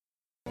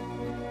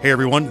Hey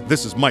everyone,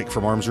 this is Mike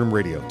from Arms Room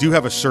Radio. Do you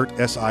have a SIRT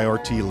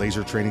SIRT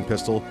laser training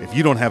pistol? If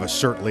you don't have a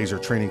SIRT laser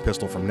training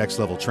pistol from Next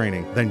Level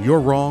Training, then you're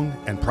wrong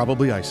and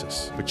probably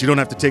ISIS. But you don't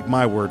have to take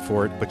my word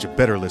for it, but you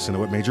better listen to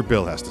what Major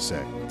Bill has to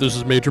say. This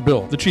is Major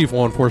Bill, the Chief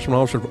Law Enforcement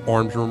Officer of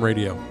Arms Room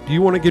Radio. Do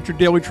you want to get your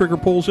daily trigger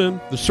pulls in?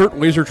 The SIRT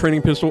laser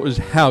training pistol is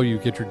how you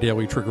get your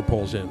daily trigger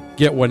pulls in.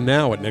 Get one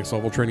now at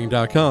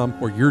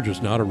nextleveltraining.com, or you're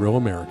just not a real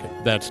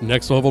American. That's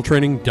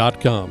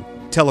nextleveltraining.com.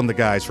 Tell them the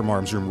guys from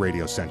Arms Room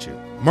Radio sent you.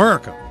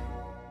 America!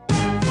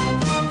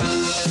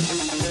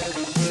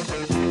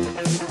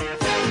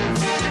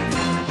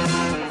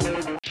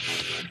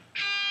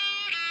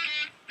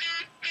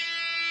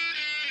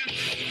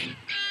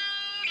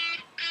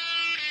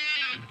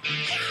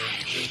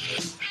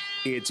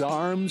 It's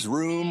Arms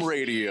Room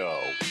Radio,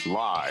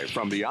 live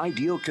from the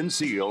Ideal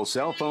Conceal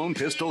Cell Phone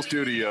Pistol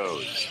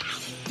Studios.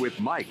 With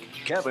Mike,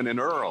 Kevin, and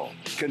Earl.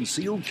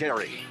 Concealed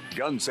carry,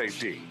 gun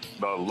safety,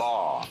 the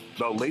law,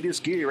 the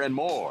latest gear, and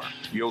more.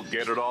 You'll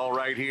get it all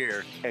right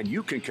here. And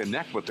you can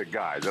connect with the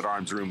guys at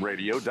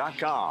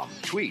armsroomradio.com.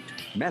 Tweet,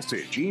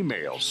 message,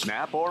 email,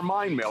 snap, or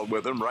mind meld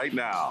with them right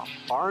now.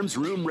 Arms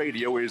Room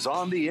Radio is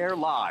on the air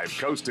live,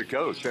 coast to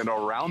coast, and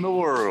around the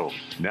world.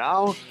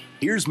 Now,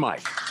 here's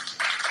Mike.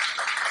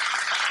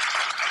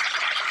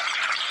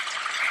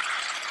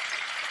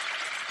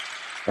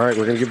 All right,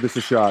 we're going to give this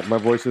a shot. My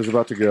voice is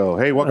about to go.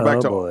 Hey, welcome back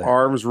to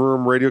Arms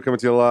Room Radio, coming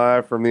to you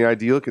live from the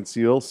Ideal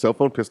Conceal Cell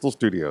Phone Pistol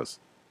Studios.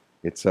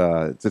 It's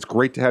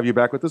great to have you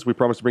back with us. We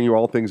promise to bring you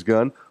all things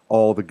gun,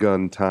 all the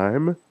gun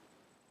time.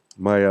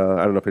 I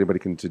don't know if anybody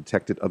can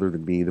detect it other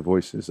than me. The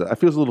voice is, I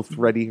feel a little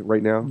thready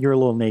right now. You're a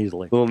little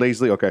nasally. A little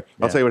nasally? Okay.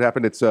 Yeah. I'll tell you what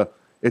happened. It's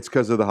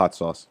because of the hot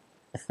sauce.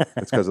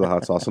 It's because of the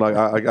hot sauce. And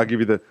I'll give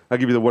you the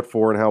what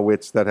for and how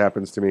wits that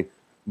happens to me.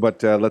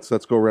 But let's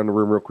go around the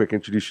room real quick.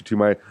 Introduce you to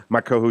my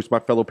co-host, my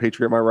fellow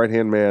patriot, my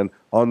right-hand man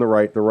on the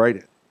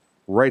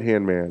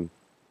right-hand man,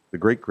 the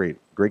great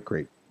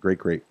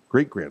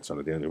grandson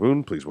of Daniel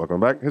Boone. Please welcome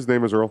back. His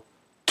name is Earl.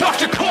 Talk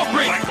to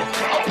corporate,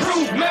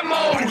 approve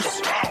memos,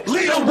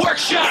 lead a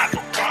workshop,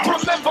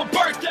 remember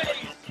birthdays.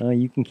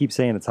 You can keep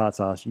saying it's hot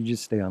sauce. You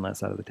just stay on that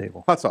side of the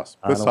table. Hot sauce.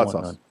 This hot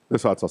sauce. None.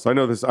 This hot sauce. I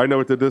know this. I know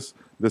what did this.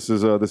 This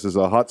is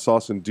a hot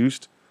sauce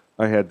induced.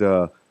 I had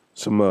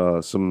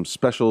some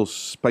special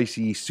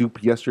spicy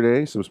soup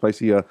yesterday. Some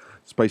spicy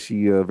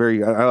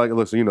very. I like.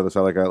 Listen, you know this. I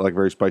like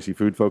very spicy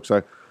food, folks.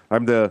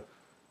 I'm the.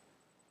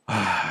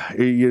 At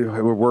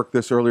work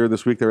earlier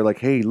this week, they were like,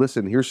 "Hey,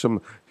 listen,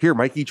 here,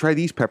 Mikey, try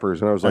these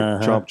peppers." And I was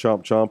like, "Chomp,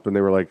 chomp, chomp," and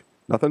they were like,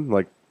 "Nothing."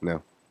 Like,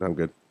 no, I'm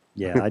good.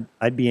 Yeah,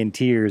 I'd be in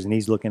tears, and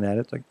he's looking at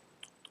it. It's like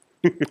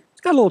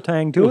it's got a little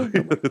tang to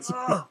it.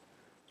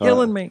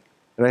 Killing me.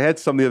 And I had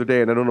some the other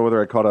day, and I don't know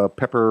whether I caught a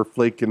pepper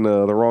flake in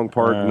the wrong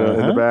part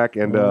in the back,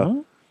 and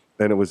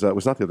it was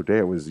not the other day;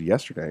 it was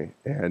yesterday,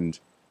 and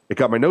it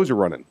got my nose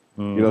running.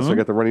 So I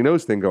got the runny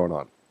nose thing going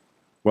on.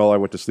 Well, I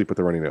went to sleep with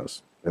the runny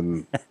nose,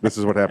 and this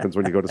is what happens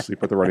when you go to sleep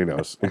with the runny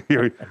nose.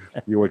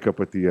 You wake up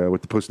with the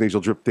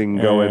postnasal drip thing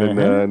going,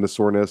 and the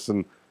soreness,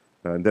 and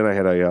then I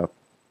had a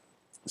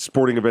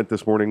sporting event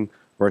this morning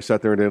where I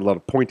sat there and did a lot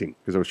of pointing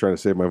because I was trying to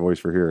save my voice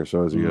for here.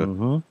 So as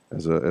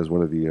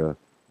one of the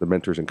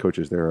mentors and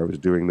coaches there, I was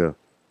doing the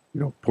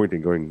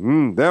pointing,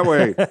 going that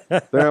way,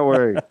 that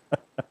way,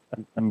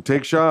 and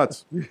take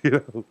shots,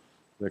 that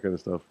kind of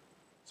stuff.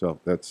 So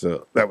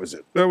that was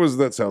it.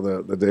 That's how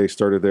the day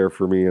started there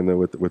for me, and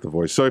with the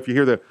voice. So if you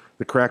hear the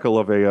crackle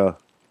of of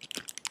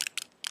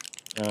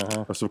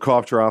some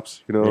cough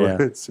drops,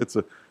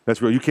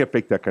 that's real. You can't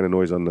fake that kind of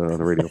noise on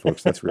the radio,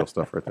 folks. That's real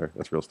stuff right there.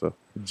 That's real stuff.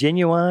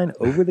 Genuine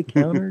over the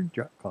counter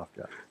cough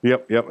drop.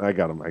 Yep. I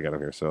got them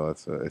here. So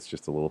it's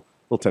just a little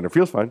tender.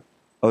 Feels fine.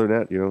 Other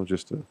than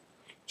that,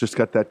 just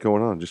got that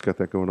going on. Just got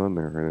that going on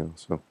there right now.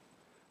 So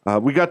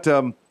we got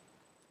if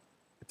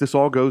this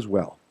all goes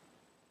well.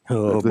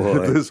 Oh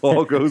boy! If this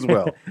all goes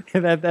well.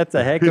 That's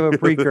a heck of a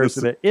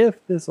precursor to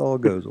if this all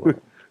goes well.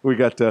 We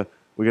got a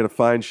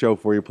fine show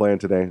for you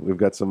planned today. We've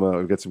got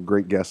some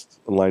great guests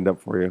lined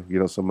up for you.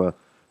 Some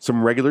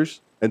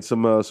regulars and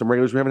some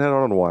regulars we haven't had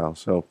on in a while.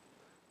 So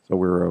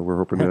we're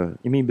hoping to.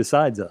 You mean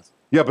besides us?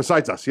 Yeah,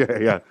 besides us.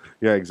 Yeah,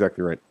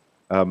 exactly right.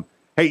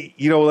 Hey,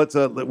 let's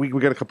we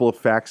got a couple of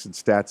facts and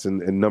stats and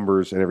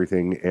numbers and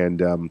everything,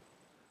 and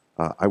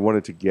I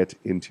wanted to get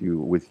into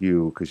with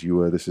you because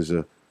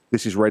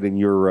this is right in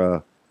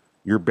your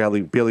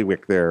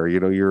bailiwick there.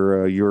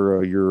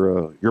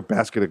 Your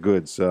basket of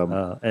goods.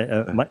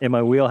 In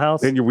my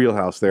wheelhouse. In your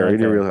wheelhouse there. Okay.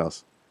 In your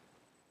wheelhouse.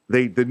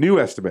 The new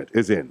estimate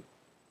is in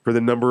for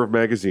the number of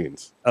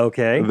magazines.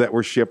 Okay. That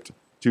were shipped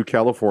to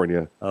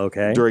California.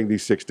 Okay. During the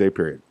 6-day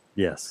period.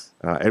 Yes.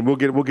 And we'll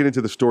get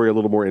into the story a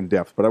little more in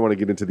depth, but I want to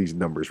get into these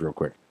numbers real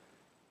quick.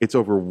 It's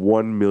over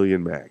 1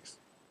 million mags.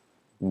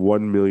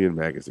 1 million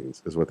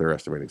magazines is what they're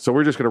estimating. So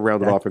we're just going to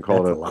round it off and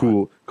call it a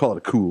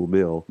cool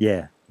mill.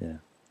 Yeah.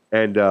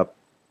 And try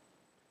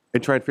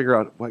and figure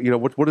out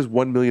what does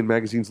 1 million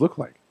magazines look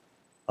like?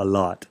 A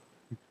lot.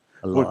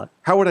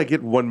 How would I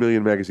get 1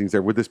 million magazines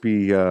there? Would this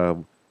be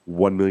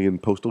 1 million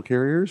postal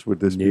carriers? Would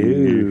this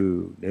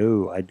be?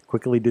 No. I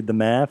quickly did the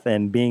math,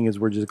 and being as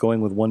we're just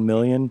going with 1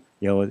 million,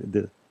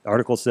 the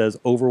article says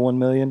over 1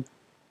 million.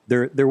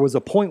 There was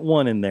a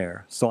 0.1 in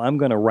there, so I'm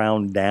going to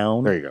round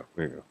down. There you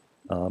go.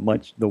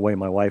 Much the way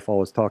my wife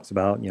always talks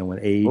about, with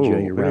age,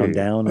 you round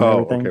down and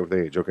everything. Okay, with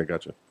age. Okay,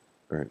 gotcha.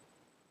 All right.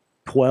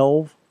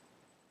 12.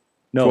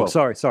 No,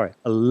 12. sorry.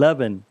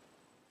 11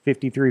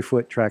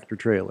 53-foot tractor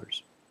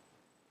trailers.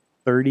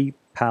 30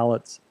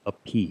 pallets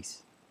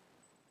apiece.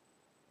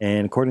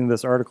 And according to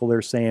this article,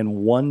 they're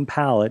saying one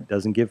pallet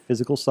doesn't give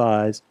physical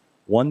size.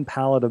 One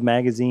pallet of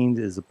magazines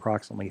is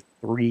approximately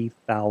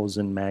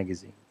 3,000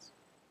 magazines.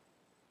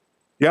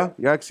 Yeah,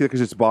 I can see it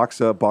because it's box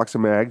of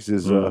mags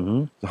is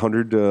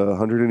 100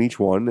 in each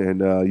one,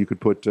 and you could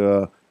put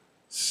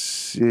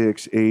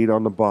 6, 8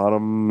 on the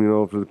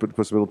bottom. If you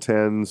put some little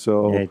 10,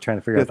 so yeah, trying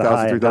to figure out the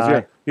 1,000, 3,000.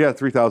 high. Yeah,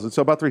 3,000.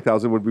 So about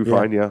 3,000 would be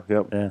fine. Yeah.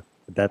 Yeah, but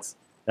that's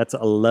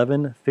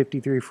 11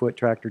 53-foot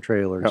tractor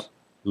trailers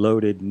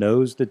loaded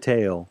nose to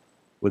tail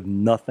with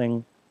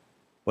nothing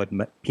but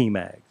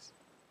PMags.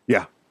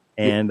 Yeah,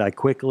 and I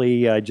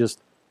quickly just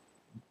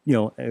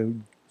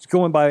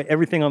going by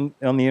everything on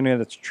the internet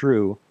that's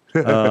true.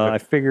 I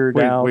figured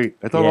out. Wait,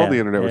 I thought all the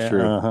internet was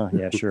true.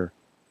 Yeah, sure.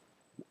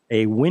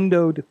 A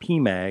windowed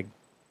PMag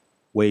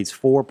weighs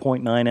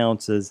 4.9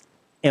 ounces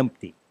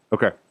empty.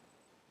 Okay.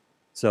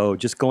 So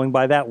just going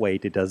by that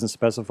weight, it doesn't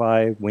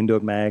specify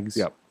windowed mags,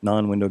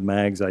 non-windowed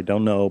mags. I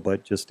don't know,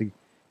 but just to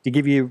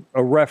give you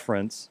a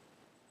reference,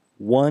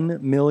 1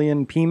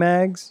 million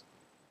PMags,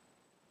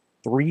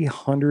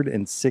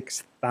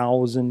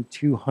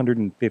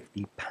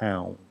 306,250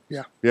 pounds.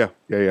 Yeah.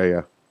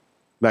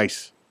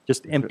 Nice.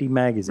 Just empty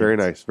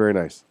magazines. Very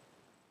nice.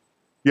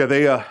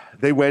 Yeah,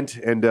 they went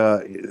and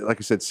like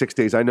I said, 6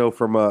 days. I know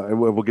from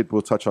and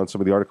we'll touch on some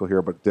of the article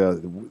here, but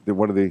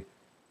one of the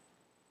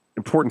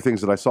important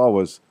things that I saw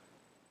was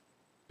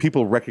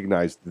people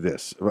recognized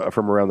this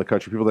from around the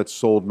country. People that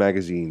sold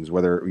magazines,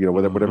 whatever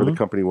the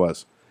company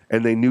was,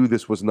 and they knew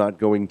this was not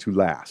going to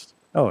last.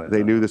 Oh,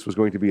 they knew this was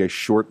going to be a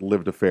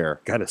short-lived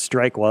affair. Got to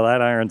strike while that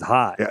iron's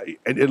hot. Yeah,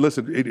 and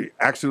listen,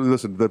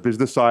 the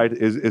business side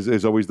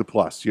is always the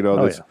plus. They're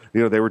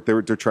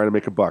trying to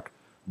make a buck,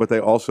 but they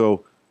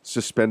also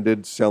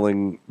suspended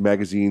selling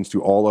magazines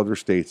to all other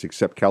states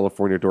except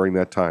California during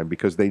that time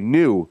because they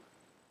knew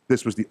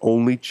this was the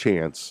only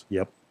chance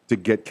to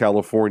get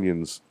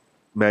Californians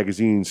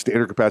magazines,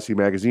 standard capacity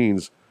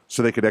magazines,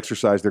 so they could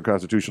exercise their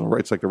constitutional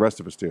rights like the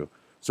rest of us do.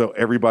 So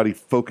everybody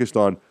focused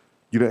on.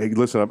 Hey,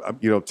 listen,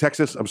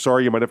 Texas, I'm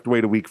sorry, you might have to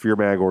wait a week for your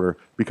mag order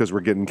because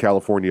we're getting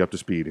California up to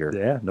speed here.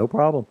 Yeah, no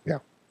problem. Yeah.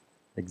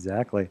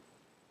 Exactly.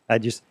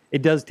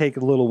 It does take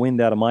a little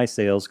wind out of my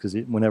sails because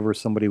whenever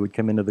somebody would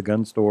come into the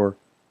gun store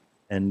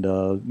and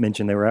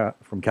mention they were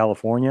from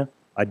California,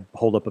 I'd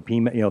hold up a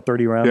PMag,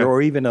 30 round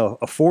or even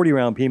a 40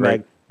 round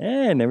PMag.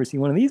 Right. Never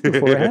seen one of these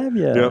before, have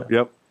you?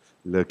 Yep.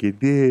 Look at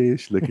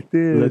this. Look at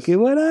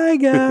what I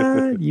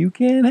got. You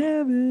can't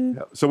have it.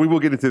 Yeah. So we will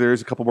get into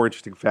there's a couple more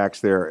interesting facts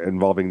there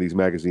involving these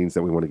magazines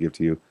that we want to give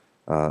to you.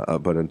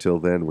 But until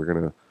then, we're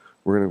gonna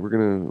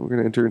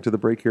enter into the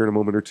break here in a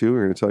moment or two.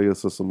 We're gonna tell you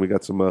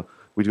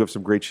we do have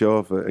some great show.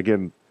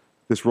 Again,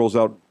 this rolls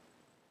out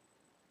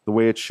the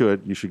way it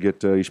should. You should be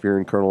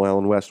hearing Colonel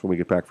Alan West when we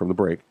get back from the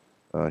break.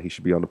 He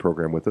should be on the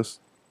program with us.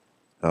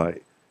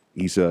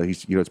 He's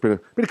it's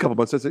been a couple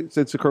months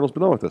since the Colonel's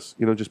been on with us.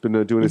 Just been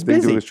doing his thing,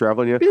 doing his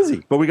traveling. Yeah,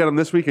 busy. But we got him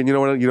this week, and you know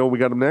what? We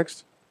got him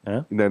next.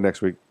 Huh? And then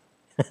next week.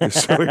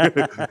 So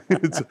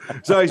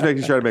he's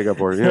making sure to make up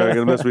for it. We got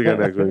him this week and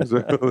next week.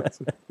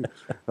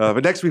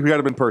 But next week we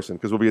got him in person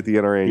because we'll be at the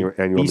NRA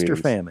annual meeting. Easter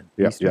famine.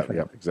 Yeah,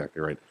 exactly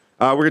right.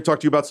 We're going to talk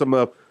to you about some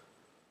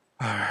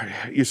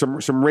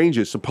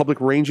ranges, some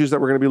public ranges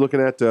that we're going to be looking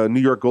at.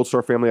 New York Gold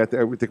Star family. I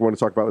think we want to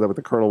talk about that with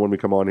the Colonel when we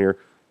come on here.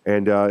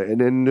 And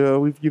then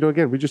we've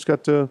we just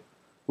got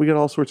we got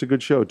all sorts of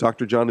good show.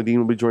 Dr. John Nadine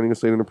will be joining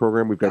us later in the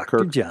program. We've got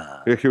Kirk.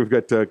 John. We've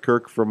got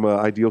Kirk from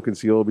Ideal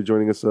Conceal will be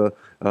joining us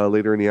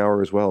later in the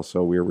hour as well.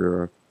 So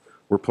we're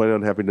planning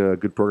on having a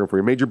good program for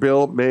you. Major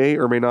Bill may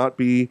or may not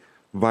be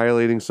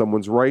violating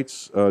someone's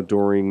rights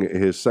during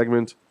his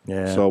segment.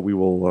 Yeah. So we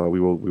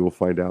will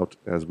find out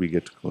as we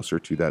get closer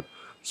to that.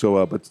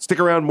 So but stick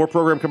around. More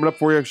program coming up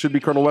for you. Should be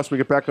Colonel West when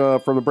we get back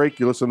from the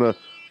break. You listen to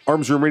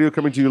Arms Room Radio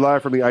coming to you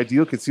live from the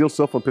Ideal Conceal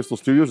Cell Phone Pistol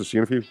Studios. I'll see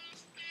you in a few.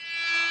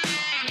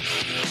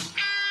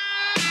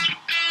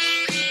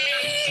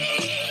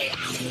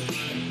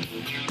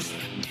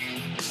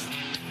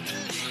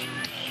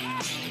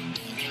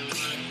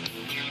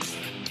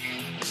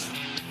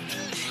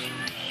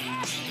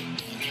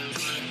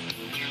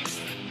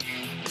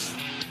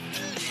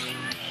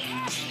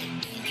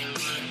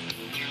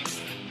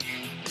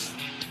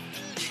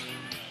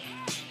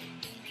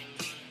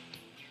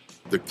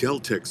 The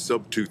Kel-Tec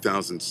Sub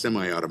 2000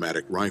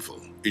 semi-automatic rifle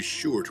is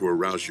sure to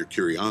arouse your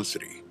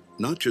curiosity,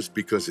 not just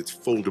because it's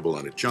foldable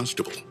and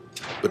adjustable,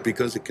 but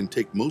because it can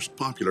take most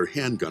popular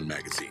handgun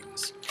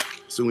magazines.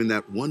 So in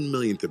that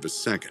 1/1,000,000th of a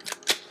second,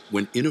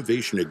 when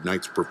innovation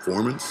ignites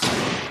performance,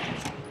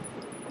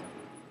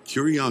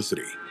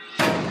 curiosity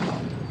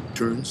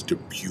turns to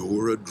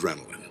pure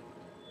adrenaline.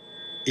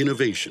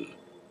 Innovation,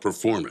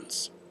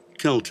 performance,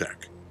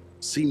 Keltec.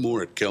 See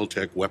more at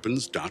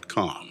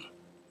keltecweapons.com.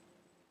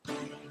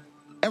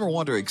 Ever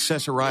want to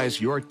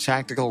accessorize your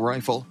tactical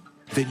rifle?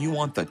 Then you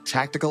want the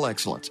tactical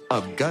excellence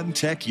of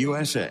GunTech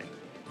USA.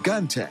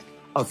 GunTech,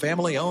 a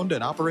family-owned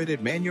and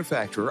operated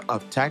manufacturer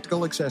of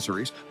tactical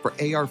accessories for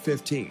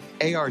AR-15,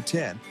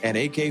 AR-10, and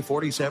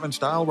AK-47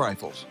 style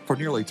rifles. For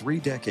nearly 3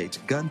 decades,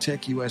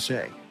 GunTech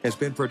USA has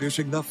been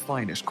producing the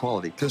finest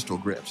quality pistol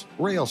grips,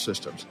 rail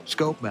systems,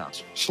 scope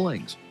mounts,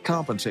 slings,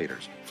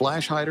 compensators,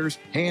 flash hiders,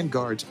 hand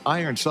guards,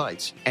 iron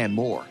sights, and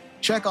more.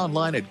 Check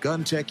online at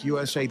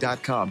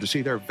GunTechUSA.com to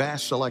see their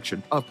vast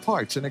selection of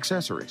parts and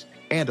accessories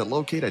and to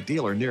locate a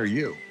dealer near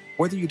you.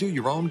 Whether you do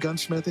your own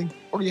gunsmithing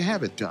or you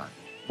have it done,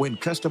 when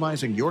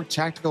customizing your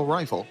tactical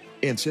rifle,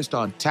 insist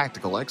on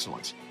tactical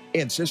excellence.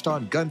 Insist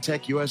on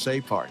GunTech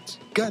USA parts.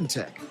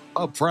 GunTech,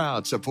 a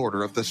proud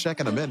supporter of the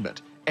Second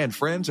Amendment and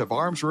friends of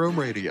Arms Room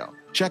Radio.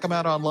 Check them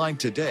out online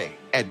today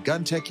at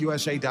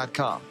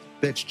GunTechUSA.com.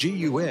 That's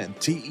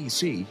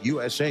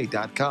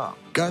GUNTECUSA.com.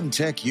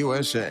 GunTech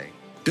USA.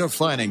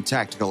 Defining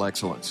tactical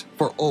excellence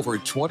for over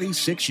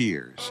 26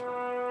 years.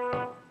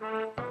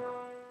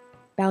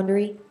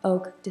 Boundary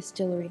Oak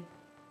Distillery.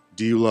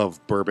 Do you love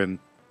bourbon?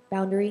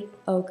 Boundary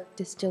Oak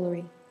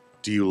Distillery.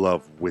 Do you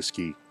love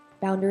whiskey?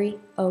 Boundary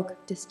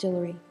Oak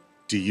Distillery.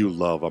 Do you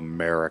love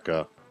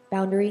America?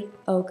 Boundary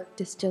Oak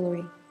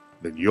Distillery.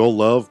 Then you'll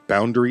love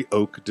Boundary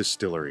Oak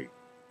Distillery.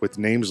 With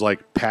names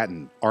like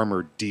Patton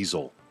Armored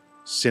Diesel,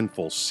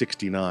 Sinful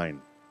 69,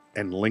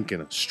 and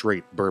Lincoln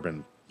Straight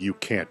Bourbon, you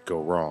can't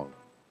go wrong.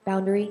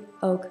 Boundary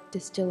Oak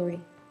Distillery.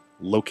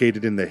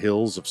 Located in the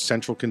hills of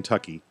central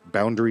Kentucky,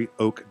 Boundary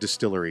Oak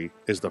Distillery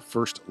is the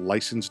first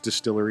licensed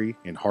distillery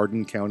in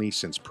Hardin County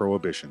since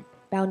Prohibition.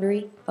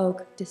 Boundary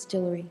Oak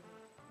Distillery.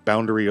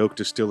 Boundary Oak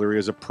Distillery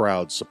is a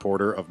proud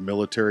supporter of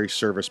military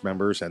service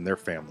members and their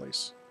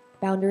families.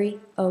 Boundary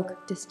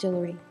Oak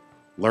Distillery.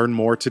 Learn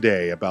more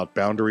today about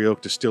Boundary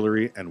Oak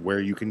Distillery and where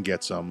you can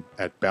get some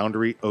at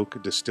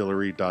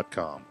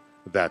BoundaryOakDistillery.com.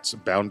 That's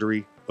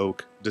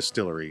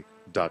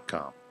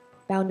BoundaryOakDistillery.com.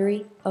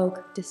 Boundary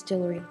Oak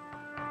Distillery.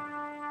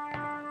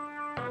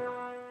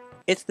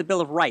 It's the Bill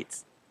of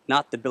Rights,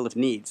 not the Bill of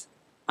Needs.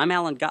 I'm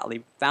Alan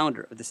Gottlieb,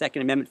 founder of the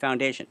Second Amendment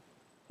Foundation.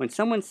 When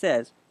someone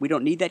says we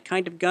don't need that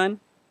kind of gun,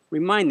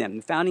 remind them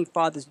the Founding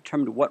Fathers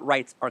determined what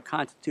rights our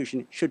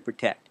Constitution should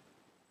protect.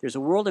 There's a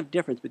world of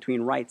difference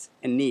between rights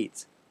and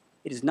needs.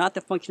 It is not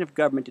the function of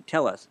government to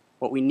tell us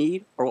what we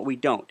need or what we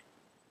don't.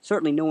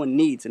 Certainly no one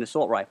needs an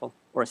assault rifle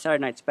or a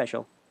Saturday Night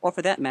Special, or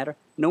for that matter,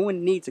 no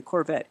one needs a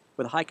Corvette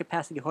with a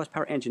high-capacity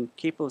horsepower engine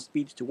capable of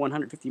speeds to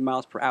 150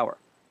 miles per hour.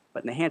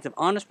 But in the hands of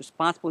honest,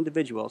 responsible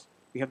individuals,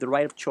 we have the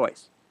right of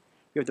choice.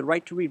 We have the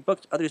right to read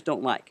books others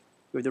don't like.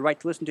 We have the right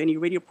to listen to any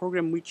radio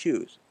program we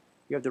choose.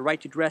 We have the right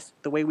to dress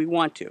the way we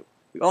want to.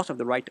 We also have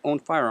the right to own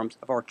firearms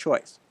of our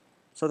choice.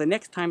 So the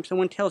next time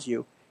someone tells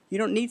you, you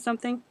don't need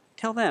something,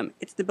 tell them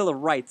it's the Bill of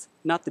Rights,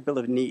 not the Bill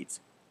of Needs.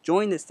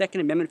 Join the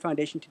Second Amendment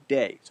Foundation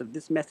today so that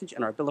this message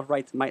and our Bill of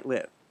Rights might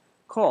live.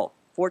 Call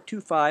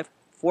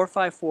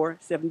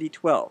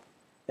 425-454-7012.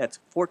 That's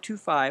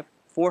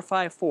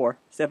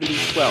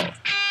 425-454-7012.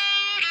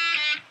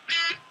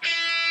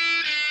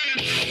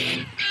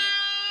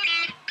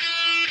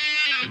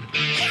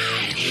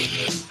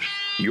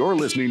 You're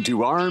listening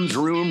to Arms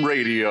Room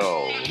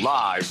Radio,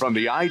 live from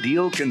the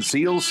Ideal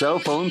Conceal Cell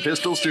Phone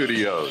Pistol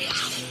Studios.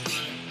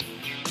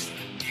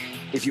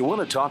 If you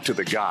want to talk to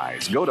the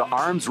guys, go to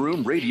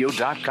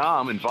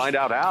armsroomradio.com and find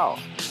out how.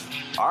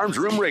 Arms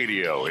Room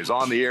Radio is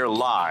on the air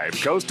live,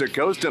 coast to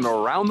coast and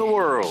around the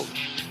world.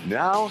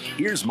 Now,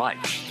 here's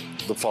Mike.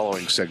 The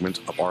following segment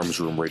of Arms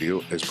Room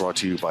Radio is brought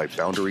to you by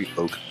Boundary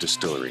Oak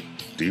Distillery.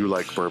 Do you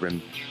like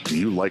bourbon? Do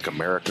you like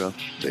America?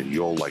 Then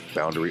you'll like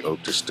Boundary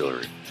Oak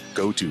Distillery.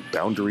 Go to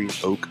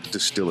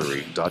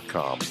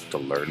BoundaryOakDistillery.com to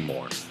learn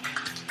more.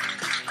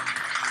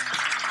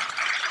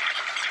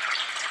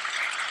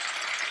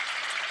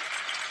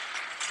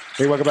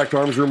 Hey, welcome back to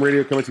Arms Room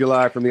Radio, coming to you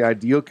live from the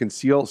Ideal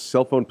Conceal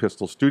Cell Phone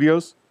Pistol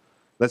Studios.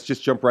 Let's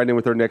just jump right in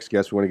with our next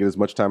guest. We want to get as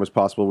much time as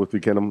possible with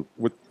them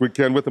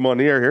on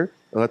the air here.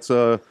 Let's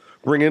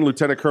bring in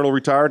Lieutenant Colonel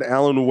retired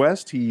Allen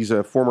West. He's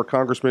a former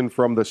congressman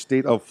from the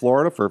state of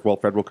Florida,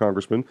 federal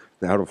congressman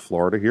out of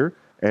Florida here,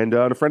 and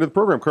a friend of the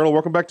program. Colonel,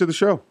 welcome back to the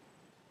show.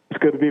 It's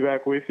good to be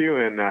back with you,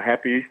 and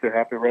happy Easter,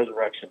 happy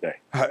Resurrection Day.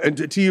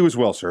 And to you as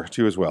well, sir.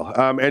 To you as well.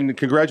 And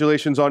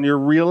congratulations on your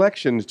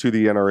re-election to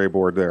the NRA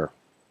board there.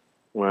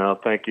 Well,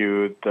 thank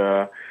you.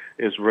 It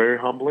is very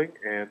humbling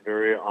and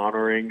very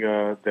honoring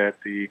that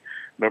the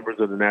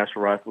members of the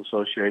National Rifle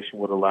Association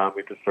would allow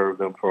me to serve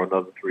them for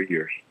another 3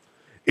 years.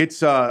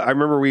 It's. I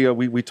remember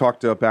we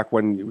talked back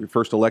when you were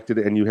first elected,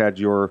 and you had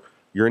your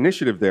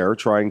initiative there,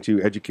 trying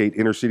to educate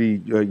inner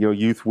city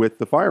youth with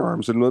the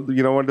firearms, and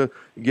wanted to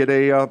get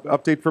a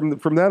update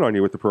from that on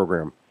you with the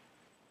program.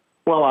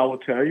 Well, I will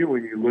tell you,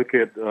 when you look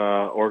at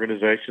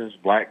organizations,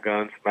 Black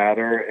Guns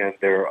Matter, and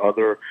there are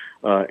other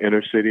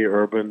inner city,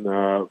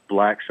 urban,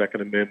 Black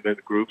Second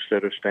Amendment groups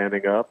that are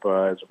standing up.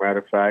 As a matter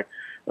of fact,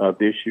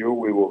 This year,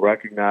 we will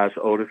recognize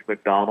Otis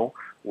McDonald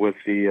with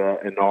the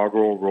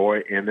inaugural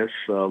Roy Ennis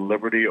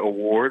Liberty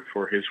Award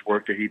for his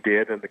work that he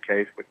did in the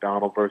case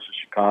McDonald versus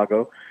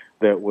Chicago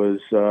that was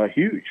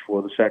huge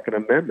for the Second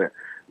Amendment,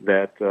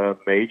 that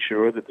made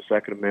sure that the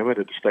Second Amendment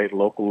at the state and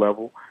local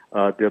level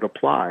did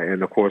apply.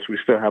 And, of course, we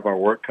still have our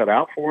work cut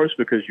out for us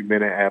because you may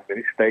have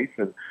many states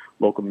and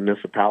local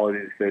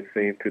municipalities that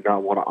seem to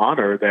not want to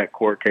honor that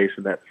court case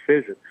and that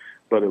decision.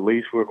 But at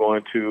least we're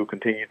going to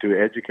continue to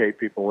educate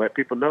people, let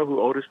people know who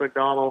Otis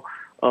McDonald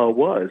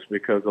was,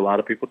 because a lot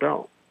of people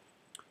don't.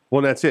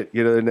 Well, that's it.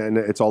 And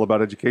it's all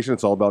about education.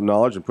 It's all about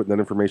knowledge and putting that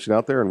information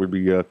out there. And we'd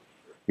be,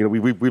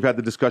 we've had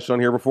the discussion on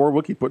here before.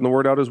 We'll keep putting the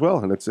word out as well.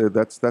 And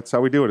that's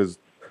how we do it. Is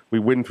we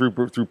win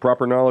through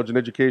proper knowledge and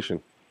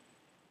education.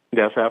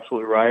 That's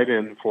absolutely right.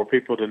 And for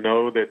people to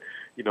know that,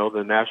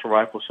 the National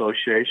Rifle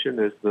Association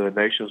is the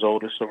nation's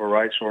oldest civil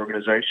rights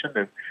organization,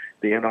 and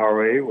the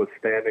NRA was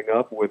standing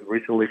up with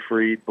recently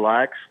freed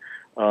blacks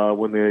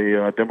when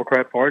the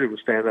Democrat Party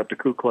was standing up to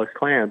Ku Klux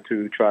Klan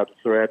to try to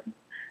threaten,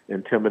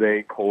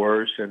 intimidate,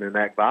 coerce, and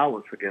enact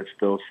violence against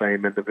those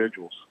same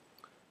individuals.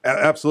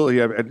 Absolutely.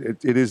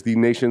 It is the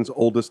nation's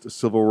oldest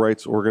civil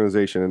rights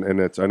organization, and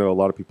I know a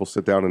lot of people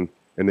sit down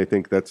and they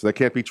think that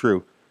can't be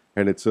true,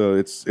 and it's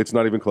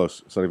not even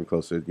close. It's not even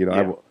close.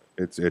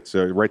 It's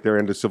right there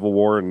into Civil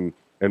War and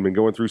been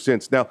going through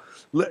since. Now,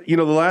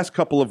 the last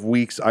couple of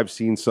weeks I've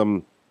seen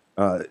some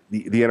the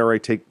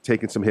NRA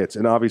taking some hits,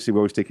 and obviously we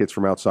always take hits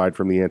from outside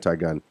from the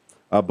anti-gun,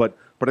 but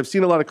I've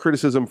seen a lot of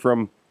criticism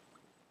from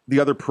the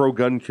other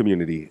pro-gun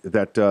community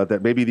that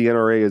maybe the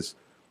NRA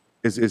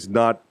is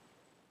not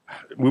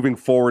moving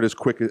forward as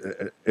quick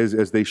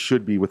as they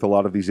should be with a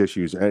lot of these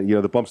issues. And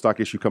the bump stock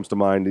issue comes to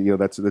mind.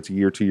 That's a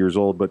year, 2 years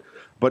old.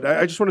 But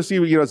I just want to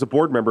see, as a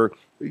board member,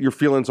 your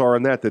feelings are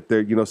on that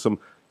there,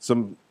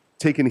 some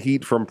taking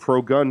heat from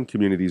pro-gun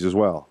communities as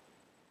well.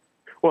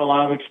 Well,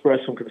 I've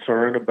expressed some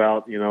concern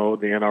about, the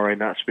NRA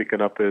not speaking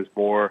up as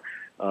more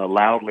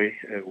loudly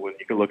when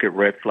you can look at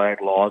red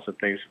flag laws and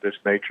things of this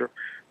nature.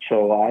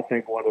 So I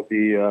think one of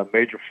the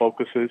major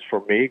focuses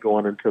for me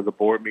going into the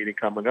board meeting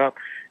coming up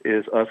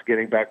is us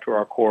getting back to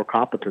our core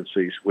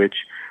competencies, which,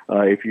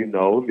 if you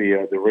know,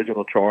 the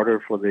original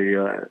charter for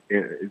the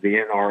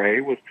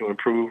NRA was to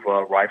improve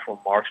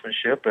rifle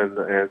marksmanship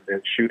and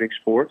shooting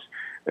sports,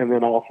 and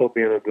then also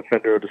being a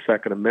defender of the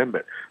Second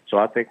Amendment. So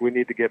I think we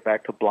need to get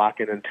back to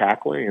blocking and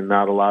tackling and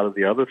not a lot of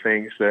the other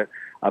things that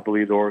I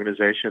believe the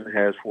organization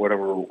has, for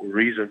whatever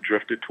reason,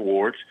 drifted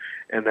towards,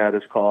 and that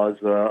has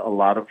caused a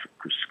lot of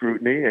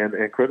scrutiny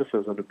and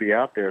criticism to be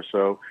out there.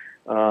 So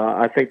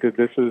I think that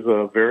this is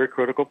a very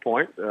critical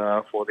point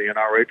for the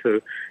NRA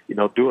to,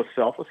 do a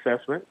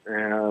self-assessment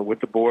with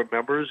the board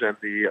members and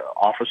the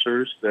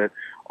officers that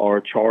are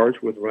charged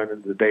with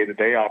running the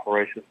day-to-day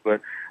operations.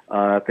 But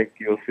I think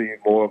you'll see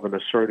more of an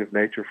assertive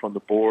nature from the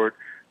board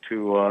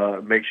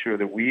to make sure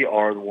that we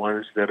are the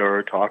ones that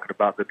are talking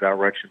about the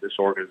direction this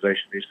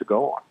organization needs to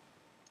go on.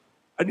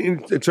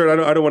 Sir,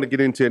 I don't want to get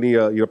into any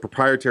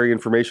proprietary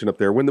information up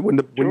there. When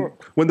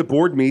the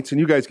board meets and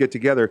you guys get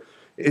together,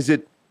 is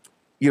it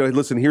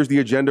listen? Here's the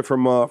agenda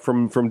from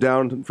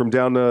down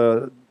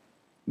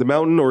the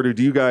mountain, or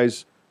do you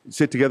guys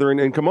sit together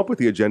and come up with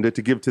the agenda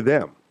to give to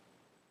them?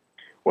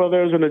 Well,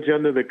 there's an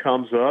agenda that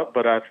comes up,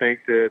 but I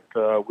think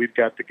that we've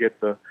got to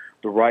get the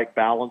right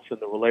balance in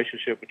the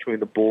relationship between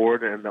the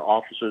board and the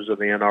officers of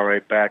the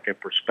NRA back in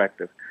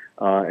perspective.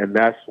 And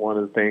that's one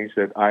of the things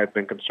that I've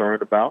been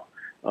concerned about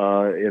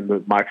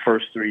in my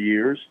first 3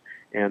 years.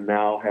 And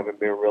now, having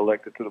been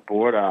reelected to the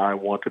board, I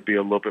want to be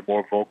a little bit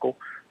more vocal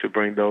to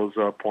bring those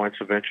points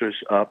of interest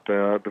up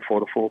before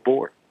the full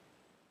board.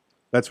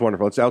 That's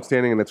wonderful. It's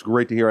outstanding, and that's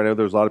great to hear. I know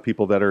there's a lot of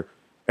people that are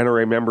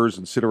NRA members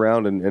and sit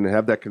around and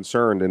have that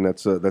concern, and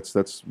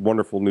that's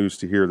wonderful news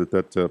to hear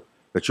that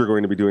you're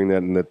going to be doing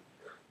that and that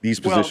these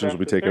positions will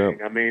be taken up.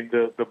 I mean,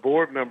 the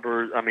board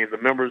members, the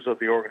members of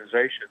the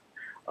organization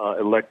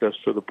elect us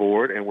to the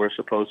board, and we're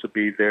supposed to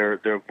be their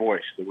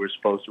voice. That we're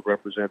supposed to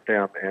represent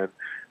them. And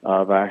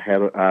I've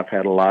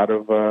had a lot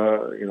of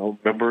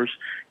members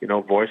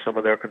voice some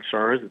of their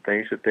concerns and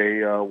things that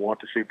they want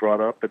to see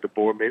brought up at the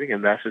board meeting,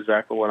 and that's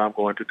exactly what I'm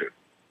going to do.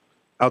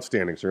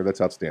 Outstanding, sir.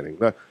 That's outstanding.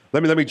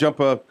 Let me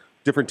jump a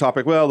different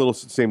topic. Well, a little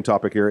same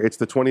topic here. It's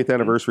the 20th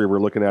anniversary we're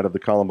looking at of the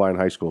Columbine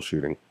High School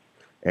shooting,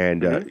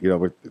 and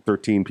with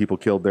 13 people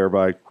killed there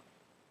by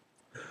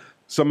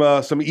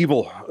some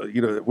evil.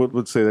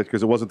 We'll say that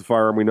because it wasn't the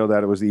firearm. We know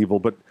that it was the evil,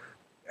 but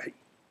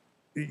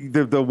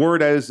the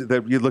word is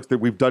that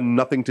we've done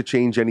nothing to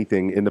change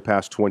anything in the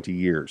past 20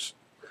 years.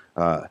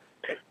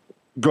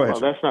 Go ahead. Well,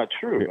 that's not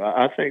true.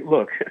 I think,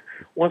 look,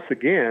 once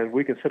again,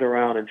 we can sit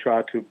around and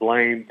try to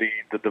blame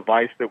the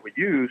device that we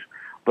use,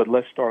 but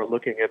let's start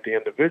looking at the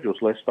individuals.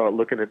 Let's start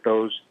looking at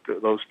those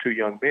two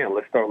young men.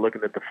 Let's start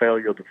looking at the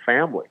failure of the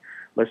family.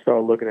 Let's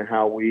start looking at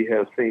how we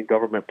have seen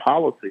government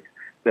policies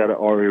that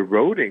are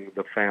eroding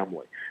the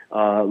family.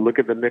 Look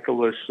at the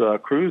Nicholas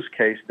Cruz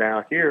case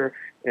down here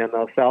in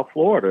South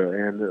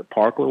Florida, and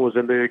Parkland was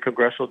in the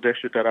congressional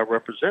district that I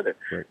represented.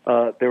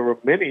 Right. There were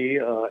many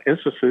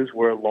instances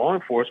where law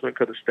enforcement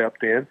could have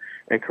stepped in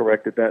and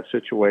corrected that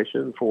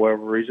situation. For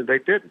whatever reason, they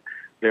didn't.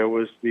 There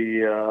was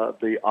the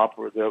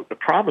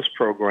Promise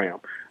program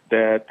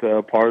that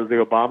part of the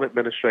Obama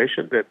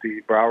administration that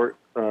the Broward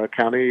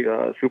County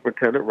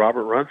Superintendent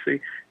Robert Runcie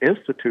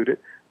instituted.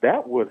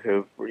 That would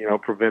have,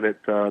 prevented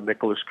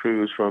Nicholas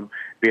Cruz from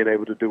being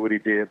able to do what he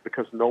did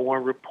because no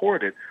one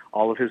reported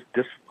all of his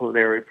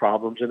disciplinary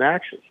problems and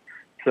actions.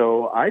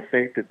 So I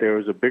think that there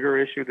is a bigger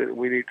issue that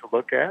we need to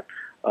look at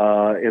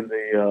in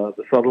the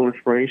Sutherland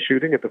Springs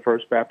shooting at the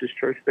First Baptist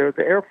Church there at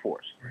the Air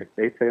Force. Right.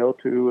 They failed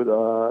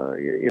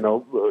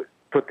to,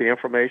 put the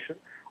information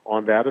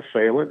on that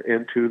assailant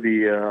into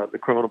the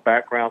criminal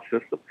background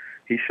system.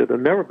 He should have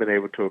never been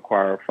able to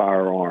acquire a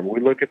firearm. We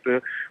look at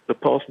the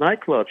Pulse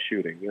nightclub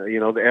shooting.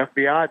 The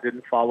FBI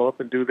didn't follow up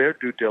and do their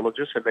due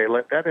diligence, and they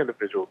let that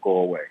individual go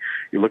away.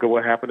 You look at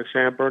what happened to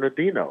San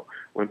Bernardino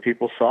when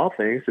people saw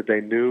things that they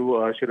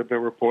knew should have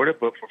been reported,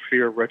 but for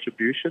fear of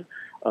retribution,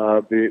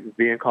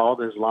 being called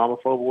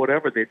Islamophobe or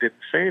whatever, they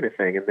didn't say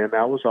anything. And then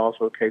that was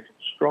also a case of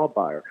a straw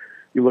buyer.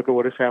 You look at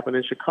what has happened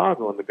in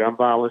Chicago and the gun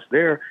violence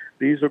there.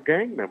 These are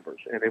gang members.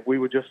 And if we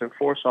would just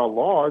enforce our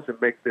laws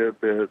and make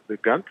the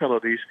gun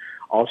penalties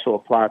also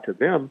apply to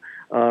them,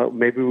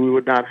 maybe we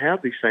would not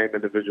have these same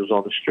individuals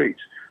on the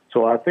streets.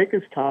 So I think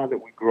it's time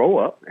that we grow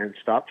up and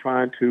stop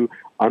trying to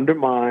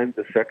undermine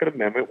the Second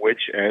Amendment,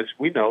 which, as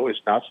we know, is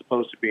not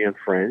supposed to be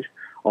infringed.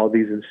 All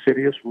these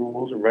insidious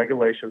rules and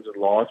regulations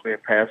and laws being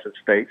passed in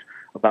states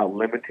about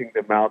limiting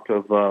the amount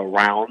of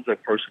rounds a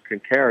person can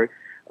carry.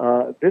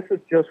 This is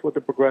just what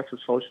the progressive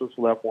socialist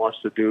left wants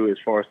to do as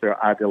far as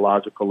their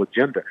ideological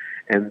agenda.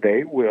 And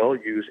they will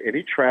use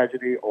any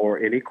tragedy or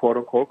any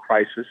quote-unquote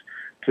crisis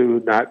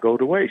to not go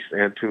to waste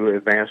and to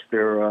advance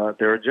their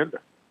agenda.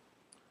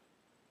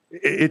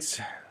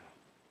 It's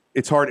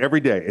hard every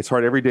day. It's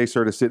hard every day,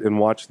 sir, to sit and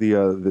watch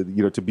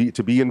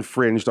to be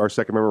infringed, our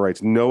Second Amendment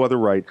rights. No other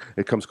right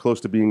that comes close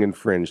to being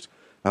infringed.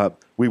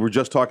 We were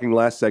just talking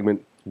last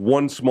segment.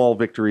 One small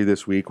victory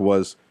this week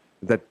was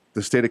that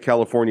the state of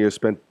California has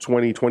spent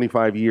 20,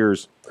 25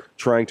 years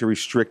trying to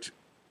restrict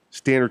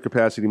standard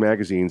capacity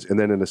magazines, and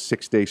then in a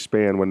 6-day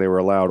span when they were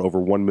allowed, over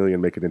 1 million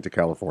make it into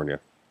California.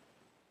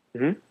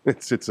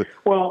 Mm-hmm.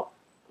 Well,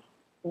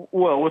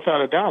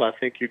 without a doubt, I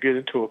think you get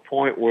into a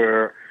point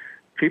where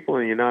people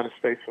in the United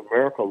States of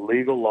America,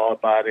 legal,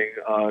 law-abiding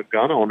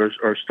gun owners,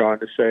 are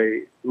starting to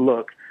say,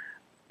 look,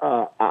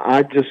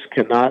 I just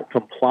cannot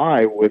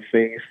comply with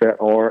things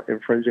that are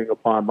infringing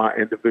upon my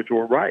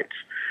individual rights.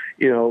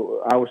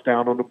 I was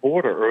down on the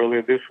border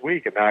earlier this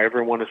week, and now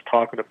everyone is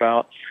talking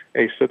about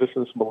a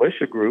citizens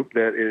militia group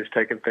that is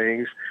taking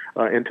things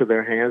into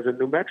their hands in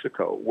New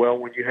Mexico. Well,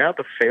 when you have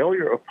the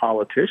failure of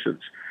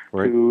politicians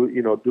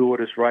to, do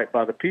what is right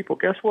by the people,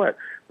 guess what?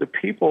 The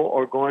people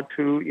are going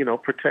to,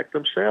 protect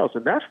themselves.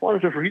 And that's one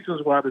of the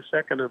reasons why the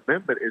Second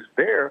Amendment is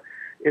there.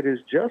 It is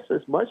just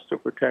as much to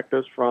protect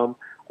us from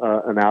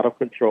an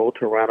out-of-control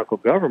tyrannical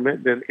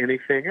government than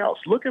anything else.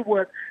 Look at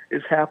what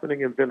is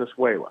happening in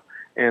Venezuela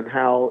and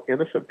how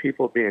innocent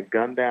people are being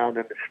gunned down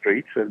in the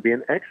streets and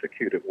being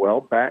executed.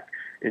 Well, back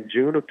in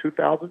June of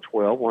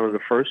 2012, one of the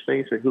first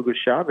things that Hugo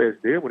Chavez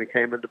did when he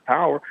came into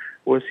power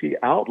was he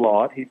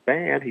outlawed, he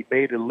banned, he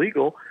made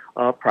illegal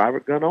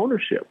private gun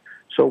ownership.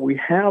 So we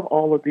have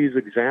all of these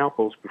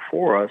examples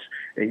before us,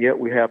 and yet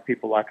we have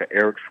people like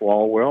Eric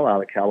Swalwell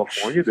out of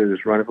California that is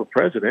running for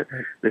president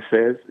that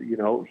says,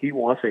 he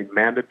wants a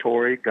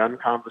mandatory gun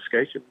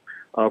confiscation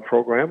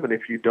program, and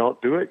if you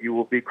don't do it, you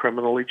will be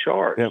criminally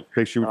charged. Yeah,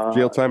 face your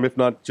jail time, if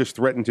not just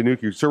threatened to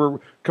nuke you. Sir, we're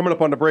coming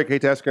up on the break.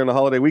 Hate to ask you on the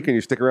holiday weekend.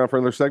 You stick around for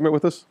another segment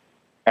with us?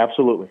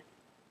 Absolutely.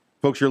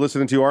 Folks, you're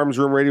listening to Arms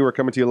Room Radio. We're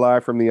coming to you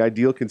live from the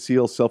Ideal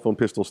Conceal Cell Phone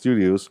Pistol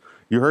Studios.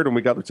 You heard him.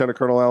 We got Lieutenant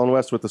Colonel Alan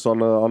West with us on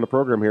the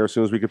program here. As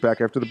soon as we get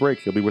back after the break,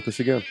 he'll be with us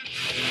again.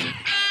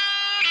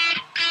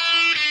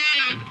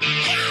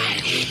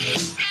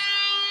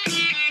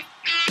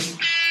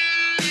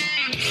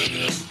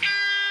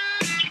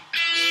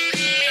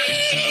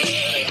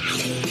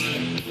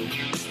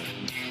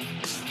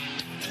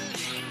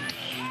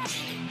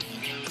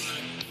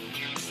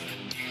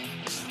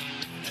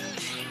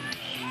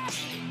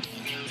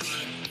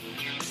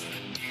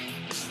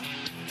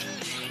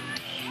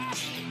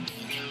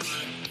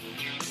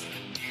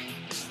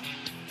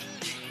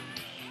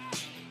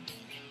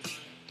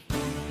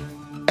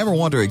 Ever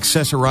want to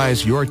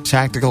accessorize your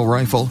tactical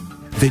rifle?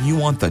 Then you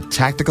want the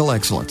tactical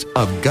excellence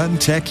of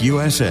GunTech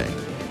USA.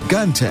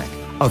 GunTech,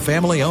 a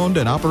family-owned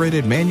and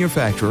operated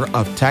manufacturer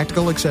of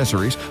tactical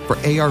accessories for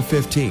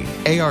AR-15,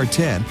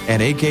 AR-10,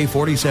 and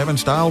AK-47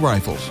 style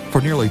rifles.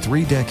 For nearly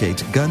 3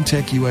 decades,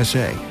 GunTech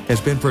USA has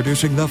been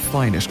producing the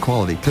finest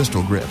quality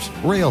pistol grips,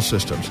 rail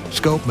systems,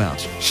 scope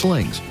mounts,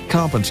 slings,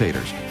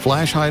 compensators,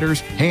 flash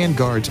hiders, hand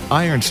guards,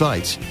 iron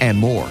sights, and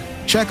more.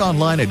 Check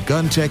online at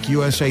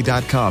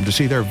GunTechUSA.com to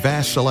see their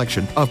vast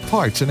selection of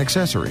parts and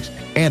accessories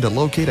and to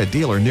locate a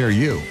dealer near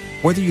you.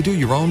 Whether you do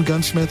your own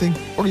gunsmithing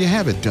or you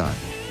have it done,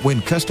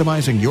 when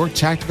customizing your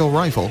tactical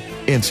rifle,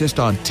 insist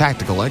on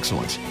tactical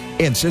excellence.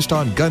 Insist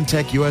on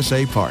GunTech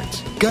USA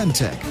parts.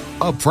 GunTech,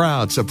 a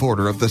proud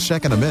supporter of the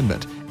Second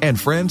Amendment and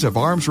friends of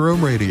Arms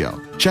Room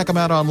Radio. Check them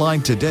out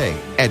online today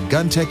at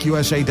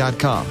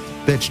GunTechUSA.com.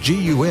 That's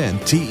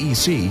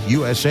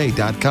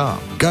GUNTECUSA.com.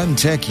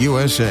 GunTech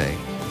USA,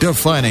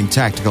 defining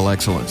tactical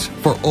excellence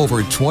for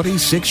over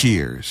 26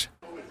 years.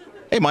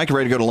 Hey, Mike, you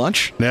ready to go to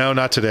lunch? No,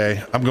 not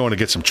today. I'm going to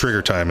get some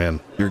trigger time in.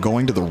 You're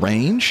going to the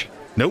range?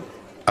 Nope.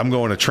 I'm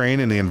going to train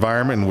in the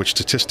environment in which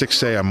statistics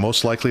say I'm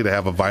most likely to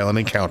have a violent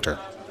encounter.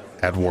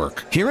 At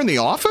work. Here in the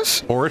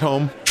office? Or at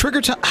home. Trigger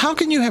time? How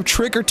can you have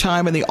trigger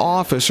time in the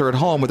office or at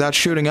home without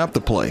shooting up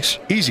the place?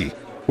 Easy.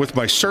 With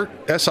my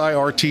CERT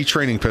SIRT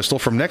training pistol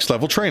from Next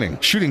Level Training.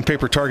 Shooting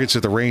paper targets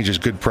at the range is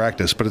good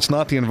practice, but it's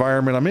not the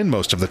environment I'm in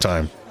most of the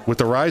time. With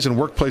the rise in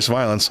workplace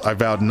violence, I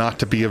vowed not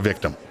to be a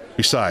victim.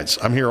 Besides,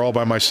 I'm here all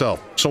by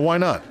myself, so why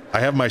not? I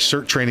have my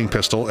CERT training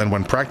pistol, and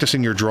when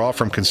practicing your draw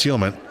from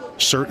concealment,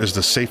 CERT is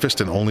the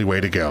safest and only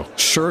way to go.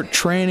 CERT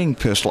training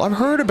pistol. I've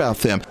heard about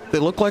them. They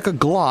look like a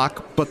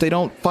Glock, but they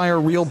don't fire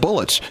real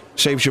bullets.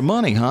 Saves you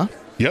money, huh?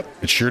 Yep,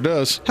 it sure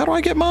does. How do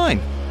I get mine?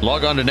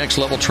 Log on to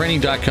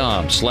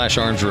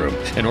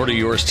nextleveltraining.com/armsroom and order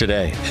yours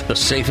today. The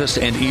safest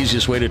and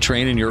easiest way to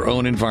train in your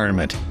own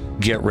environment.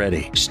 Get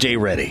ready. Stay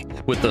ready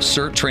with the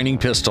CERT training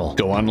pistol.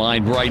 Go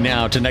online right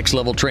now to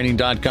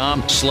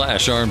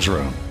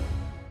nextleveltraining.com/armsroom.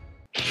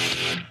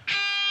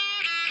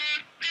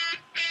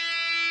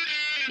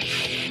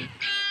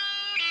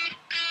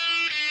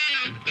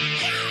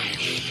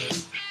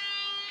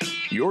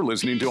 You're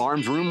listening to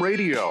Arms Room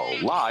Radio,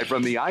 live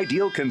from the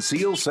Ideal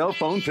Conceal Cell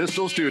Phone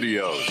Pistol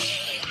Studios.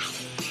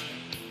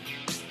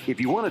 If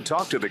you want to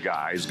talk to the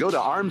guys, go to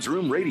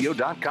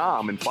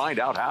armsroomradio.com and find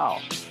out how.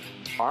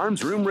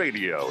 Arms Room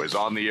Radio is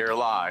on the air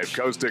live,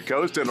 coast to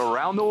coast and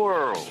around the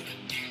world.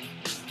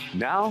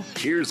 Now,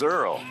 here's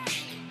Earl.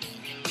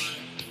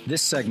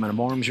 This segment of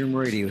Arms Room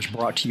Radio is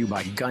brought to you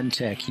by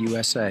GunTech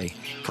USA.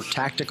 For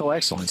tactical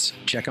excellence,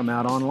 check them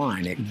out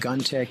online at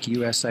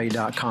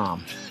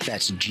guntechusa.com.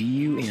 That's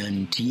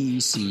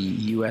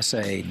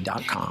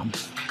GUNTECUSA.com.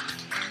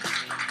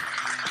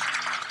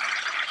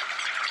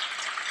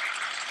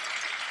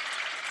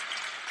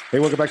 Hey,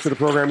 welcome back to the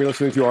program. You're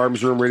listening to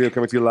Arms Room Radio,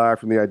 coming to you live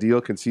from the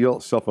Ideal Conceal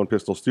Cell Phone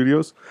Pistol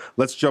Studios.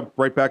 Let's jump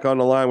right back on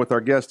the line with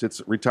our guest.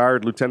 It's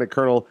retired Lieutenant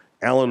Colonel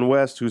Allen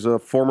West, who's a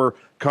former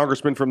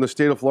congressman from the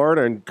state of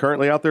Florida and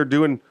currently out there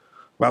doing,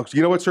 well,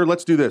 you know what, sir?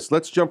 Let's do this.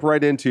 Let's jump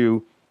right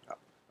into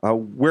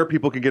where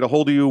people can get a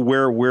hold of you,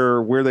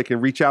 where they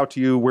can reach out to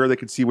you, where they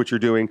can see what you're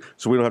doing,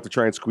 so we don't have to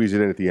try and squeeze it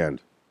in at the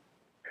end.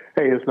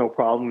 Hey, it's no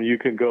problem. You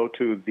can go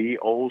to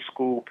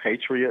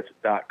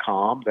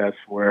theoldschoolpatriots.com. That's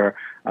where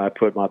I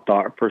put my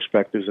thought,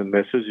 perspectives, and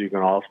misses. You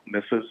can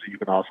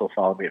also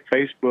follow me at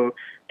Facebook,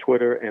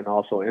 Twitter, and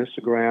also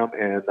Instagram.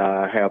 And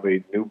I have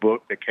a new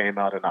book that came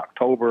out in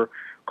October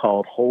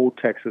called Hold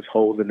Texas,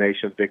 Hold the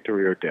Nation,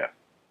 Victory or Death.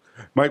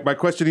 My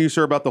question to you,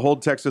 sir, about the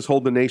Hold Texas,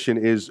 Hold the Nation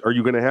is, are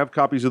you going to have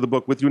copies of the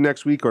book with you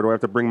next week, or do I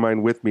have to bring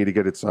mine with me to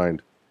get it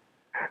signed?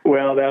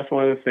 Well, that's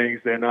one of the things.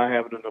 They're not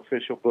having an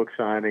official book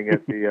signing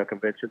at the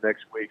convention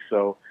next week.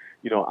 So,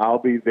 I'll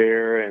be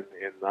there, and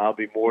I'll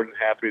be more than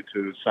happy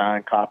to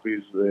sign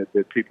copies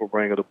that people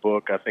bring of the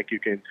book. I think you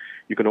can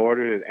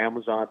order it at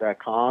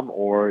Amazon.com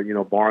or,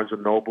 Barnes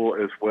 & Noble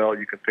as well.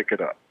 You can pick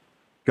it up.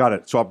 Got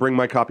it. So I'll bring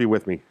my copy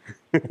with me.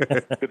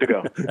 Good to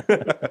go.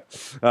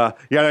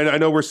 I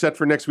know we're set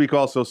for next week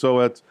also. So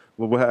I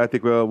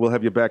think we'll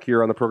have you back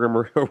here on the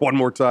program one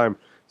more time.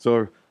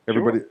 So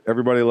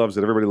everybody loves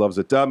it. Everybody loves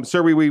it.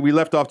 Sir, we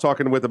left off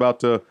talking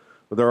about the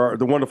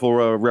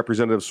wonderful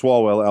Representative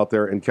Swalwell out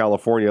there in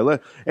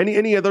California.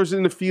 Any others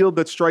in the field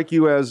that strike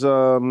you as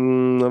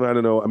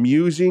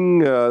amusing?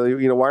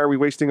 Why are we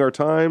wasting our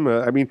time?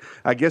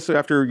 I guess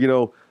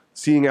after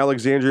seeing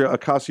Alexandria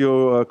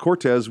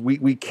Ocasio-Cortez,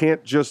 we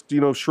can't just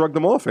shrug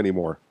them off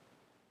anymore.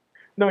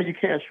 No, you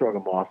can't shrug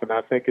them off, and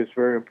I think it's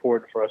very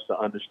important for us to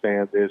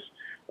understand this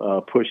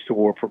push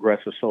toward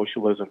progressive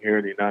socialism here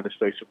in the United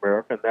States of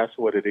America, and that's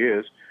what it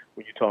is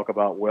when you talk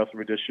about wealth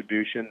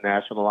redistribution,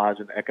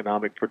 nationalizing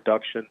economic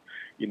production,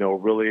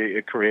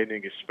 really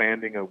creating,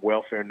 expanding a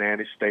welfare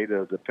nanny state,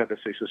 a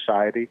dependency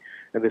society,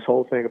 and this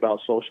whole thing about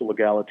social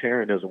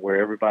egalitarianism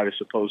where everybody's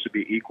supposed to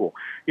be equal.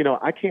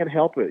 I can't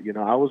help it.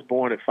 I was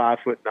born at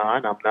 5'9".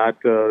 I'm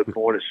not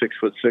born at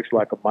 6'6"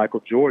 like a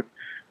Michael Jordan.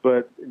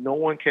 But no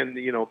one can,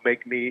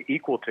 make me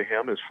equal to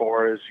him as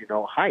far as,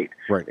 height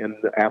and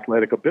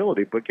athletic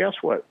ability. But guess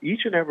what?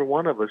 Each and every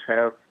one of us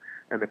have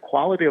an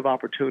equality of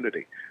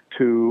opportunity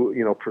to,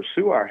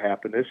 pursue our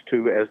happiness,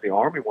 to, as the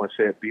Army once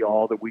said, be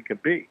all that we can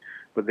be.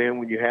 But then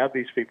when you have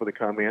these people that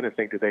come in and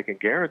think that they can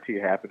guarantee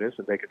happiness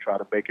and they can try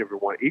to make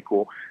everyone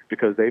equal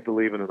because they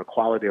believe in an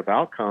equality of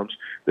outcomes,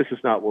 this is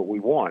not what we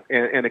want.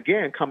 And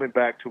again, coming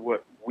back to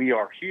what we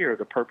are here,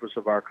 the purpose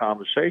of our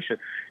conversation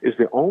is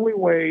the only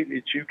way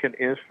that you can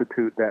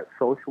institute that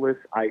socialist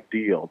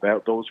ideal,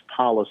 those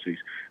policies,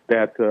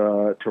 that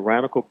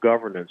tyrannical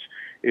governance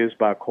is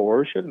by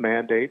coercion,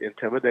 mandate,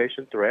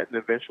 intimidation, threat,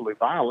 and eventually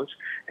violence.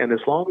 And as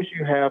long as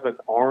you have an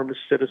armed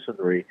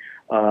citizenry,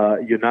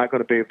 you're not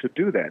going to be able to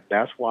do that.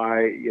 That's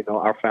why,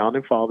 our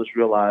founding fathers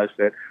realized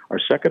that our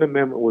Second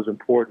Amendment was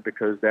important,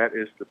 because that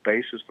is the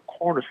basis, the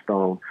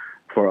cornerstone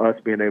for us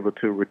being able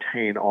to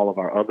retain all of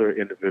our other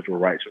individual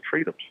rights and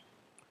freedoms.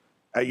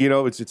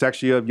 It's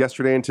actually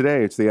yesterday and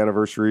today. It's the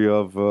anniversary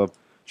of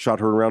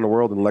Shot Heard Around the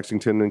World in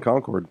Lexington and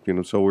Concord.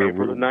 So we're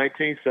April of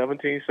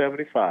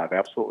 1775.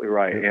 Absolutely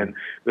right. Mm-hmm. And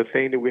the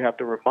thing that we have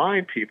to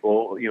remind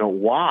people,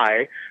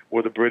 why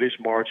were the British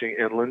marching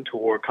inland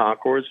toward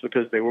Concord? It's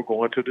because they were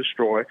going to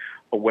destroy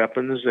a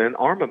weapons and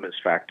armaments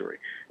factory.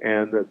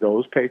 And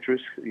those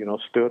patriots,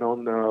 stood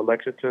on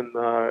Lexington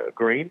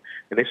Green,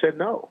 and they said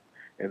no.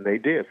 And they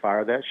did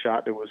fire that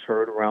shot that was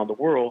heard around the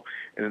world,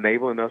 and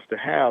enabling us to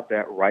have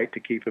that right to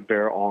keep and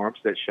bear arms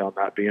that shall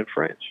not be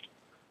infringed.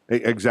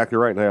 Exactly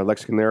right. And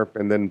Lexington there,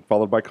 and then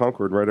followed by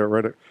Concord right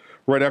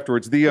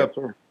afterwards. Yes,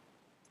 sir.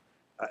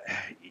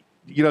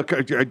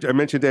 I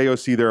mentioned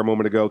AOC there a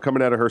moment ago.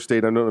 Coming out of her state,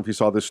 I don't know if you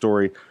saw this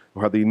story,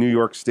 how the New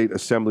York State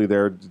Assembly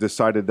there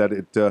decided that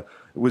it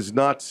was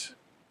not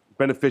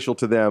beneficial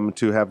to them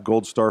to have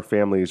Gold Star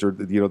families, or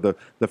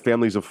the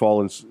families of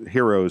fallen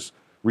heroes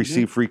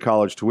receive free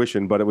college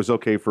tuition, but it was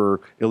okay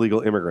for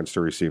illegal immigrants to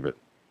receive it.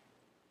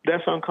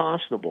 That's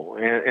unconscionable.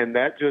 And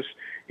that just,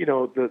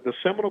 the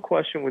seminal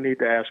question we need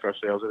to ask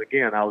ourselves, and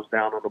again, I was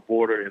down on the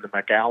border in the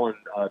McAllen,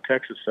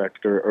 Texas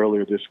sector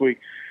earlier this week.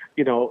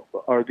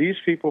 Are these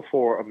people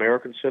for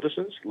American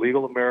citizens,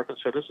 legal American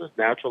citizens,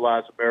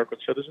 naturalized American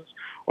citizens,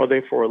 or are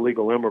they for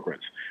illegal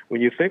immigrants?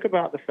 When you think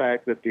about the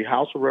fact that the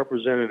House of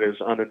Representatives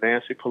under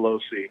Nancy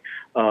Pelosi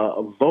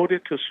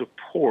voted to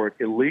support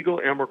illegal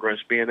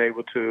immigrants being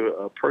able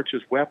to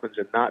purchase weapons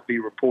and not be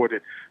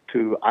reported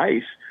to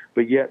ICE,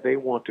 but yet they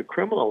want to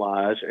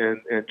criminalize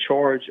and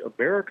charge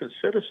American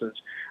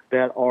citizens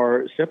that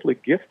are simply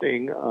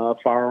gifting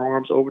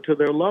firearms over to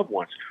their loved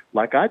ones,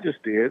 like I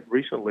just did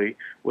recently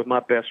with my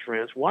best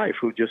friend's wife,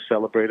 who just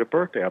celebrated a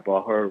birthday. I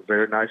bought her a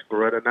very nice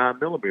Beretta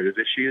 9mm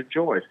that she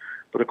enjoys.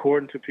 But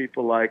according to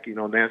people like,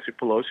 Nancy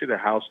Pelosi, the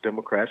House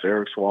Democrats,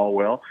 Eric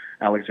Swalwell,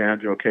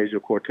 Alexandria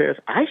Ocasio-Cortez,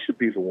 I should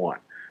be the one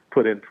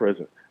put in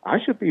prison. I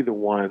should be the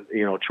one,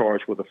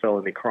 charged with a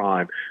felony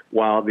crime,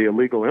 while the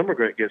illegal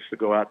immigrant gets to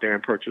go out there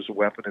and purchase a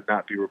weapon and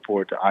not be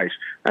reported to ICE.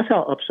 That's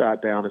how upside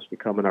down it's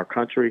become in our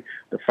country.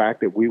 The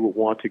fact that we would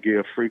want to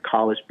give free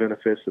college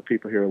benefits to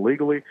people here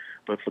illegally,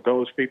 but for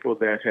those people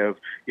that have,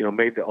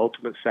 made the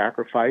ultimate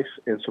sacrifice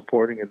in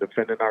supporting and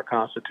defending our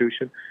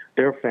Constitution,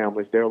 their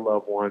families, their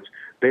loved ones,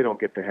 they don't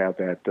get to have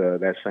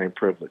that same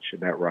privilege and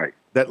that right.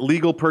 That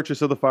legal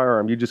purchase of the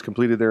firearm you just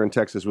completed there in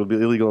Texas will be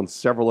illegal in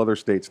several other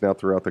states now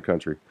throughout the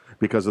country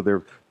because of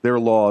their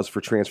laws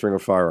for transferring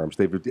of firearms.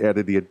 They've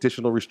added the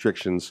additional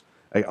restrictions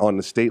on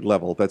the state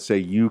level that say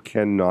you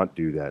cannot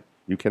do that.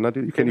 You cannot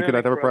do. You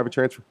cannot have a private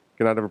transfer.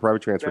 You cannot have a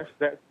private transfer.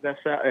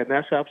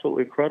 That's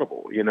absolutely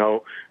incredible.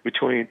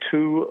 Between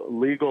two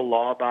legal,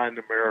 law-abiding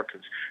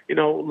Americans.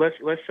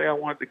 Let's say I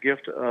wanted to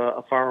gift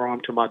a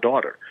firearm to my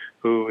daughter,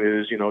 who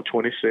is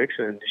 26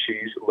 and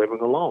she's living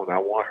alone. I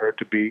want her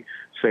to be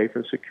safe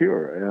and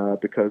secure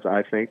because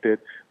I think that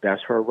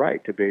that's her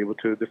right to be able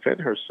to defend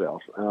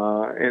herself.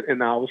 And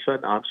now all of a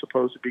sudden I'm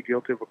supposed to be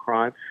guilty of a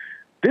crime.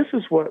 This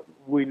is what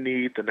we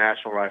need the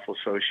National Rifle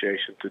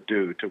Association to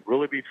do, to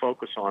really be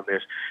focused on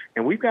this.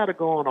 And we've got to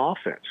go on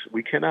offense.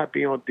 We cannot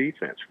be on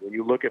defense. When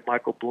you look at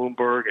Michael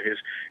Bloomberg and his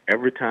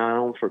Every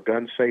Town for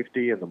Gun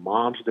Safety and the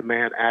Moms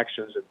Demand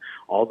Actions and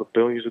all the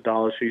billions of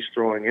dollars he's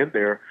throwing in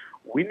there,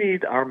 we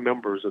need our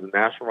members of the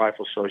National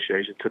Rifle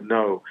Association to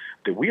know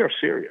that we are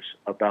serious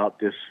about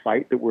this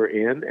fight that we're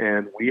in,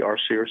 and we are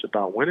serious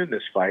about winning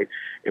this fight,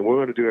 and we're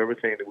going to do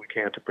everything that we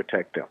can to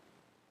protect them.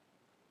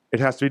 It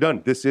has to be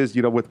done. This is,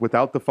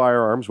 without the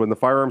firearms, when the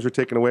firearms are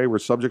taken away, we're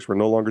subjects, we're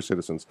no longer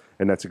citizens.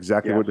 And that's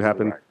exactly what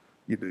happened.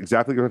 Right.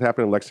 Exactly what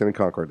happened in Lexington and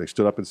Concord. They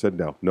stood up and said,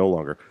 no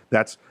longer.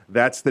 That's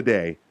the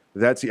day.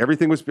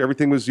 Everything was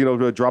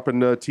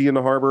dropping tea in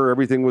the harbor.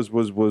 Everything was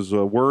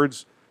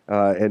words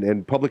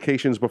and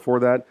publications before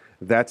that.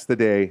 That's the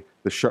day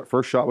the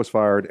first shot was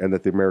fired and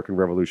that the American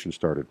Revolution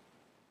started.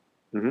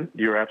 Mm-hmm.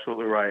 You're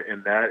absolutely right.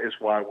 And that is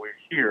why we're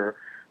here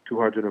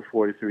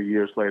 243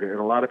 years later. And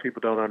a lot of people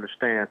don't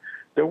understand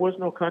there was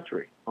no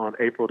country on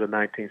April the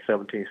 19th,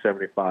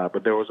 1775,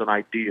 but there was an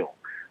ideal.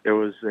 There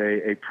was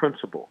a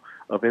principle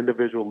of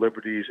individual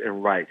liberties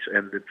and rights.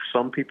 And that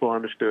some people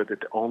understood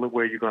that the only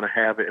way you're going to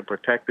have it and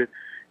protect it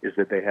is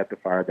that they had to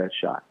fire that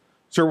shot.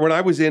 Sir, when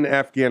I was in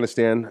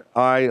Afghanistan,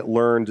 I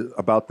learned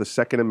about the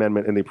Second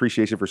Amendment and the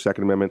appreciation for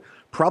Second Amendment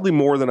probably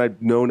more than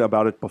I'd known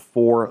about it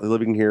before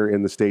living here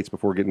in the States,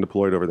 before getting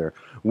deployed over there.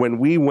 When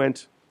we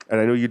went, and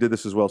I know you did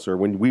this as well, sir,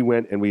 when we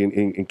went and we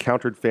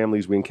encountered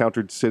families, we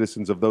encountered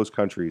citizens of those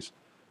countries,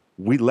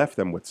 we left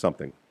them with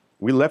something.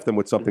 We left them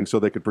with something so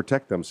they could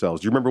protect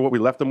themselves. Do you remember what we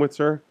left them with,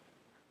 sir?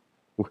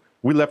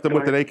 We left them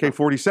with an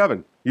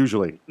AK-47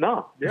 usually.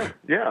 No,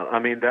 yeah. I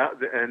mean that,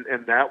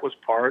 and that was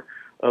part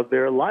of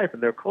their life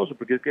and their culture.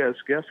 Because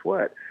guess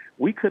what?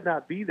 We could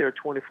not be there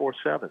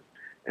 24/7.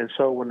 And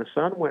so when the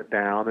sun went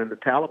down and the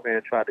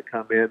Taliban tried to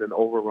come in and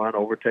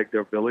overtake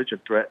their village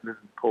and threaten and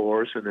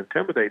coerce and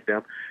intimidate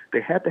them, they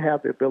had to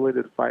have the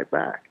ability to fight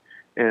back.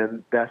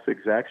 And that's the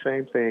exact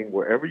same thing.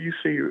 Wherever you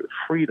see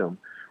freedom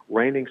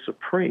reigning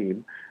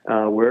supreme,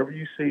 wherever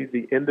you see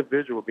the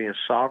individual being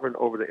sovereign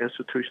over the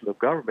institution of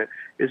government,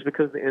 is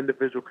because the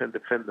individual can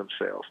defend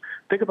themselves.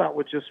 Think about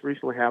what just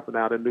recently happened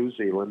out in New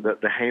Zealand,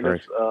 the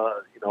heinous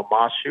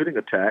mosque shooting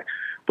attack.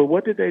 But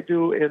what did they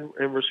do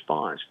in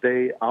response?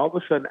 They all of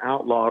a sudden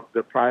outlawed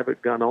the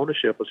private gun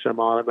ownership of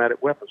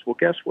semi-automatic weapons. Well,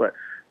 guess what?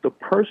 The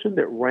person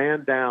that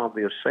ran down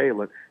the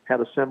assailant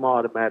had a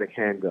semi-automatic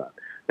handgun.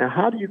 Now,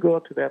 how do you go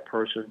up to that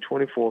person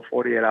 24,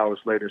 48 hours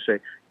later and say,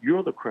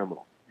 you're the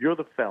criminal, you're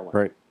the felon,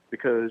 right?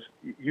 Because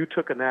you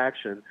took an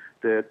action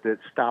that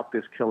stopped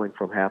this killing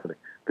from happening.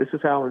 This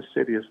is how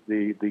insidious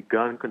the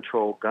gun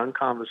control, gun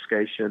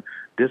confiscation,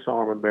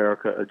 disarm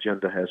America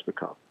agenda has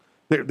become.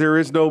 There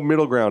is no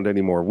middle ground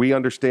anymore. We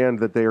understand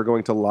that they are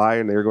going to lie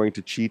and they are going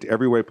to cheat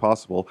every way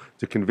possible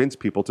to convince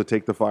people to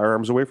take the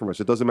firearms away from us.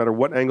 It doesn't matter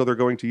what angle they're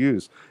going to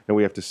use. And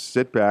we have to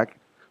sit back.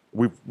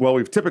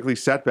 We've typically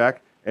sat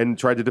back and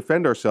tried to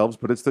defend ourselves,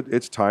 but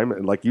it's time.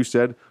 And like you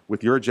said,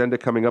 with your agenda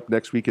coming up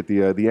next week at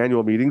the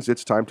annual meetings,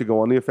 it's time to go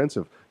on the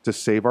offensive to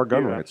save our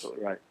gun rights.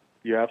 Absolutely right.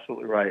 You're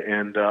absolutely right.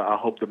 And I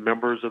hope the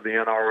members of the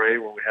NRA,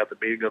 when we have the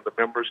meeting of the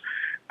members,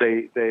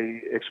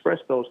 they express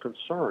those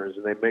concerns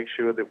and they make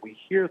sure that we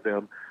hear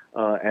them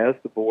as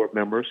the board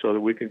members so that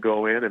we can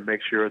go in and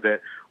make sure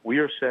that we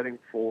are setting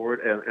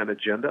forward an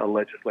agenda, a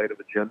legislative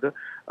agenda,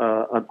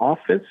 an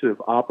offensive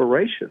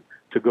operation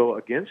to go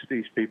against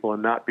these people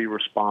and not be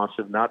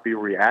responsive, not be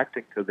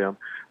reacting to them,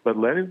 but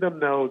letting them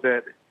know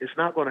that it's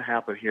not going to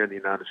happen here in the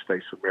United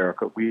States of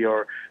America. We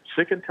are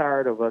sick and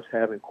tired of us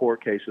having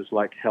court cases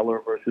like Heller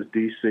versus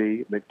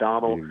D.C.,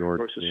 McDonald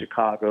versus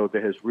Chicago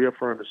that has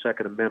reaffirmed the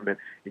Second Amendment,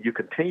 and you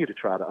continue to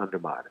try to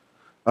undermine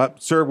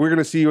it. Sir, we're going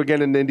to see you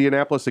again in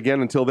Indianapolis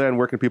again. Until then,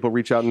 where can people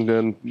reach out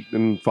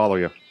and follow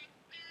you?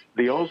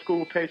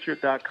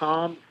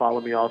 TheOldSchoolPatriot.com. Follow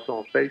me also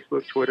on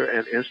Facebook, Twitter,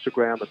 and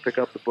Instagram, and pick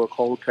up the book,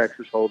 Hold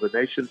Texas, Hold the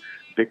Nation,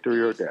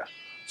 Victory or Death.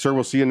 Sir,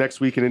 we'll see you next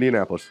week in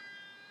Indianapolis.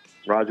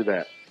 Roger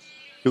that.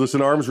 You listen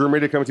to Arms Room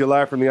Radio, coming to you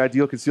live from the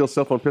Ideal Concealed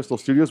Cell Phone Pistol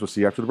Studios. We'll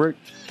see you after the break.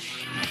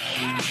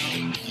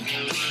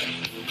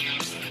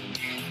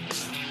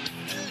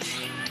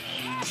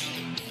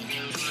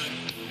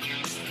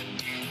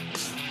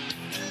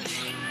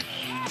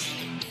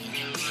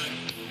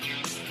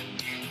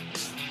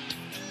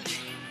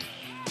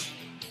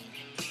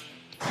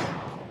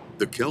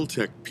 The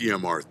Kel-Tec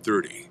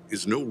PMR-30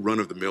 is no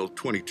run-of-the-mill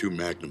 .22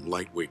 Magnum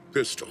lightweight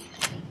pistol,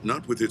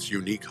 not with its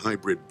unique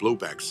hybrid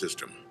blowback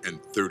system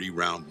and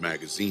 30-round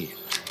magazine.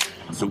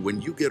 So when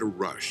you get a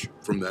rush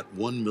from that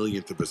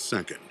 1/1,000,000th of a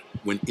second,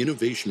 when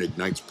innovation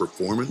ignites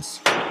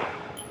performance,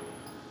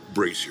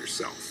 brace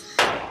yourself.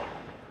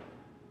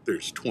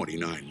 There's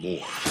 29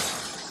 more.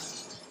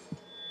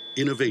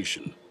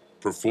 Innovation,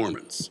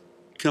 performance,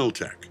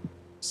 Kel-Tec.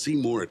 See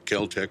more at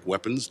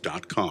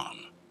keltecweapons.com.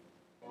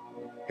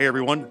 Hey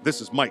everyone,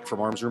 this is Mike from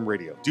Arms Room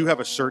Radio. Do you have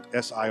a CERT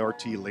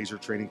SIRT laser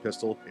training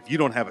pistol? If you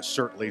don't have a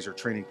CERT laser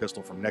training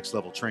pistol from Next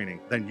Level Training,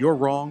 then you're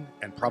wrong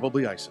and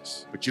probably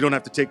ISIS. But you don't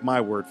have to take my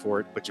word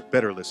for it, but you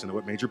better listen to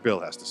what Major Bill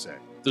has to say.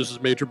 This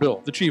is Major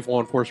Bill, the Chief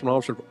Law Enforcement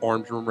Officer of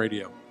Arms Room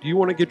Radio. Do you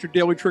want to get your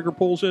daily trigger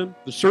pulls in?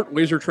 The CERT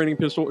laser training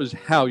pistol is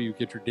how you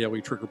get your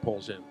daily trigger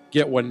pulls in.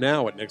 Get one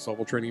now at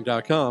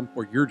nextleveltraining.com,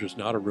 or you're just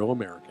not a real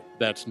American.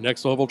 That's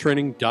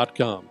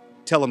nextleveltraining.com.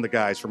 Tell them the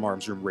guys from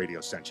Arms Room Radio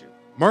sent you.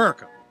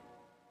 America!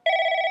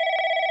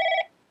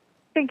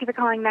 Thank you for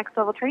calling Next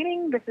Level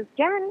Training. This is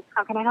Jen.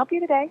 How can I help you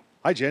today?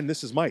 Hi Jen,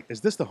 this is Mike.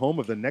 Is this the home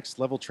of the Next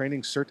Level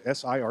Training CERT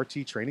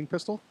SIRT training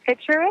pistol? It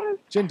sure is.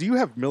 Jen, do you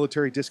have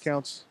military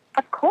discounts?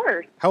 Of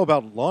course. How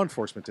about law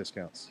enforcement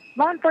discounts?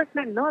 Law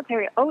enforcement and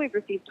military always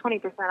receive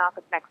 20% off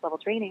with Next Level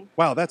Training.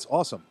 Wow, that's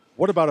awesome.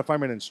 What about if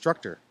I'm an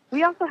instructor?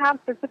 We also have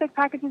specific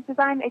packages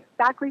designed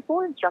exactly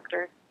for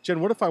instructors.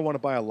 Jen, what if I want to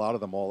buy a lot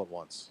of them all at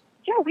once?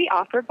 Yeah, we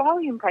offer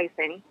volume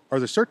pricing. Are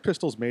the CERT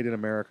pistols made in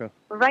America?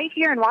 Right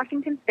here in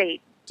Washington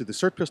State. Do the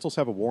CERT pistols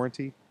have a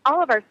warranty?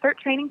 All of our CERT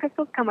training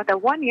pistols come with a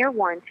 1-year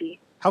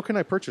warranty. How can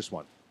I purchase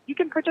one? You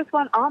can purchase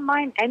one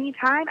online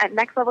anytime at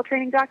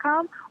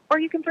nextleveltraining.com, or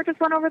you can purchase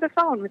one over the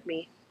phone with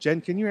me. Jen,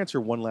 can you answer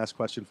one last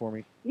question for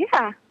me?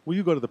 Yeah. Will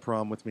you go to the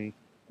prom with me?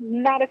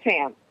 Not a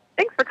chance.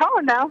 Thanks for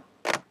calling, though.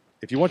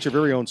 If you want your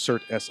very own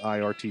CERT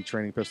SIRT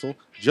training pistol,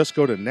 just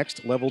go to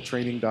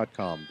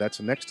nextleveltraining.com.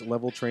 That's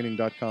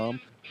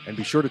nextleveltraining.com. And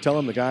be sure to tell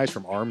them the guys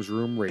from Arms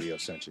Room Radio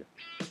sent you.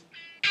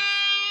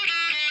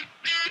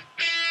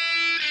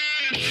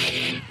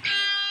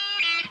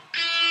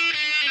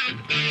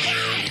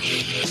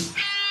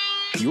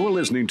 You're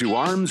listening to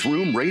Arms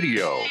Room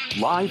Radio,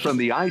 live from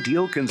the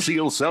Ideal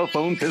Concealed Cell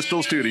Phone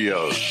Pistol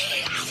Studios.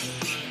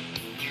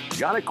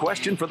 Got a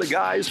question for the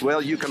guys?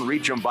 Well, you can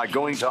reach them by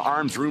going to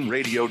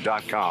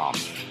armsroomradio.com.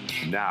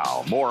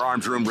 Now, more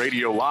Arms Room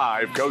Radio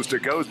live, coast to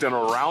coast and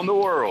around the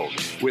world,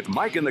 with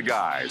Mike and the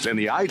guys in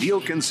the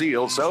Ideal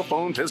Conceal Cell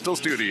Phone Pistol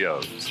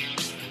Studios.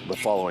 The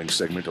following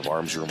segment of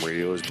Arms Room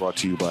Radio is brought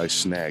to you by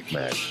Snag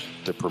Mag,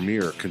 the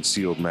premier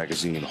concealed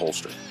magazine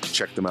holster.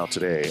 Check them out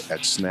today at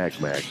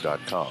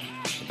snagmag.com.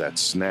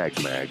 That's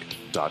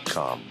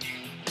snagmag.com.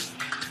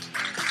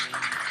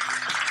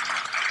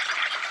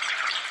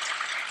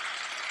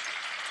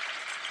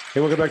 Hey,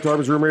 welcome back to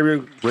Arms Room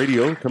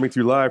Radio, coming to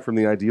you live from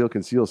the Ideal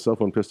Conceal Cell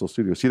Phone Pistol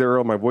Studio. See there,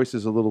 Earl? My voice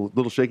is a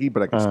little shaky,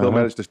 but I can still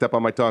manage to step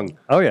on my tongue.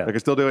 Oh, yeah. I can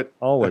still do it.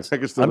 Always. I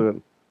can still do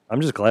it. I'm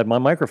just glad my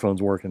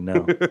microphone's working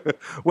now.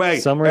 Wait,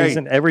 For some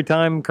reason, every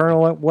time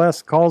Colonel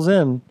West calls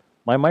in,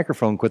 my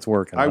microphone quits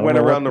working. I went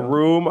around the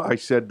room. I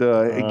said,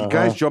 hey, you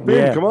guys, jump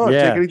in. Come on,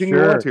 take anything you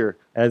want here.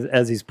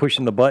 As he's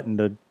pushing the button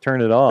to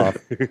turn it off.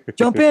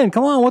 Jump in.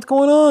 Come on. What's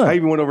going on? I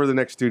even went over to the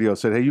next studio,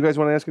 said, hey, you guys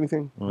want to ask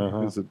anything?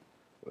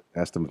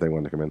 Asked them if they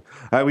wanted to come in.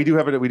 We do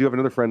have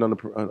another friend on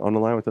the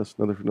line with us,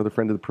 another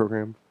friend of the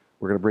program.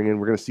 We're going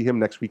to see him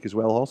next week as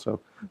well. Also,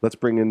 let's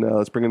bring in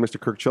Mr.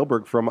 Kirk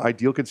Chilberg from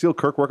Ideal Conceal.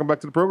 Kirk, welcome back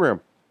to the program.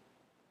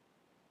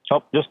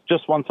 Oh,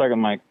 just 1 second,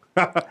 Mike.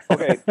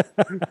 Okay,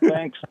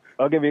 thanks.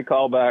 I'll give you a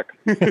call back.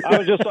 I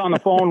was just on the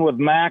phone with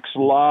Max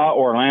Law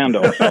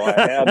Orlando, so I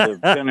had to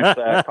finish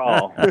that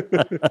call.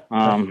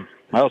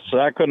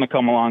 I couldn't have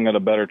come along at a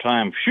better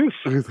time. Phew.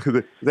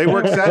 They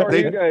work Saturdays. How are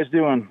you guys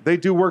doing? They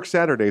do work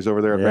Saturdays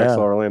over there at Max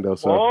Law Orlando.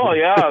 So. Oh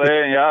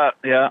yeah,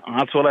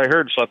 that's what I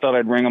heard. So I thought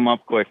I'd ring them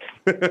up quick.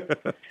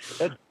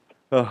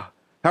 How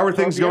are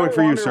things going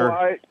for you,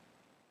 sir?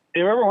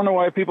 You ever wonder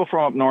why people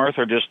from up north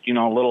are just, a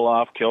little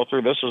off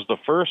kilter? This is the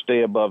first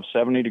day above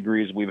 70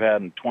 degrees we've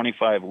had in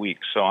 25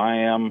 weeks, so I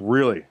am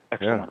really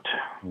excellent. Yeah.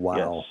 Wow.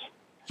 Yes.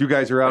 You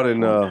guys are out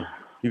in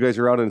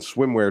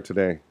swimwear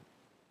today.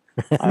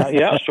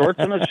 Yeah, shorts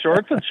and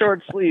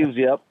short sleeves.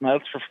 Yep,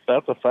 that's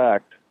a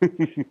fact.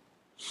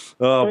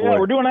 Oh, boy.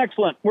 We're doing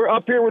excellent. We're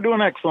up here. We're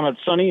doing excellent.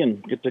 It's sunny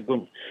and get to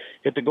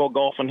go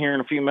golfing here in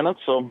a few minutes.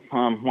 So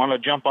want to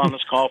jump on this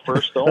call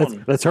first, though.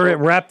 Let's hurry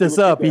and wrap this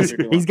up.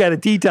 He's got a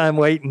tea time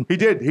waiting. He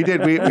did.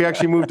 We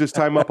actually moved his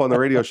time up on the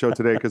radio show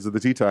today because of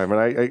the tea time.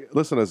 And I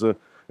listen, as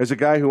a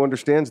guy who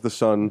understands the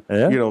sun,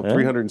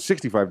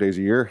 365 days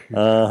a year,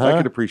 I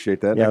could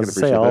appreciate that. Yeah, I was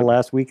going to say, all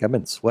last week I've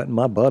been sweating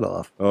my butt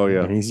off. Oh,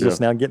 yeah. And he's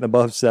just now getting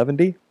above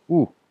 70.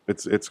 Ooh.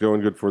 It's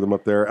going good for them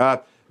up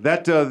there.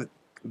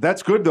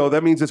 That's good, though.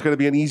 That means it's going to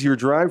be an easier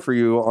drive for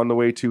you on the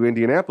way to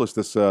Indianapolis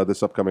this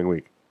upcoming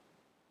week.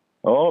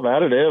 Oh,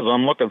 that it is.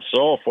 I'm looking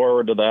so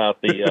forward to that.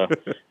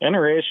 The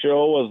NRA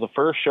show was the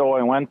first show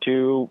I went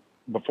to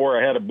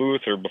before I had a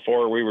booth or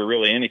before we were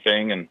really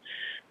anything, and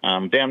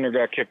damn near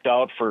got kicked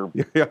out for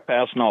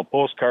passing out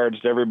postcards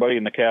to everybody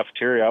in the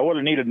cafeteria. I would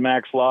have needed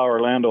Max Law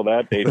Orlando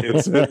that day,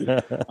 too.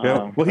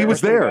 Well, he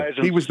was there.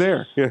 He was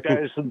there.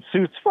 Guys in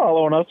suits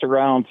following us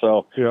around.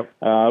 So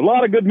a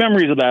lot of good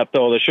memories of that,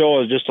 though. The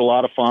show is just a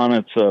lot of fun.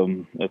 It's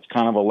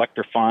kind of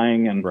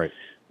electrifying. And, we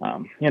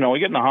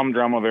get in the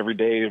humdrum of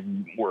everyday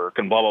work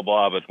and blah, blah,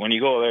 blah. But when you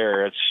go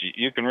there,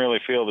 you can really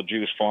feel the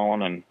juice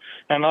flowing.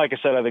 And like I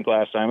said, I think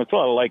last time, it's a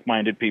lot of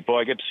like-minded people.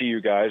 I get to see you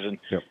guys and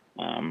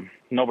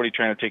nobody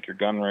trying to take your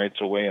gun rights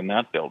away in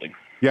that building.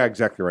 Yeah,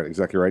 exactly right.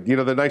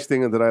 The nice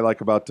thing that I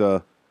like about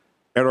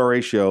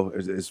NRA show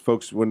is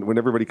folks, when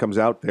everybody comes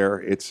out there,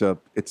 it's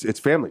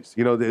families.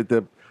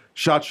 The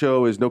SHOT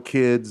Show is no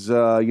kids.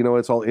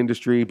 It's all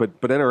industry. But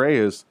NRA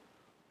is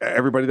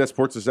everybody that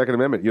supports the Second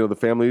Amendment. The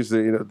families,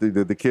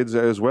 the kids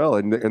as well,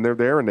 and they're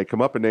there and they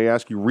come up and they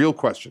ask you real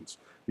questions.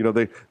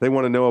 They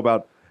want to know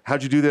about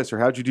how'd you do this or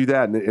how'd you do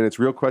that, and it's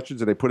real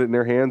questions and they put it in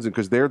their hands, and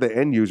because they're the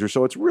end user,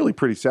 so it's really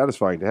pretty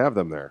satisfying to have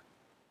them there.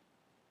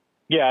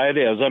 Yeah, it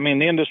is. I mean,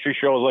 the industry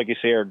shows, like you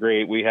say, are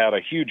great. We had a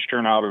huge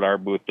turnout at our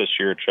booth this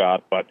year at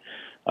SHOT, but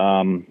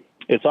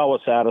it's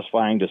always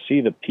satisfying to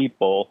see the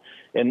people.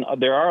 And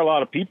there are a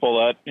lot of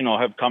people that,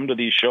 have come to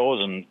these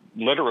shows and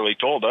literally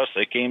told us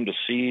they came to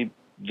see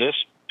this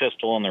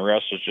pistol and the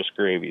rest is just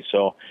gravy.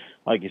 So,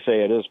 like you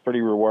say, it is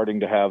pretty rewarding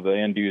to have the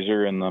end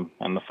user and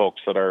the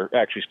folks that are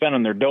actually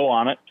spending their dough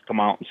on it come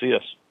out and see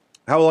us.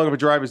 How long of a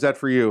drive is that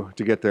for you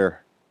to get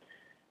there?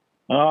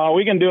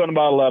 We can do it in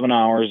about 11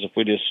 hours if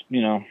we just,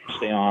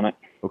 stay on it.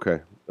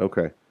 Okay.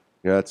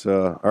 Yeah, it's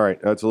all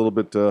right. That's a little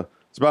bit.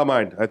 It's about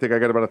mine. I think I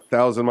got about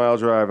 1,000-mile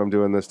drive I'm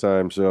doing this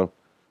time. So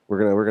we're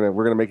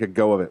gonna make a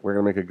go of it. We're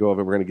gonna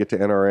get to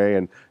NRA,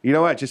 and you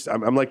know what?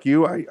 I'm like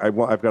you. I've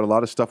got a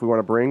lot of stuff we want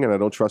to bring, and I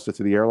don't trust it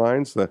to the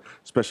airlines,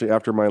 especially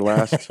after my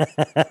last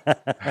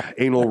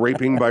anal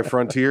raping by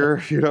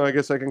Frontier. I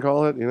guess I can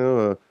call it.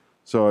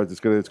 So it's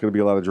gonna be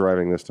a lot of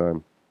driving this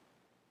time.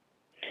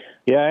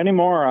 Yeah,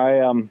 anymore,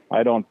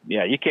 I don't.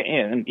 Yeah, you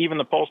can't. And even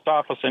the post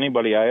office,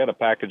 anybody. I had a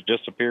package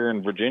disappear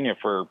in Virginia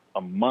for a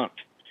month.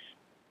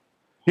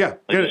 Yeah,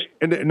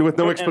 and with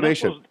no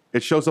explanation.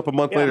 It shows up a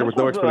month later with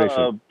no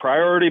explanation.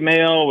 Priority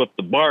mail with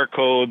the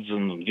barcodes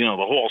and the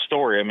whole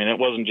story. I mean, it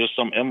wasn't just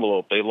some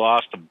envelope. They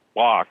lost a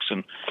box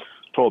and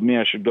told me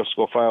I should just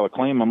go file a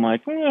claim. I'm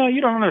like,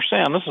 you don't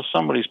understand. This is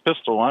somebody's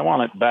pistol. I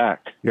want it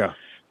back. Yeah.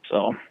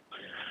 So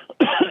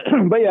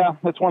but yeah,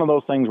 it's one of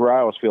those things where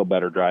I always feel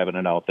better driving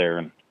it out there.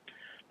 And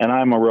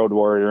I'm a road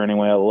warrior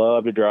anyway. I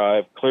love to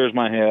drive. Clears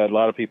my head. A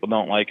lot of people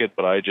don't like it,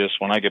 but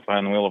when I get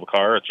behind the wheel of a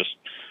car, it just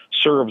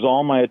serves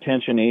all my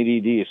attention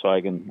ADD, so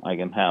I can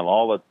have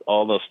all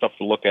the stuff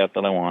to look at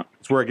that I want.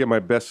 It's where I get my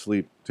best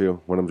sleep too,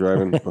 when I'm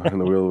driving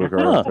behind the wheel of a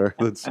car.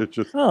 It's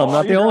just, I'm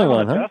not the only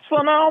one, huh?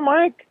 Tesla now,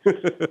 Mike?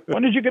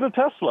 When did you get a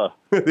Tesla?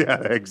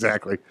 Yeah,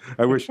 exactly.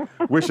 I wish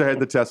I had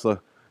the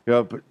Tesla.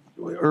 Yeah, but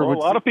a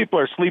lot of people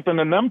are sleeping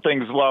in them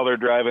things while they're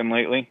driving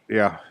lately.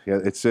 Yeah.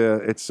 It's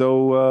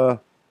so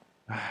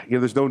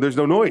there's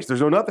no noise,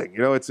 there's no nothing.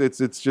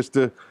 It's just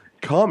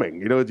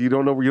calming. You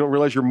don't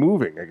realize you're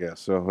moving. I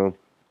guess so.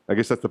 I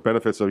guess that's the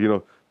benefits of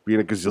being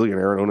a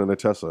gazillionaire and owning a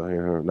Tesla.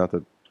 Not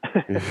that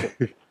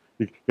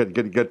you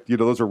get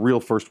those are real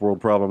first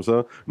world problems,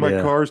 huh? My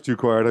car's too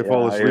quiet. I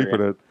fall asleep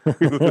in it.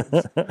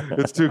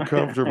 It's too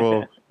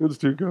comfortable. It's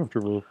too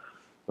comfortable.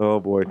 Oh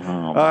boy,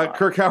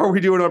 Kirk, how are we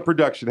doing on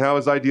production? How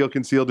is Ideal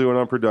Conceal doing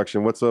on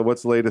production? What's the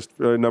latest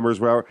numbers?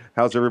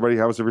 How's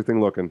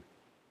everything looking?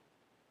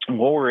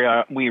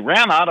 Well, we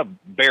ran out of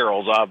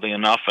barrels, oddly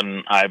enough,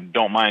 and I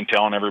don't mind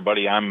telling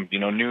everybody I'm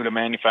new to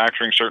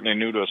manufacturing, certainly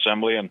new to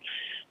assembly, and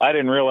I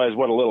didn't realize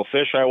what a little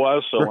fish I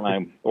was. So when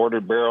I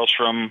ordered barrels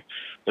from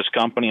this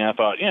company, I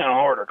thought, I'll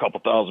order a couple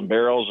thousand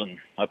barrels, and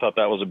I thought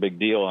that was a big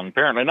deal, and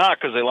apparently not,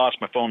 because they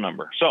lost my phone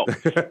number. So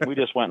we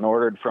just went and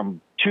ordered from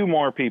 2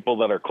 more people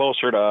that are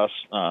closer to us,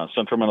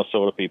 Central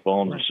Minnesota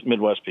people and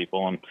Midwest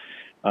people, and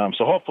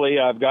so hopefully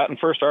I've gotten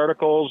first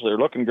articles. They're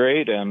looking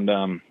great,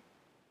 and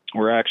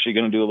we're actually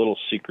going to do a little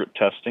secret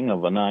testing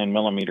of a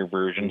 9mm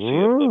version,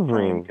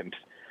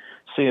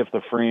 see if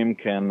the frame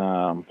can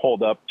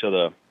hold up to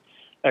the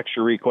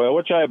extra recoil,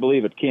 which I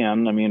believe it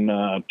can. I mean,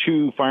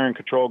 2 firing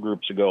control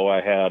groups ago,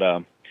 I had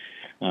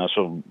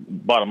so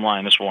bottom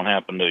line, this won't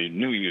happen to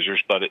new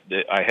users, but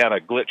I had a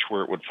glitch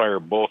where it would fire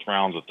both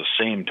rounds at the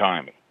same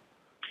time.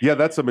 Yeah,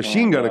 that's a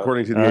machine gun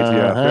according to the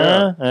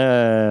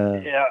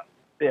ATF.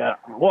 Yeah.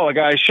 Well, the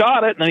guy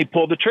shot it, and then he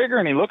pulled the trigger,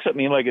 and he looks at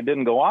me like it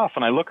didn't go off.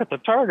 And I look at the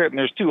target, and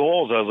there's 2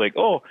 holes. I was like,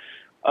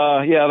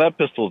 that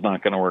pistol's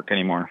not going to work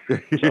anymore.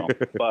 So,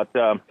 but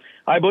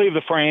I believe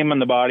the frame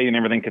and the body and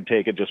everything could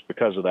take it just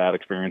because of that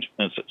experience.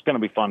 It's going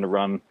to be fun to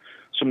run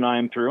some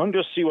 9 through and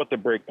just see what the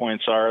break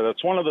points are.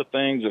 That's one of the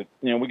things that,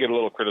 we get a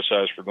little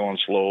criticized for going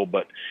slow,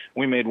 but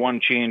we made one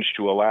change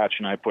to a latch,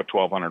 and I put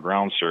 1,200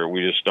 rounds through it.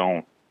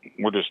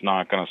 We're just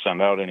not going to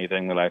send out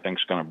anything that I think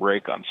is going to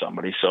break on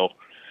somebody. So,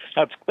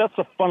 that's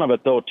the fun of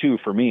it, though, too,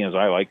 for me, is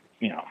I like,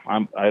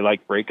 I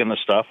like breaking the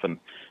stuff and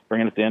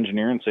bringing it to the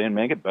engineer and saying,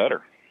 make it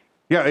better.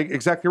 Yeah,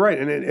 exactly right.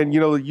 And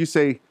you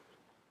say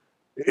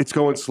it's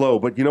going slow,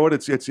 but you know what?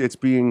 It's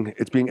being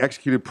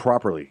executed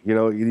properly.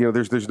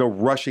 There's no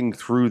rushing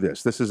through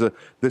this. This is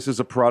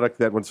a product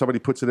that when somebody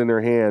puts it in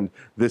their hand,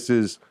 this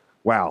is,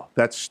 wow,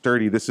 that's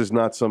sturdy. This is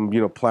not some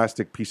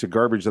plastic piece of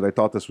garbage that I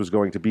thought this was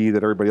going to be,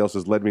 that everybody else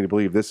has led me to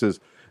believe. This is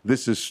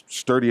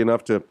sturdy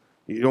enough to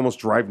almost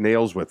drive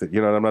nails with it.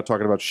 And I'm not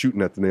talking about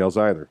shooting at the nails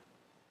either.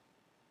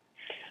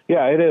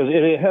 Yeah, it is.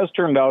 It has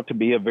turned out to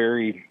be a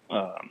very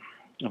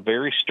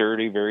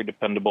sturdy, very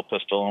dependable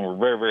pistol, and we're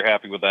very, very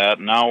happy with that.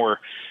 Now we're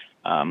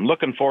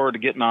looking forward to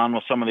getting on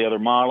with some of the other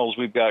models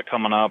we've got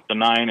coming up. The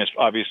 9 is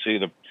obviously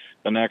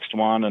the next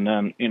one, and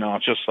then,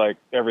 it's just like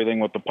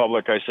everything with the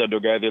public. I said to a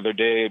guy the other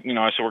day, I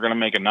said, we're going to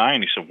make a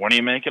 9. He said, when are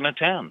you making a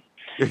 10?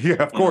 Yeah,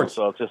 of course.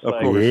 So it's just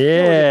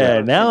yeah,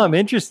 now I'm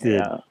interested.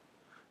 Yeah.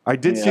 I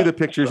did see the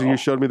pictures, and you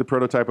showed me the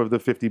prototype of the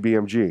 50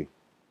 BMG.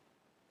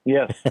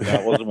 Yes,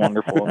 that was a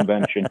wonderful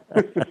invention.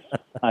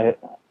 I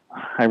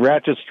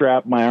ratchet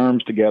strapped my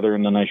arms together,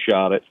 and then I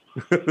shot it.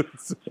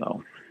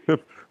 So,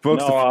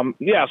 folks, so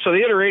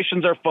the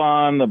iterations are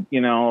fun.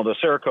 The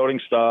Cerakoting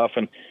stuff,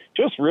 and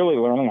just really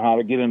learning how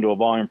to get into a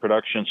volume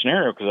production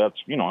scenario, because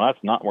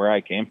that's not where I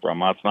came from.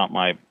 That's not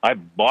I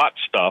bought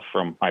stuff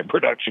from my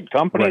production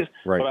companies,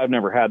 but I've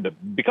never had to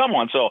become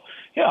one. So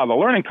the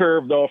learning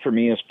curve though for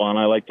me is fun.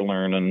 I like to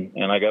learn,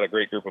 and I got a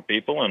great group of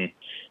people, and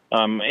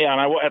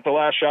at the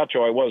last SHOT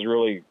Show I was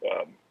really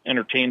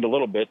entertained a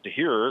little bit to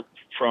hear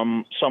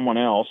from someone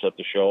else at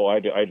the show. I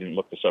didn't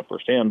look this up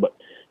firsthand, but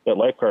that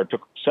Lifeguard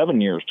took 7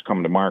 years to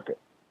come to market.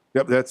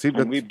 Yep, that's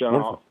we've done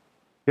wonderful.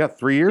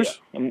 3 years.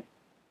 Yeah,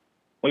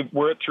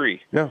 we're at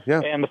 3. Yeah.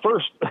 And the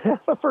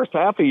first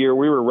half a year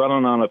we were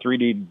running on a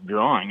 3D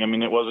drawing. I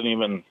mean, it wasn't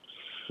even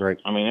right.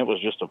 I mean, it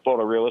was just a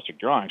photorealistic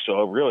drawing.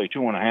 So really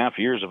 2.5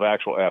 years of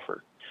actual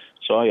effort.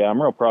 So I'm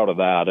real proud of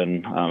that.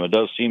 And it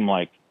does seem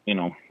like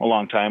a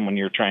long time when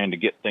you're trying to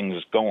get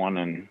things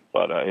going,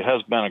 but it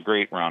has been a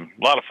great run.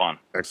 A lot of fun.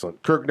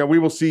 Excellent. Kirk, now we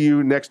will see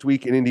you next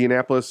week in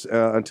Indianapolis.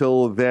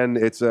 Until then,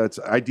 it's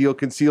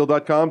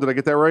idealconceal.com. Did I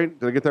get that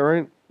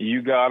right?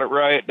 You got it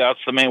right. That's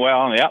the main way.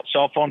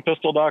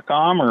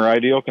 Cellphonepistol.com or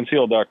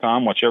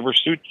idealconceal.com, whichever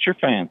suits your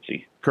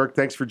fancy. Kirk,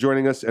 thanks for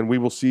joining us, and we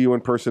will see you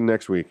in person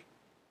next week.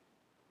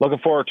 Looking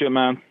forward to it,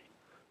 man.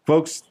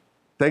 Folks,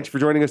 thanks for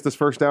joining us this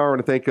first hour. I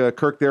want to thank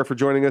Kirk there for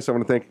joining us. I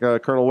want to thank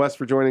Colonel West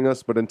for joining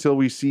us. But until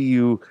we see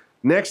you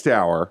next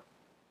hour,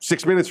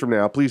 6 minutes from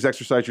now, please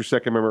exercise your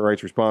Second Amendment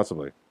rights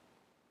responsibly.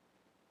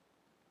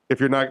 If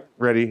you're not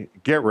ready,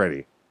 get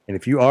ready. And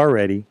if you are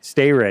ready,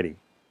 stay ready.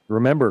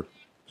 Remember,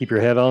 keep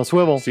your head on a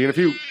swivel. See you in a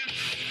few.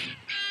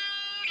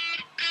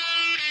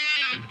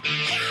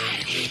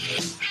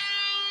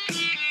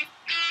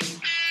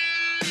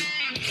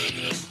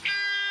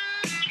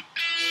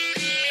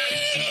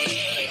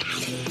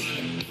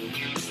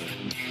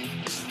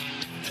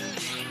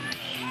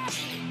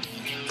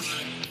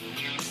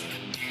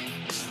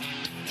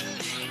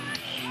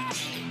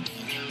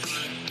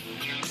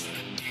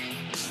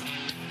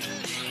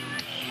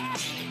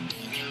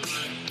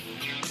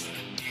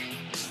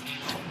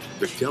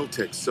 The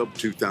Kel-Tec Sub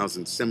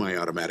 2000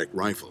 semi-automatic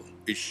rifle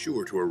is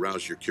sure to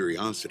arouse your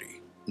curiosity,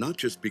 not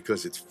just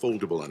because it's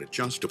foldable and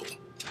adjustable,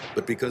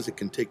 but because it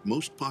can take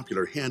most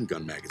popular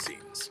handgun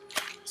magazines.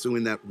 So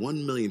in that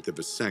 1/1,000,000th of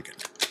a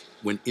second,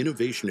 when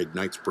innovation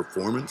ignites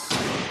performance,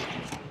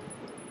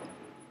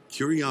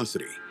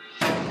 curiosity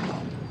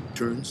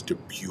turns to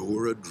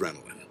pure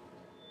adrenaline.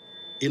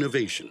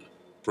 Innovation,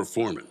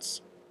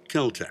 performance,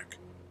 Kel-Tec.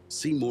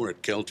 See more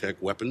at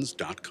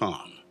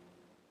keltecweapons.com.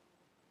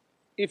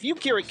 If you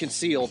carry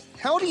concealed,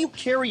 how do you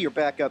carry your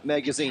backup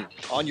magazine?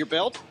 On your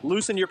belt?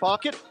 Loose in your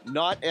pocket?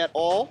 Not at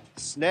all?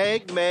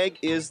 Snag Mag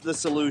is the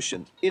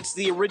solution. It's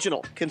the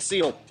original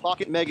concealed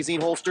pocket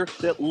magazine holster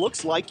that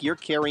looks like you're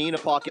carrying a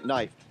pocket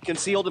knife.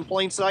 Concealed in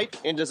plain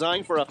sight and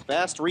designed for a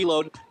fast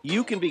reload,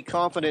 you can be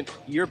confident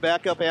your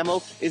backup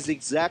ammo is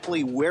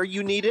exactly where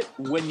you need it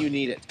when you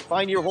need it.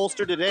 Find your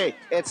holster today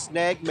at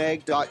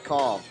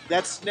snagmag.com.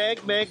 That's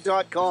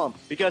snagmag.com,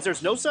 because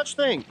there's no such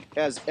thing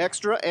as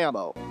extra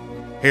ammo.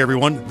 Hey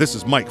everyone, this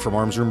is Mike from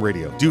Arms Room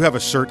Radio. Do you have a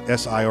CERT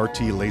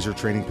SIRT laser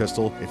training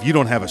pistol? If you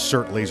don't have a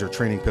CERT laser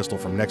training pistol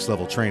from Next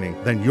Level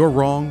Training, then you're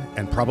wrong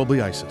and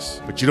probably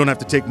ISIS. But you don't have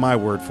to take my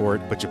word for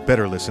it, but you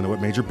better listen to what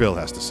Major Bill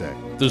has to say.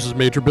 This is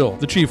Major Bill,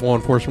 the Chief Law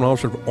Enforcement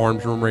Officer of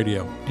Arms Room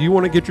Radio. Do you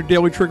want to get your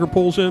daily trigger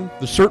pulls in?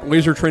 The CERT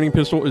laser training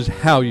pistol is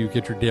how you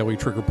get your daily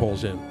trigger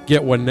pulls in.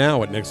 Get one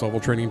now at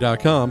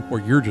nextleveltraining.com, or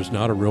you're just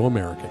not a real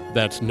American.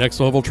 That's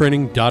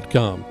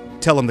nextleveltraining.com.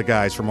 Tell them the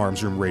guys from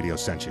Arms Room Radio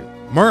sent you.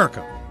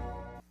 America!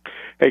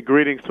 Hey,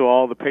 greetings to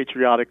all the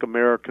patriotic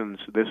Americans.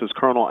 This is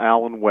Colonel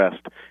Alan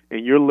West,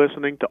 and you're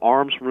listening to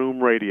Arms Room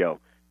Radio.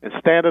 And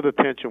stand at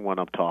attention when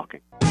I'm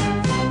talking.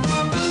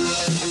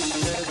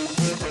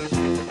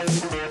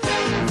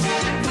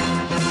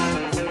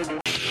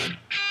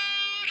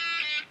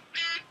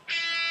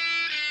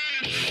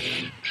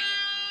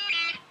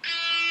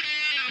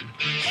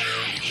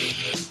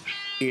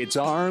 It's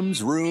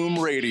Arms Room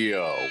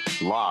Radio,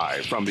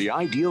 live from the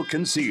Ideal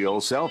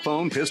Conceal Cell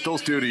Phone Pistol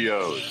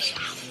Studios.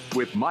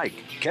 With Mike,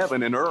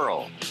 Kevin, and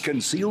Earl,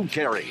 concealed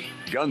carry,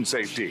 gun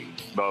safety,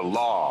 the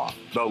law,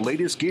 the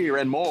latest gear,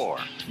 and more.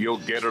 You'll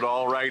get it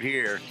all right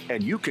here,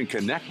 and you can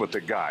connect with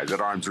the guys at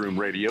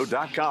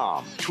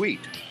armsroomradio.com. Tweet,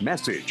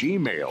 message,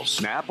 email,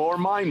 snap, or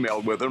mind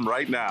meld with them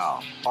right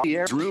now.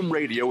 Arms Room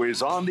Radio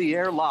is on the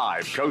air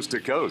live, coast to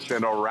coast,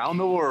 and around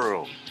the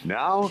world.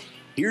 Now,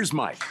 here's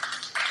Mike.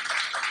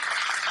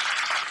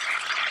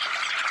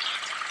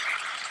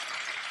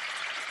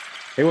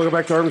 Hey, welcome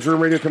back to Arms Room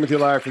Radio, coming to you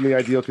live from the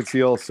Ideal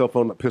Conceal Cell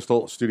Phone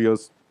Pistol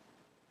Studios.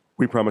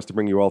 We promise to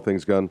bring you all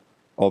things gun,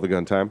 all the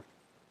gun time.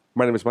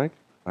 My name is Mike.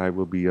 I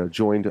will be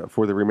joined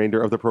for the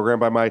remainder of the program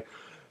by my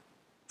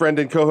friend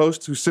and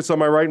co-host who sits on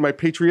my right, my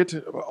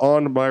patriot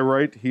on my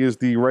right. He is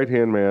the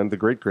right-hand man, the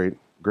great-grandson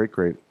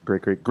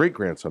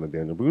of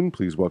Daniel Boone.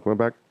 Please welcome him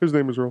back. His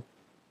name is Earl.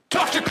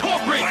 Dr.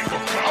 Corporate,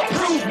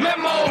 approved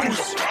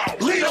memos,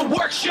 lead a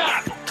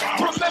workshop,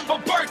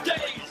 remember birthdays.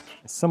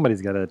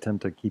 Somebody's got to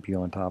attempt to keep you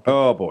on top.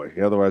 Oh boy!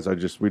 Otherwise,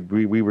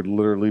 we would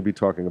literally be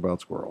talking about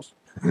squirrels.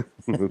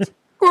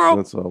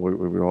 That's all we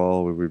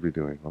would be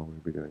doing.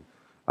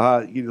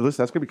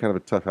 Listen, that's gonna be kind of a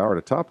tough hour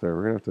to top there.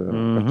 We're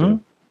gonna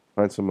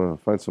have to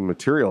find some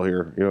material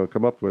here.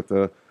 Come up with.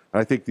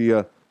 I think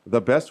the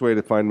best way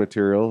to find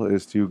material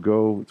is to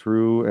go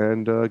through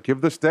and give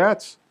the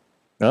stats.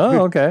 Oh,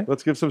 okay.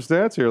 Let's give some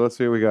stats here. Let's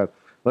see what we got.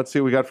 Let's see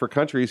what we got for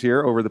countries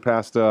here over the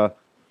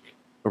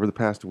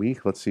past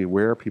week. Let's see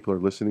where people are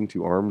listening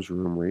to Arms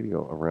Room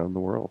Radio around the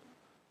world.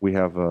 We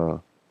have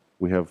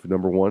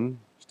number one,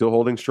 still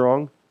holding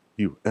strong,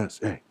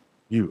 USA.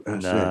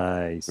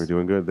 Nice. We're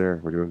doing good there.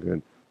 We're doing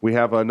good. We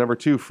have number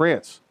two,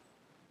 France.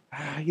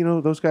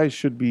 Those guys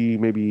should be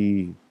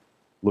maybe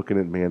looking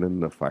at man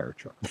in a fire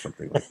truck or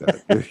something like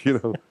that.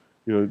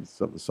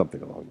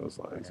 Something along those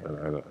lines. I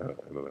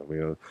don't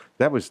know.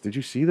 That was. Did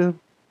you see the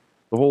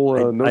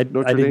whole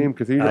Notre Dame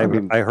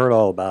Cathedral? I heard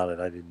all about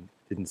it. I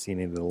didn't see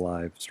any of the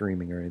live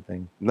streaming or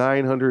anything.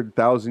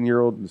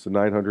 900,000-year-old. It's a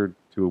 900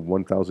 to a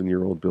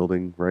 1,000-year-old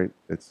building, right?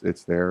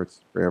 It's there.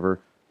 It's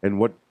forever. And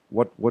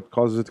what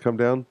causes it to come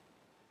down?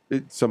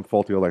 It's some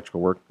faulty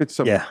electrical work. It's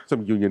some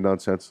union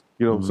nonsense.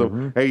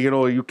 So hey,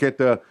 you can't.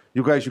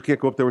 You guys can't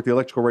go up there with the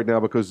electrical right now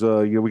because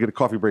we get a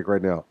coffee break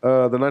right now.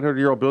 The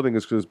 900-year-old building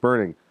is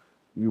burning.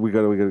 We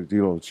got to.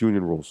 It's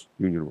union rules.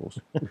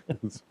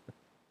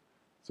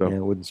 So yeah,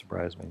 it wouldn't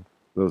surprise me.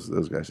 Those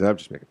guys. I'm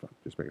just making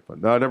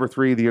fun. Number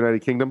three, the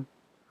United Kingdom.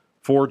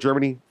 4,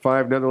 Germany.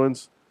 5,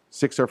 Netherlands.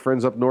 6, our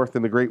friends up north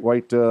in the Great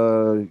White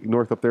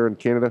North up there in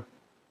Canada.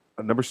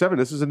 Number 7,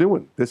 this is a new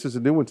one. This is a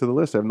new one to the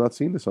list. I have not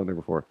seen this on there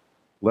before.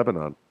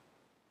 Lebanon.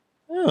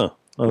 Oh,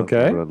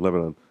 okay.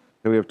 Lebanon.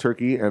 And we have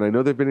Turkey, and I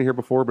know they've been in here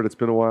before, but it's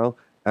been a while.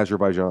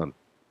 Azerbaijan.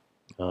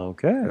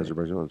 Okay.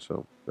 Azerbaijan.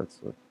 So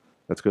that's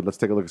good. Let's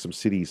take a look at some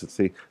cities.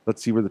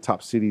 Let's see where the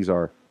top cities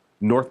are.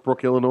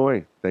 Northbrook,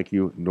 Illinois. Thank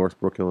you,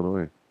 Northbrook,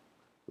 Illinois.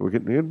 We're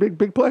getting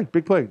big play.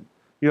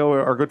 You know,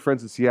 our good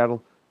friends in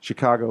Seattle,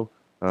 Chicago.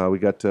 We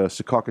got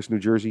Secaucus, New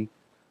Jersey.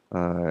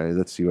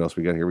 Let's see what else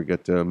we got here. We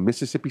got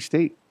Mississippi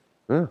State.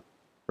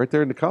 Right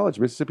there in the college,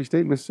 Mississippi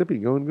State, Mississippi.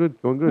 Going good.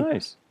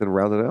 Nice. Then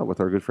round it out with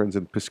our good friends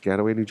in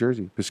Piscataway, New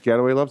Jersey.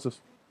 Piscataway loves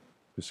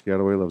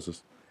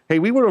us. Hey,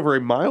 we went over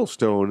a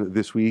milestone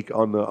this week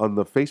on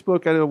the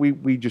Facebook. I know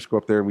we just go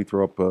up there and we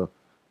throw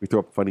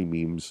up funny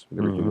memes and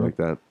everything like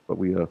that. But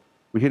we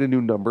hit a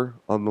new number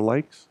on the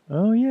likes.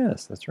 Oh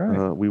yes, that's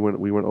right. We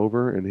went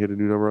over and hit a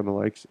new number on the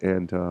likes,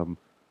 and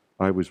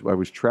I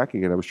was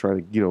tracking it. I was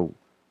trying to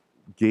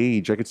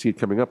gauge. I could see it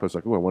coming up. I was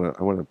like, oh, I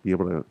want to be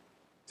able to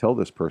tell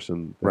this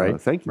person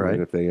thank you. Right.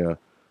 And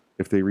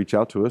if they reach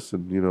out to us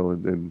and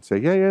and say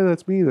yeah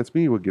that's me,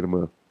 we'll get them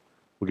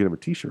a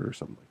T-shirt or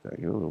something like that.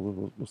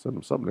 We'll send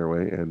them something their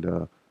way. And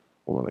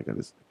hold on, I got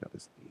his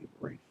name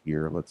right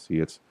here. Let's see.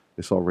 It's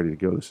all ready to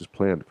go. This is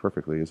planned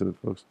perfectly, isn't it,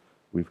 folks?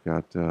 We've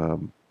got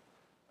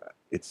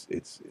it's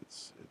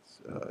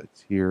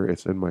here.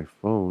 It's in my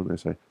phone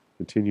as I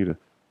continue to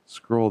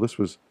scroll. This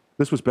was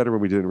better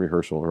when we did it in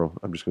rehearsal, Earl.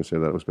 I'm just going to say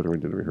that it was better when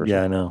we did it in rehearsal.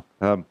 Yeah, I know.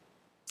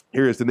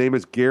 Here is the name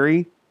is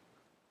Gary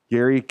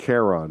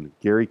Caron,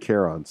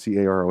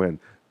 Caron.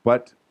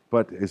 But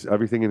is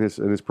everything in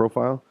his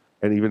profile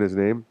and even his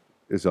name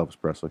is Elvis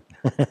Presley.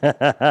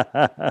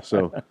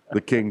 So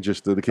the king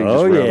just rounded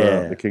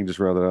out. The king just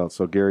rounded out.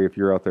 So Gary, if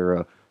you're out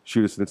there,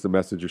 shoot us an instant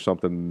message or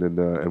something,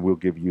 and we'll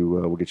give you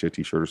we'll get you a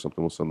T-shirt or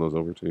something. We'll send those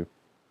over to you.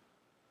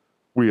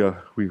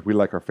 We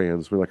like our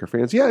fans. We like our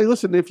fans. Yeah,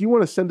 listen, if you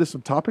want to send us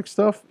some topic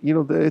stuff,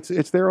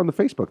 it's there on the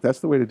Facebook.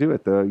 That's the way to do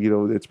it.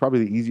 It's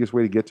probably the easiest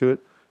way to get to it.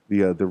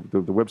 The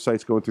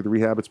website's going through the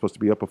rehab. It's supposed to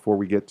be up before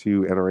we get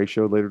to NRA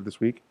show later this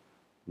week.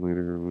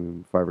 Later,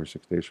 5 or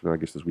 6 days from now. I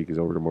guess this week is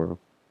over tomorrow.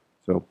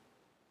 So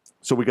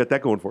we got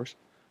that going for us.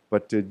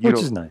 But which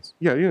is nice.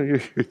 Yeah.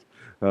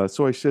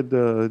 So I said,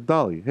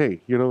 Dolly,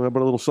 hey, how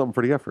about a little something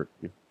for the effort?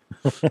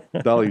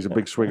 Dolly's a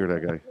big swinger.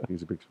 That guy.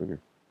 He's a big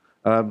swinger.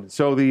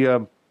 So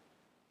the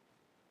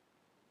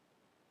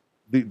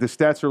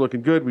stats are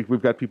looking good.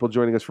 We've got people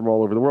joining us from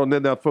all over the world. And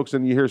then now, folks,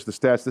 and here's the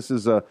stats. This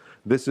is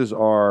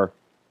the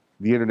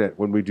internet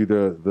when we do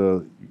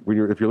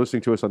if you're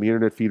listening to us on the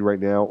internet feed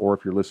right now, or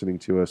if you're listening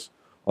to us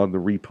on the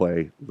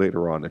replay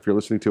later on. If you're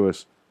listening to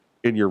us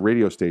in your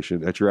radio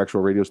station, at your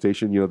actual radio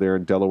station, there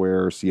in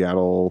Delaware,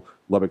 Seattle,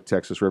 Lubbock,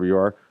 Texas, wherever you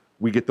are,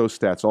 we get those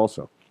stats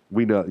also.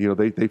 We know,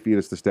 they feed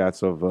us the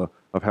stats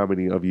of how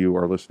many of you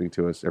are listening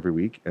to us every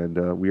week,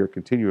 and we are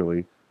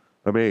continually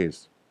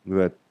amazed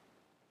that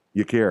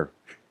you care.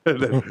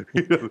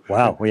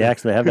 Wow, we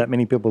actually have that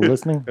many people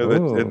listening,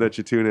 and that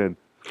you tune in.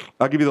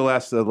 I'll give you the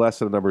last set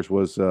of numbers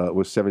was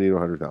 70 to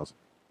 100,000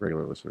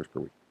 regular listeners per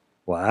week.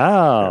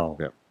 Wow.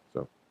 Yeah.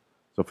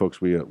 So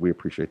folks, we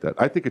appreciate that.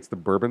 I think it's the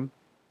bourbon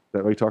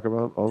that we talk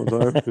about all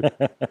the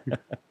time.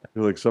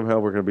 Like somehow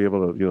we're going to be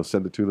able to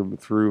send it to them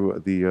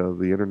through the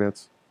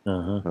internets.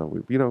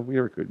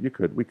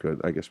 We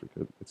could. I guess we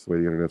could. It's the way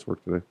the internets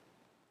work today.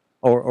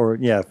 Or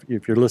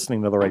if you're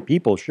listening to the right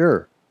people,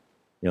 sure.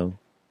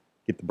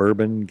 Get the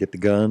bourbon, get the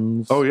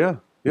guns. Oh yeah.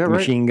 Yeah, right.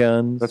 Machine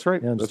guns. That's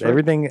right. That's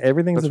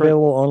everything's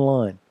available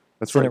online.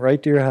 Send it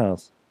right to your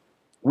house.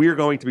 We are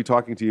going to be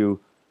talking to you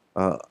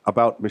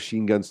about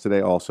machine guns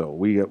today. Also,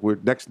 we're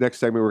next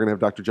segment. We're going to have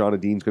Dr. John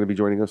Adin's going to be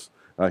joining us.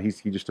 He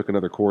just took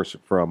another course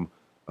from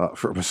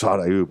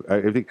Massad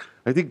Ayoob.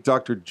 I think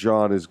Dr.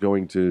 John is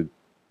going to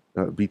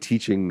be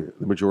teaching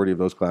the majority of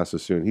those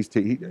classes soon. He's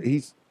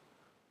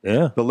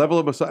the level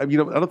of Massad. I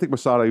don't think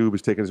Massad Ayoob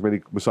has taken as many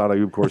Massad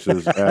Ayoob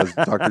courses as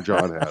Dr.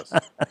 John has.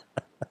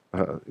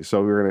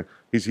 So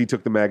he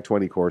took the Mag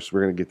 20 course.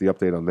 We're gonna get the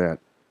update on that,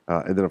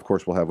 and then of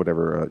course we'll have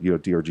whatever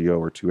DRGO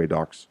or 2A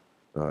Docs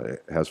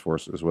has for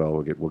us as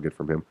well. We'll get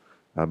from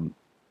him.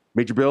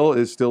 Major Bill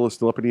is still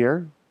up in the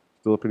air.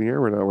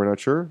 We're not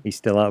sure. He's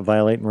still out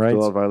violating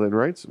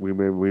rights. We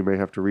may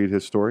have to read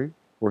his story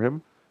for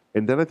him,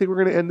 and then I think we're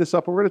going to end this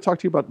up. We're going to talk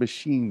to you about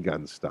machine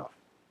gun stuff,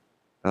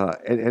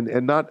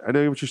 and not. I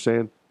know what you're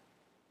saying.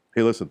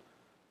 Hey, listen.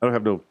 I don't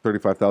have no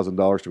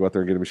 $35,000 to go out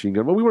there and get a machine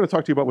gun. But we want to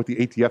talk to you about what the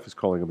ATF is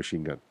calling a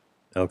machine gun.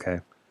 Okay.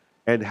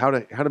 And how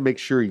to make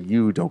sure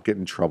you don't get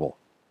in trouble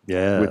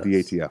with the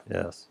ATF.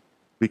 Yes.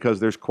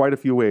 Because there's quite a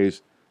few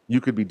ways you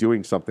could be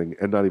doing something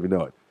and not even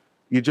know it.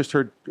 You just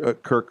heard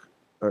Kirk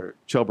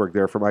Chelberg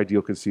there from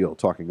Ideal Conceal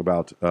talking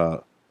about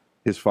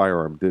his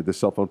firearm, the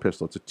cell phone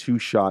pistol. It's a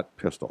 2-shot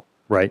pistol.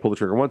 Right. Pull the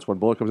trigger once, one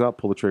bullet comes out.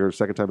 Pull the trigger the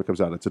second time it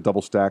comes out. It's a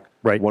double stack.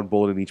 Right. One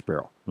bullet in each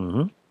barrel.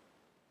 Mm-hmm.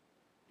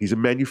 He's a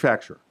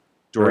manufacturer.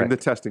 During the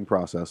testing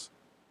process,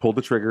 pulled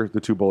the trigger,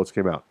 the 2 bullets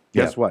came out.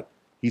 Guess what?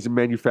 He's a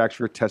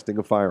manufacturer testing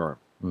a firearm.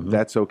 Mm-hmm.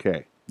 That's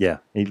okay. Yeah,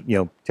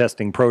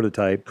 testing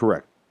prototype.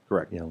 Correct.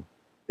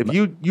 If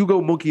you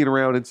go monkeying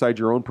around inside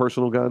your own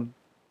personal gun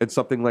and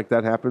something like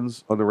that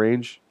happens on the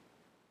range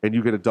and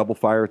you get a double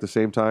fire at the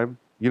same time,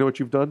 you know what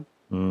you've done?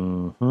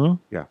 Mm-hmm.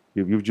 Yeah,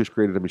 you've just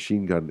created a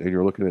machine gun and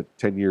you're looking at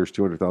 10 years,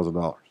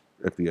 $200,000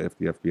 if the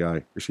FBI,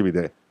 or excuse me,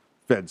 the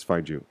feds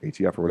find you,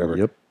 ATF or whatever.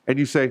 Yep. And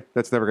you say,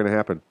 that's never going to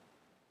happen.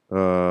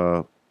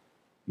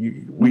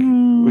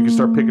 We can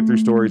start picking through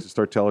stories and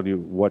start telling you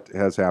what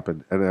has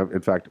happened. And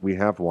in fact, we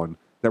have one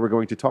that we're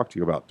going to talk to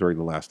you about during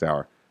the last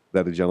hour,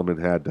 that a gentleman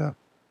had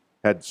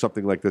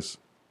something like this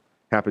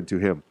happen to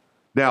him.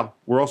 Now,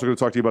 we're also going to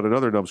talk to you about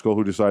another numbskull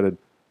who decided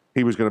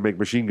he was going to make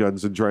machine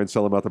guns and try and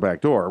sell them out the back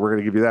door. We're going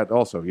to give you that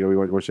also. We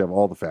want you to have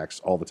all the facts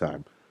all the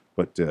time.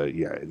 But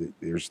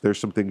there's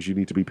some things you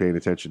need to be paying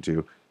attention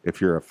to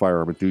if you're a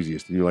firearm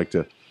enthusiast and you like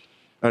to,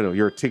 I don't know,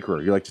 you're a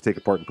tinkerer. You like to take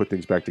apart and put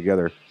things back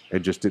together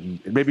and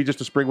maybe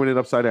just a spring went in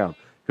upside down.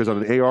 Because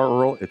on an AR,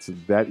 Earl, it's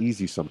that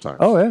easy sometimes.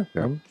 Oh, yeah.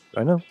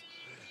 I know.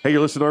 Hey,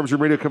 you're listening to Arms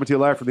Room Radio, coming to you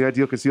live from the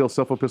Ideal Concealed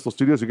Cell Phone Pistol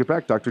Studios. We get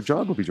back, Dr.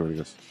 John will be joining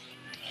us.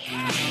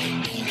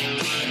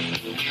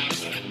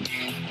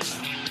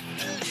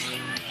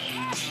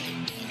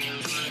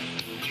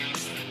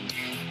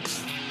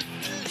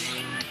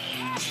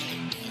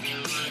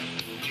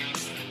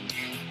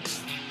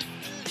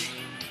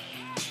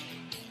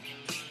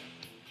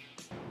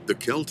 The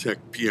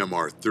Kel-Tec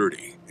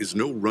PMR-30 is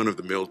no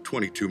run-of-the-mill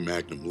 .22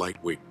 Magnum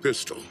lightweight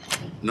pistol,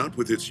 not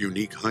with its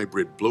unique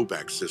hybrid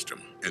blowback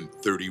system and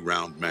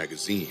 30-round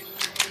magazine.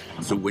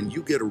 So when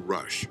you get a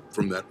rush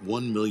from that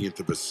 1/1,000,000th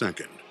of a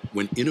second,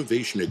 when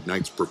innovation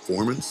ignites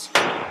performance,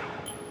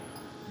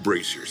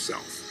 brace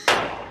yourself.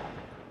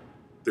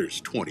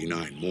 There's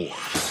 29 more.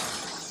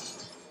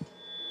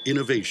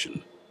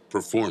 Innovation,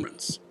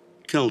 performance,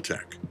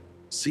 Kel-Tec.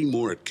 See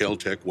more at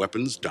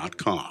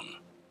keltecweapons.com.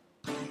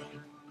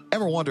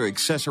 Ever want to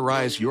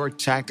accessorize your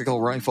tactical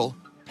rifle?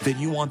 Then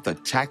you want the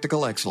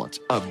tactical excellence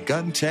of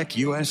GunTech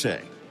USA.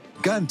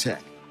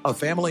 GunTech, a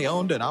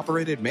family-owned and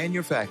operated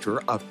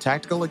manufacturer of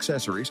tactical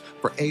accessories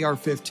for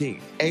AR-15,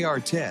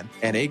 AR-10,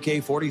 and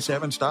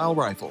AK-47 style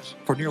rifles.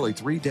 For nearly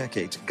 3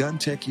 decades,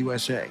 GunTech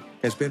USA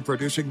has been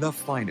producing the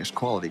finest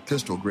quality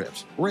pistol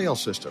grips, rail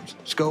systems,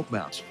 scope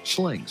mounts,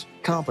 slings,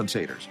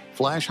 compensators,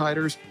 flash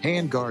hiders,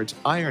 hand guards,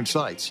 iron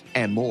sights,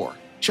 and more.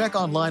 Check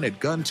online at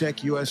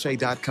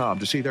GunTechUSA.com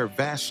to see their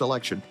vast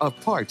selection of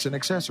parts and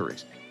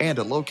accessories and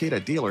to locate a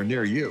dealer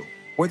near you.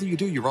 Whether you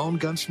do your own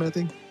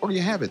gunsmithing or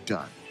you have it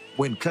done,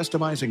 when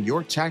customizing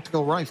your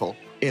tactical rifle,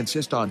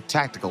 insist on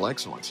tactical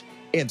excellence.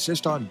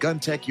 Insist on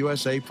GunTech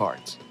USA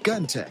parts.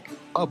 GunTech,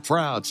 a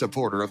proud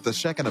supporter of the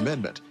Second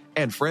Amendment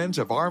and friends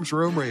of Arms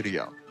Room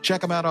Radio. Check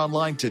them out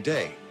online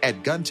today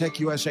at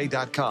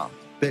GunTechUSA.com.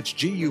 That's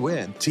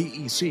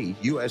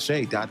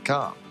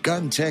GUNTECUSA.com.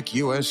 GunTech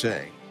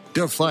USA.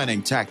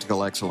 Defining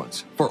tactical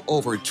excellence for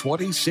over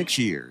 26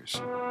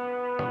 years.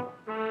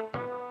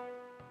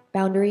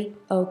 Boundary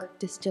Oak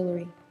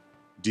Distillery.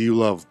 Do you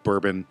love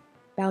bourbon?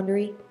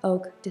 Boundary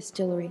Oak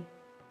Distillery.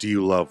 Do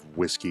you love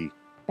whiskey?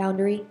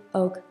 Boundary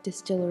Oak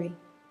Distillery.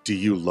 Do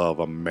you love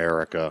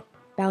America?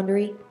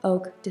 Boundary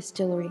Oak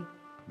Distillery.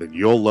 Then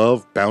you'll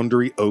love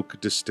Boundary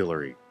Oak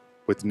Distillery.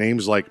 With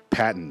names like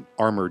Patton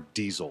Armored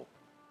Diesel,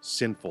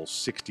 Sinful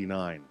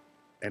 69,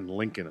 and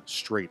Lincoln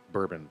Straight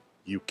Bourbon,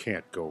 you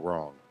can't go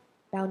wrong.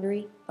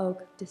 Boundary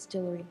Oak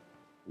Distillery.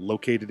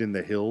 Located in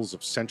the hills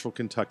of central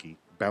Kentucky,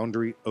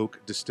 Boundary Oak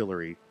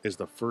Distillery is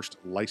the first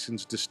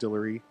licensed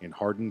distillery in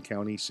Hardin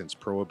County since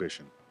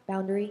Prohibition.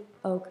 Boundary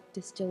Oak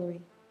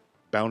Distillery.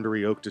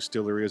 Boundary Oak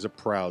Distillery is a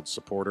proud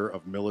supporter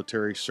of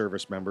military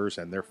service members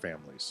and their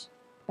families.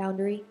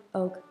 Boundary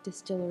Oak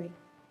Distillery.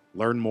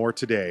 Learn more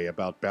today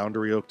about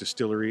Boundary Oak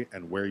Distillery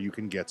and where you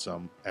can get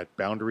some at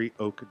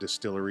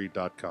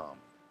BoundaryOakDistillery.com.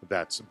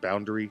 That's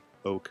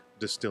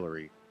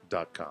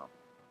BoundaryOakDistillery.com.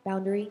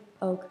 Boundary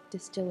Oak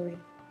Distillery.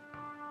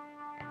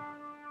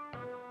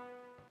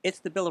 It's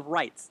the Bill of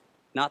Rights,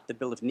 not the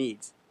Bill of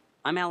Needs.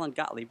 I'm Alan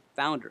Gottlieb,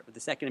 founder of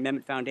the Second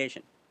Amendment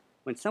Foundation.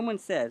 When someone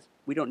says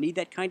we don't need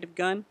that kind of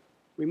gun,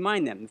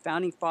 remind them the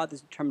Founding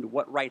Fathers determined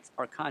what rights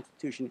our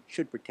Constitution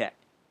should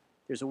protect.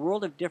 There's a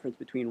world of difference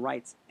between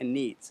rights and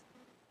needs.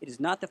 It is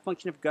not the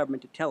function of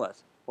government to tell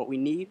us what we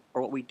need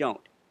or what we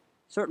don't.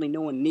 Certainly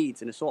no one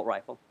needs an assault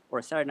rifle or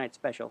a Saturday Night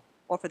Special,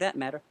 or for that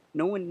matter,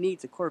 no one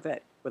needs a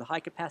Corvette with a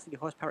high-capacity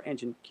horsepower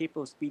engine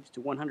capable of speeds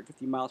to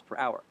 150 miles per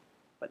hour.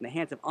 But in the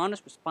hands of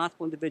honest,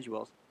 responsible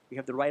individuals, you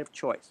have the right of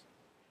choice.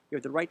 You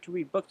have the right to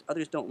read books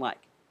others don't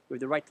like. You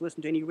have the right to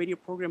listen to any radio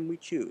program we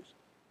choose.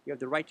 You have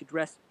the right to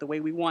dress the way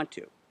we want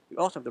to. We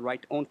also have the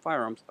right to own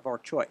firearms of our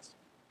choice.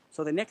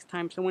 So the next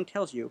time someone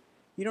tells you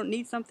you don't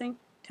need something,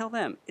 tell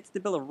them it's the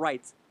Bill of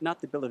Rights, not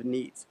the Bill of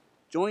Needs.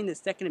 Join the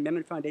Second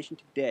Amendment Foundation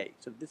today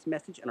so that this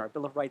message and our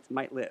Bill of Rights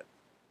might live.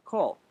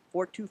 Call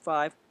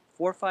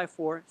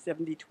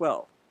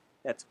 425-454-7012.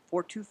 That's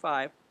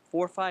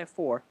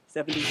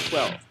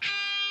 425-454-7012.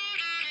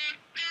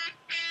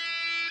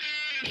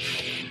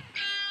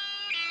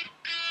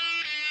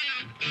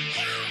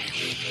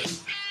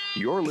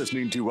 You're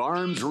listening to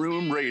Arms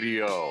Room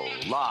Radio,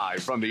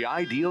 live from the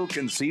Ideal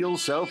Conceal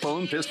Cell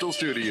Phone Pistol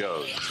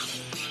Studios.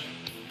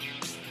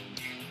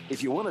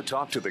 If you want to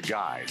talk to the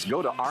guys,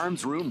 go to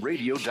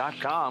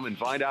armsroomradio.com and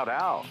find out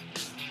how.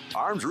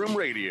 Arms Room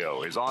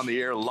Radio is on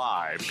the air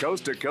live,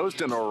 coast to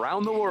coast and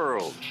around the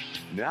world.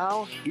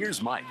 Now,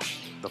 here's Mike.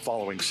 The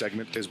following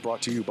segment is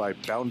brought to you by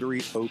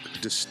Boundary Oak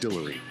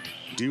Distillery.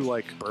 Do you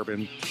like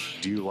bourbon?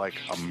 Do you like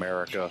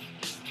America?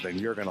 Then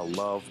you're going to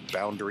love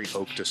Boundary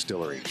Oak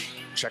Distillery.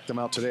 Check them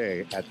out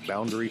today at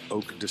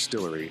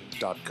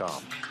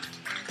boundaryoakdistillery.com.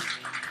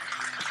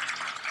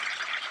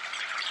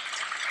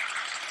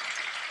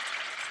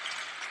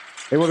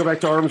 Hey, welcome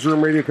back to Arms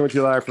Room Radio, coming to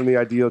you live from the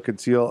Ideal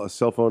Conceal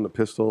Cell Phone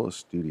Pistol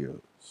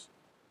Studios.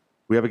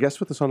 We have a guest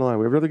with us on the line.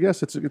 We have another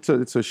guest.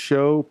 It's a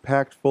show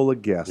packed full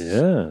of guests.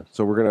 Yeah.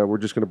 So we're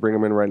just gonna bring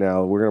them in right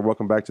now. We're gonna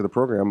welcome back to the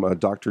program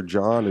Dr.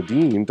 John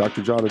Adine.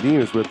 Dr. John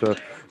Adine is with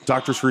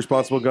Doctors for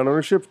Responsible Gun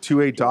Ownership,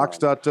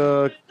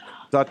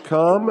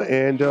 2adocs.com,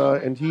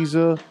 and he's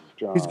a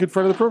good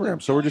friend of the program.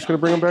 So we're just gonna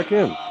bring him back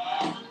in.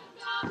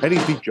 And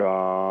he's the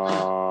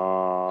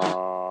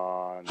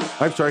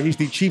he's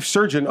the chief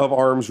surgeon of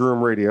Arms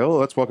Room Radio.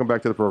 Let's welcome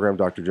back to the program,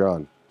 Dr.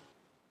 John.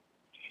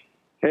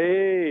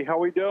 Hey, how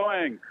we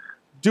doing?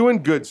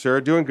 Doing good,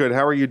 sir. Doing good.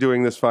 How are you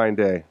doing this fine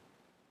day?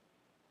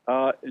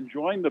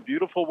 Enjoying the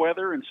beautiful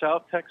weather in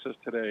South Texas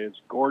today.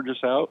 It's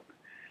gorgeous out.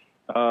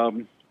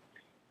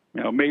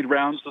 Made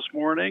rounds this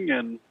morning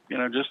and,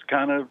 just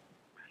kind of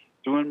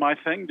doing my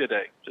thing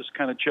today. Just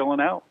kind of chilling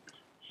out.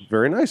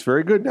 Very nice.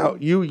 Very good. Now,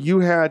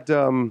 you had...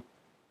 I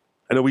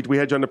know we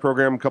had you on the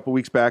program a couple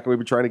weeks back, and we've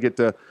been trying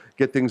to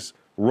get things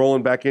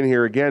rolling back in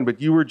here again.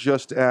 But you were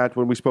just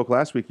when we spoke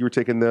last week, you were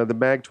taking the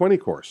MAG 20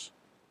 course.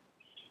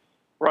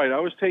 Right. I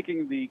was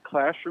taking the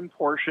classroom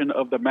portion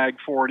of the MAG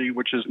 40,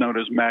 which is known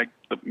as the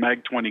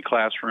MAG 20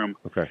 classroom.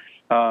 Okay.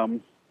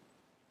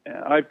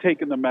 I've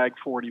taken the MAG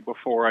 40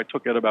 before. I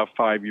took it about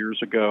 5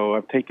 years ago.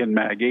 I've taken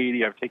MAG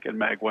 80. I've taken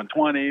MAG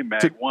 120,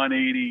 MAG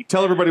 180.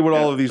 Tell everybody what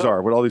all of these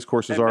are, what all these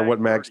courses are, and what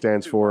MAG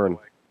stands for. And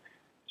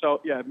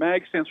So,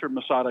 MAG stands for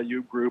Masada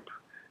Youth Group,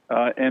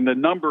 and the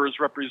numbers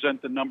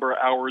represent the number of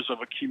hours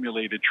of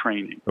accumulated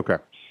training. Okay.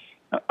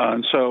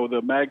 And so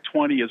the MAG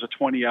 20 is a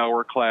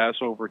 20-hour class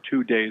over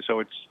 2 days,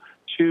 so it's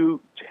 2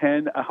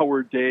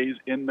 10-hour days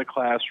in the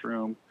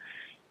classroom.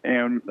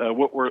 And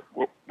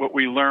what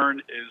we learn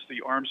is the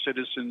armed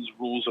citizens'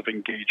 rules of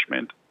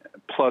engagement,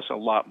 plus a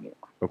lot more.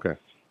 Okay.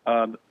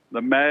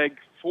 The MAG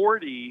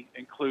 40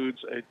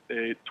 includes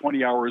a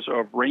 20 hours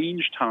of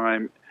range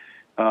time.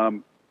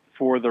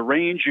 For the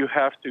range, you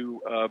have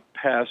to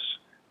pass.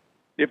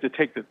 You have to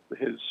take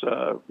his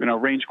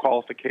range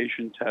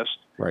qualification test,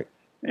 right?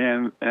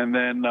 And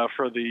then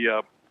for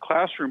the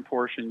classroom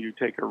portion, you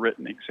take a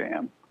written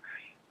exam.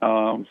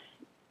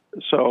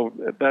 So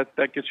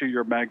that gets you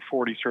your MAG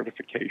 40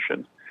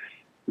 certification.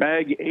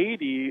 MAG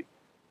 80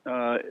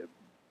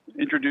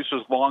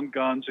 introduces long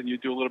guns, and you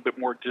do a little bit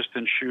more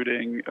distance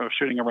shooting,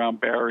 shooting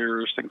around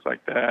barriers, things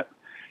like that.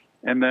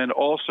 And then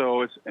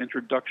also it's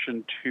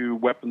introduction to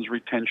weapons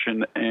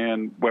retention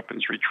and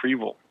weapons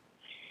retrieval.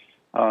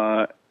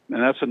 And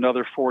that's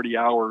another 40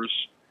 hours.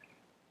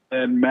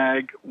 And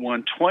MAG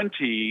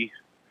 120,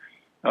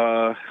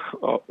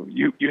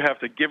 you have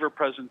to give a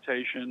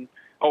presentation.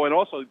 Oh, and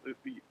also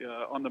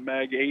on the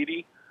MAG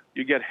 80,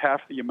 you get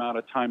half the amount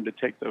of time to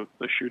take the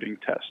shooting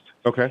test.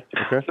 Okay.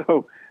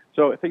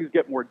 So things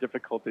get more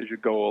difficult as you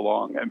go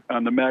along. And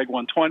on the MAG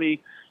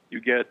 120,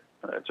 you get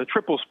it's a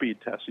triple speed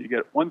test. So you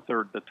get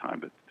 1/3 the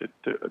time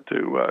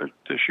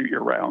to shoot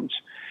your rounds,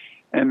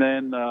 and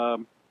then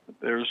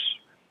there's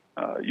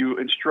you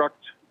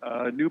instruct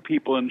new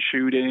people in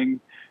shooting.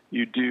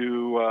 You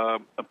do a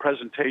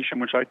presentation,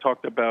 which I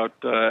talked about,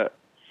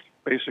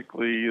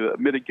 basically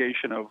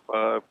mitigation of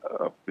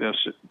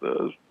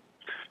the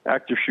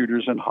active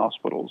shooters in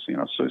hospitals.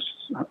 So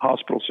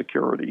hospital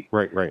security.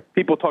 Right.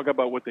 People talk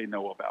about what they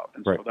know about,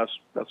 and so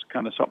that's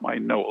kind of something I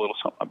know a little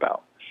something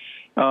about.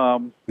 A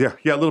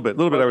little bit.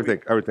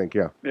 I would think.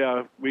 Yeah.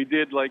 Yeah, we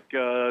did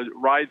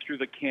ride through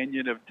the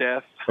Canyon of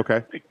Death.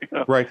 Okay.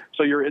 Right.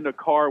 So you're in a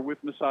car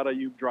with Masada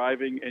Youth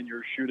driving, and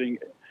you're shooting.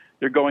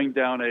 You're going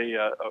down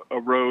a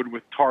road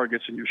with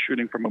targets, and you're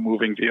shooting from a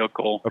moving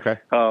vehicle. Okay.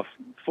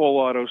 Full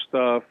auto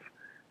stuff.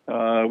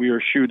 We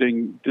were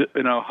shooting,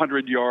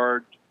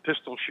 100-yard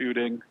pistol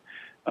shooting.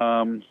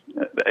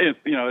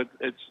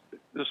 It's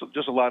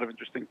just a lot of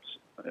interesting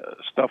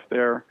stuff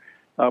there.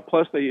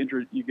 Plus,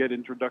 you get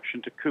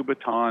introduction to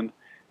Kubotan,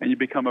 and you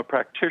become a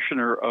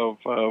practitioner of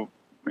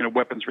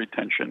weapons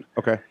retention.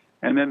 Okay.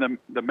 And then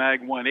the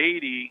MAG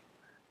 180,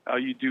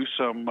 you do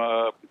some.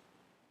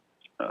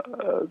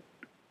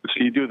 So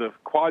you do the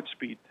quad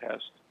speed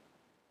test.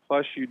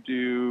 Plus, you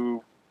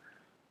do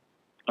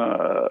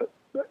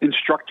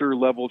instructor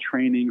level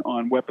training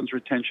on weapons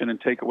retention and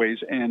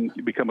takeaways, and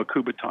you become a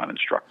Kubotan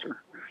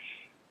instructor.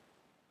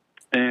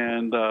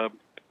 And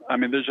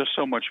there's just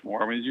so much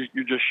more.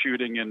 You're just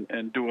shooting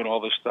and doing all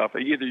this stuff.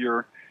 Either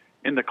you're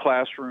in the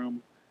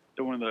classroom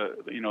doing the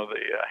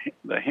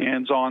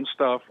hands-on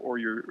stuff, or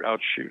you're out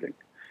shooting.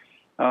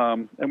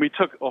 And we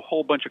took a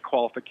whole bunch of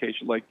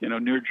qualifications, like,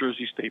 New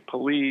Jersey State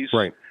Police,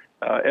 Right.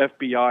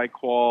 FBI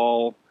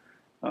qual.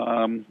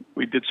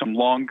 We did some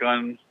long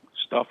gun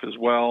stuff as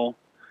well.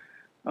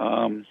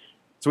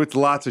 So it's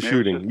lots of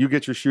shooting. You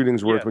get your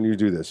shooting's worth when you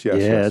do this. Yes.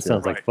 Yeah, yes, that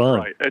sounds yes. like fun.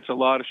 Right. It's a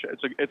lot of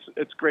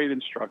it's great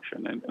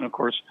instruction, and of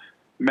course,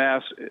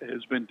 Mass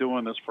has been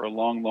doing this for a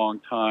long, long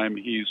time.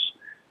 He's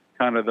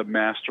kind of the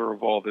master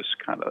of all this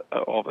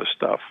all this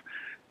stuff,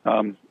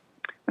 and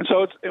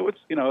so it's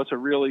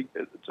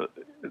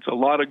a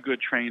lot of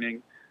good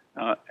training,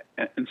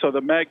 and so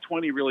the Mag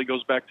 20 really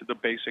goes back to the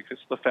basics.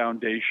 It's the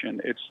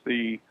foundation. It's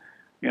the,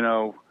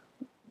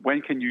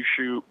 when can you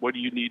shoot? What do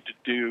you need to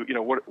do?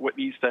 What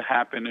needs to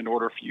happen in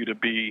order for you to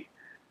be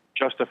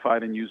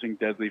justified in using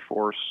deadly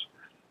force?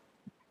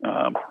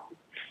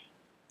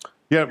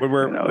 Yeah, when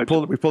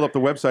we pulled up the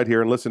website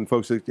here, and listen,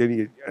 folks. Listen,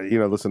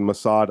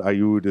 Massad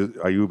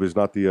Ayoob is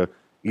not the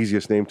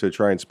easiest name to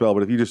try and spell,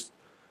 but if you just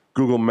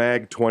Google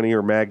Mag 20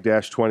 or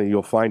Mag-20,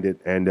 you'll find it,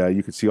 and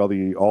you can see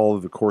all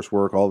of the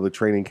coursework, all of the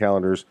training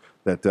calendars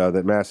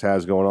that Mass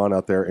has going on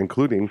out there,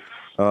 including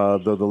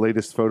the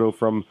latest photo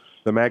from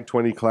the Mag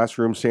 20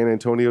 classroom San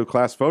Antonio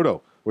class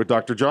photo with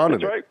Dr. John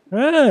in it. That's right.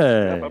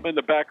 Hey. Yep,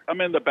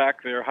 I'm in the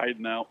back there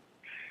hiding out.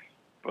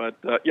 But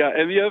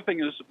and the other thing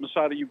is,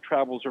 Massad Ayoob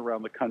travels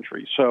around the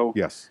country, so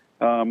yes,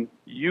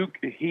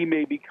 he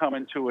may be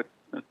coming to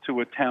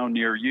a town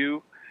near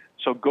you.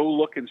 So go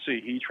look and see.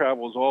 He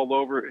travels all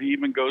over. He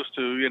even goes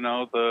to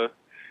the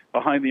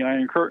behind the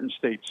Iron Curtain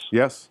states.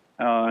 Yes,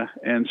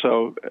 and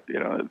so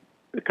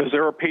because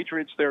there are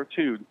patriots there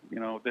too.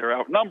 They're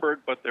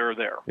outnumbered, but they're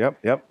there.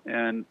 Yep.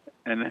 And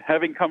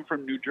having come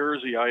from New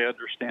Jersey, I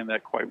understand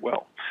that quite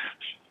well.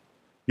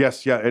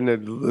 Yes, yeah,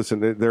 and listen,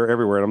 they're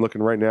everywhere. And I'm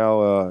looking right now,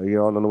 on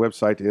the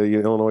website,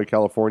 Illinois,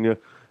 California.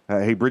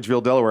 Hey,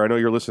 Bridgeville, Delaware. I know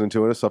you're listening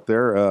to us up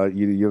there.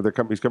 Their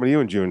company's coming to you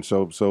in June,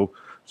 so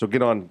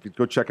get on,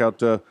 go check out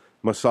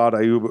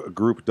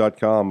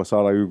MassadAyoobGroup.com,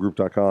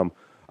 MassadAyoobGroup.com.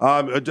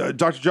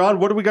 Dr. John,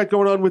 what do we got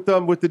going on with the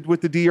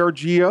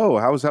DRGO?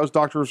 How's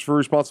Doctors for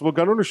Responsible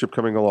Gun Ownership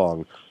coming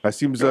along? I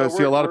see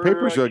a lot of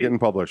papers getting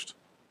published.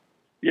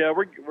 Yeah,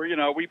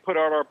 we put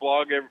out our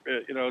blog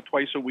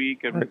twice a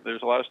week, and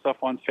there's a lot of stuff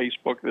on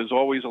Facebook. There's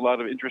always a lot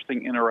of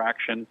interesting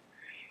interaction.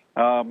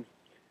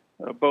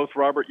 Both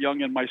Robert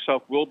Young and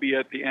myself will be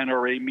at the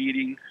NRA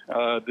meeting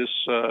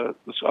this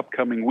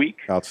upcoming week.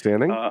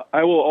 Outstanding.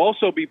 I will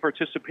also be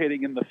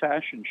participating in the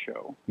fashion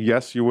show.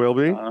 Yes, you will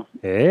be.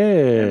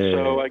 Hey. And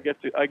so I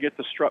get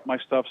to strut my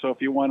stuff. So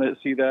if you want to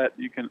see that,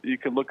 you can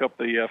look up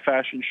the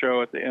fashion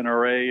show at the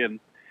NRA,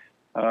 and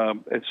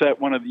it's at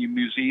one of the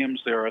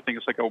museums there. I think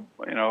it's like a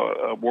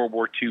World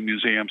War II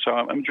museum. So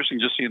I'm interested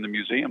in just seeing the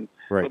museum.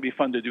 Right. It'll be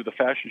fun to do the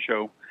fashion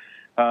show.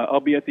 I'll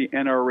be at the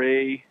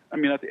NRA. I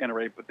mean, not the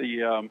NRA, but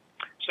the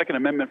Second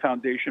Amendment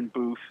Foundation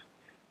booth.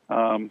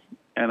 And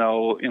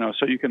I'll,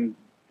 so you can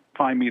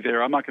find me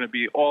there. I'm not going to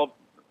be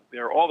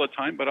there all the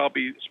time, but I'll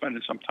be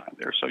spending some time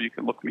there. So you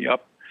can look me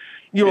up.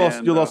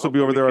 You'll also be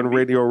over there on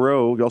Radio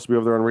Row. You'll also be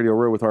over there on Radio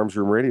Row with Arms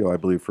Room Radio, I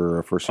believe, for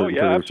a certain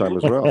period of time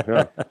as well.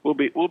 Yeah.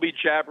 We'll be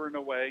jabbering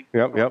away.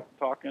 Yep.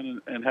 Talking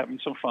and having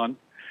some fun.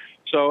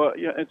 So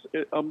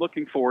I'm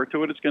looking forward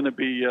to it. It's going to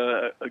be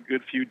a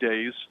good few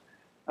days.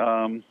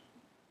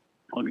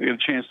 I'll get a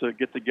chance to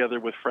get together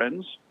with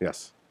friends.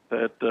 Yes.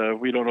 That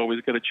we don't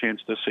always get a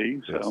chance to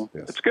see. So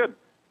it's good.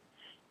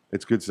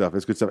 It's good stuff.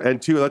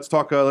 And let's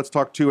talk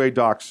 2A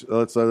Docs.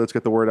 Let's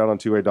get the word out on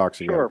 2A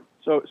Docs again. Sure.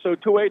 So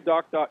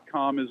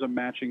 2adoc.com is a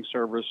matching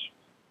service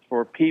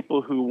for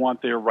people who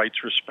want their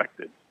rights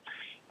respected.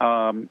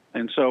 And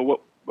so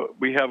what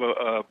we have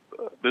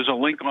there's a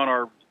link on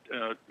our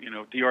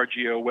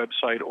DRGO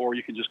website, or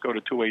you can just go to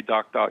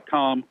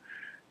 2adoc.com.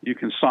 You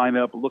can sign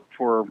up, look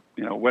for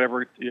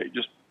whatever,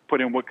 just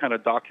put in what kind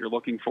of doc you're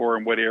looking for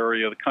and what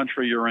area of the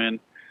country you're in,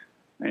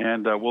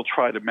 and we'll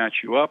try to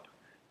match you up.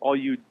 All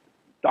you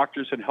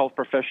doctors and health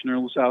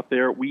professionals out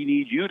there, we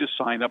need you to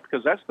sign up,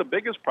 because that's the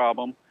biggest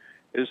problem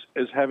is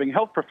having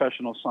health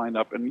professionals sign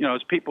up. And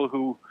it's people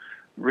who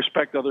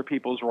respect other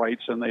people's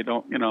rights, and they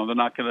don't, they're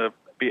not going to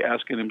be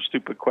asking them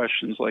stupid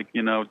questions like,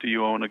 do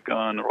you own a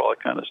gun, or all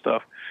that kind of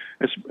stuff.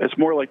 It's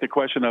more like the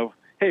question of,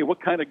 hey,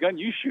 what kind of gun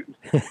you shooting?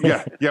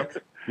 Yeah.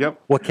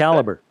 Yep. What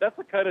caliber? That's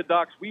the kind of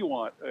docs we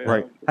want.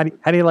 Right.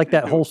 How do you like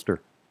that holster?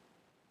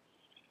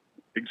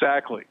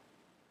 Exactly.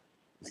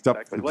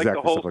 Exactly. Like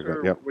the holster. Stuff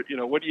like that. Yep.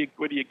 What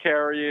do you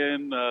carry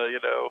in?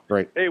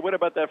 Right. Hey, what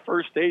about that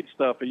first aid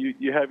stuff?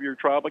 You have your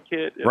trauma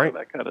kit, right?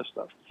 That kind of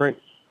stuff. Right.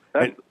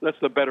 That's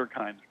the better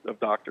kind of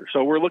doctor.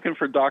 So we're looking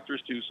for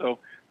doctors too. So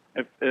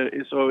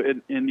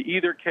in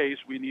either case,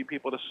 we need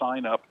people to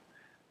sign up.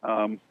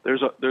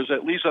 There's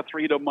at least a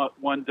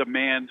 3-to-1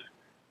 demand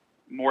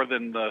more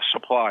than the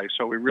supply.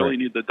 So we really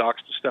need the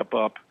docs to step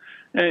up.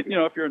 And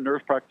if you're a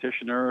nurse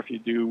practitioner, if you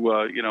do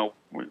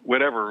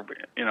whatever,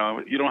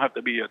 you don't have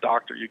to be a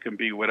doctor. You can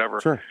be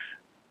whatever. Sure.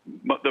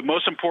 But the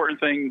most important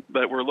thing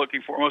that we're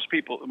looking for, most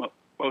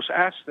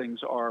asked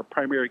things are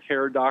primary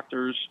care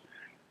doctors,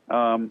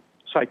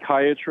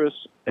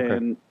 psychiatrists,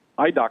 and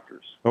eye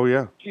doctors. Oh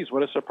yeah. Geez,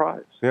 what a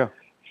surprise. Yeah.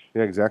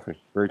 Yeah, exactly.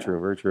 Very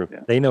true. Very true.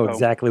 They know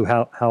exactly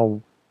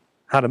how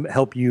to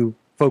help you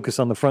focus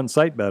on the front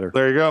sight better.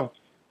 There you go.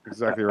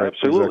 Exactly right.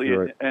 Absolutely,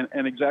 Exactly right.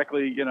 and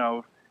exactly,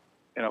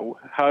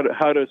 how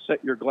to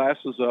set your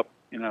glasses up,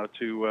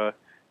 to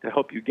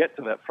help you get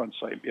to that front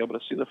sight, be able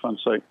to see the front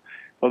sight.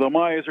 Although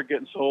my eyes are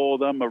getting so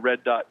old, I'm a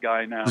red dot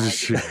guy now. I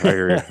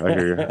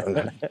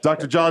hear you.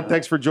 Dr. John,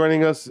 thanks for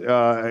joining us.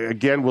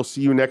 Again, we'll see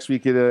you next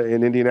week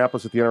in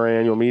Indianapolis at the NRA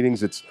annual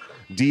meetings. It's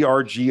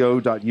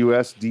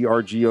drgo.us,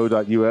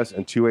 drgo.us,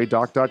 and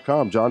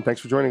 2adoc.com. John,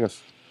 thanks for joining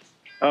us.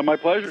 My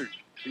pleasure.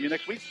 See you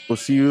next week. We'll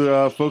see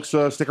you folks.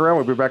 Stick around.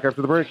 We'll be back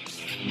after the break.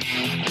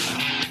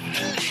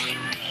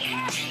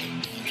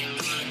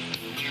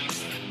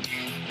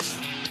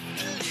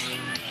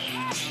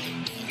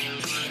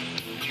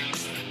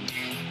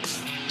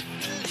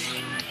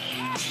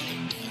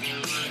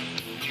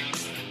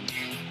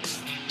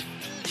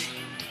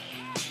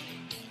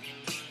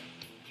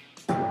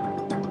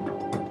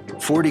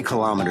 40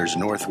 kilometers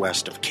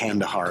northwest of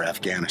Kandahar,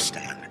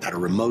 Afghanistan, at a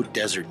remote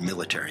desert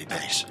military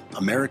base,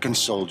 American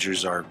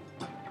soldiers are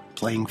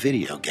playing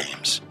video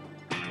games.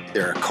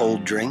 There are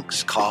cold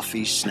drinks,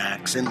 coffee,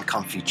 snacks, and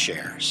comfy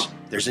chairs.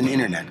 There's an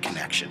internet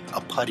connection,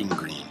 a putting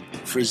green,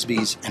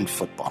 frisbees, and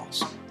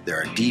footballs. There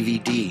are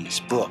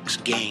DVDs, books,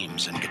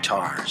 games, and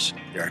guitars.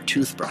 There are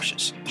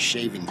toothbrushes,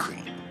 shaving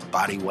cream,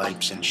 body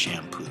wipes, and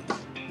shampoo.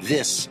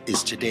 This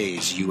is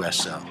today's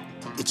USO.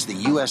 It's the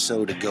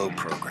USO To Go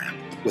program,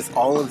 with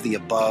all of the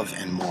above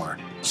and more,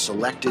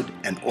 selected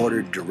and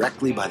ordered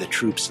directly by the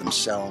troops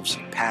themselves,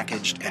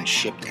 packaged and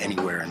shipped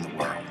anywhere in the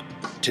world.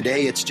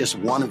 Today, it's just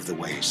one of the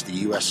ways the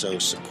USO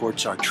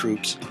supports our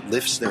troops,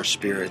 lifts their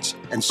spirits,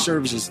 and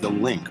serves as the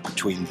link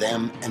between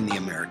them and the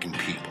American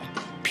people.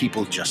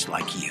 People just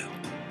like you.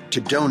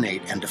 To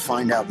donate and to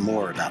find out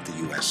more about the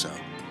USO,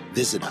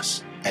 visit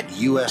us at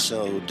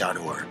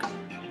uso.org.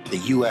 The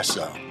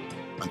USO,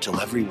 until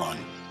everyone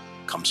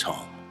comes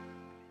home.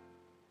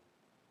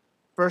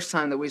 First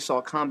time that we saw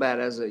combat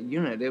as a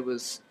unit, it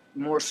was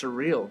more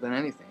surreal than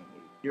anything.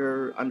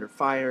 You're under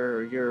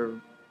fire,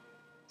 you're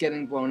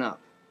getting blown up.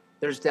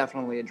 There's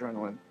definitely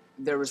adrenaline.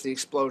 There was the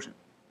explosion,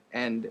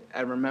 and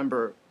I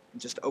remember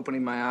just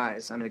opening my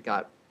eyes, and it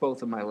got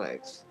both of my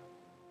legs.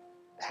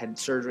 I had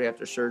surgery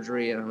after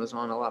surgery, and I was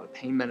on a lot of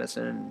pain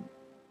medicine.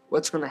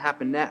 What's going to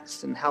happen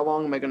next, and how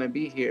long am I going to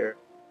be here?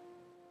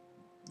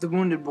 The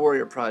Wounded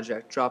Warrior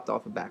Project dropped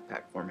off a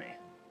backpack for me,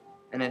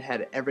 and it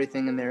had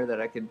everything in there that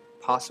I could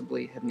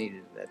possibly have needed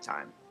at that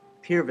time.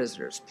 Peer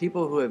visitors,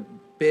 people who have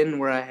been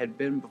where I had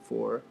been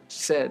before,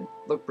 said,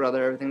 look,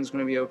 brother, everything's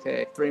going to be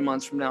okay. 3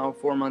 months from now,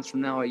 4 months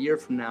from now, a year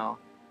from now,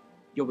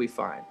 you'll be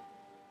fine.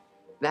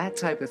 That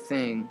type of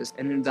thing is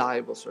an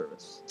invaluable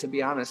service. To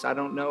be honest, I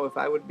don't know if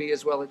I would be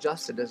as well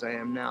adjusted as I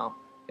am now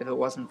if it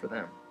wasn't for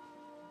them.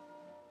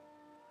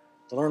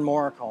 To learn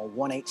more, call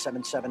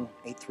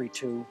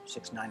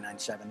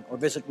 1-877-832-6997 or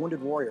visit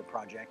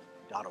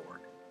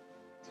woundedwarriorproject.org.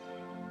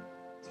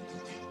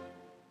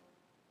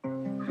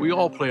 We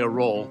all play a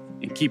role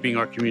in keeping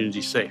our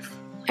community safe.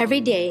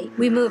 Every day,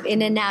 we move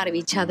in and out of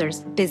each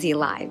other's busy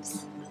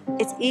lives.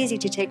 It's easy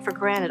to take for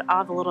granted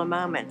all the little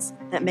moments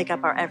that make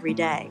up our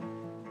everyday.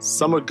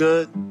 Some are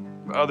good,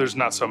 others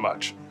not so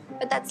much.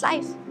 But that's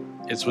life.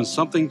 It's when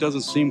something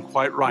doesn't seem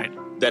quite right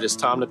that it's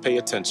time to pay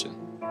attention.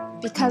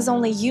 Because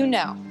only you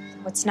know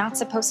what's not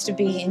supposed to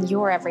be in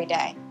your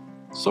everyday.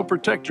 So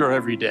protect your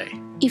everyday.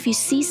 If you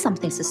see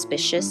something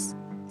suspicious,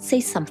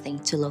 say something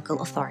to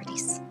local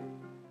authorities.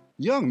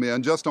 Young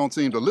men just don't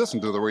seem to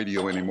listen to the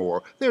radio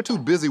anymore. They're too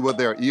busy with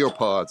their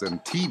earpods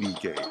and TV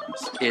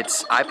games.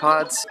 It's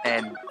iPods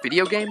and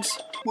video games?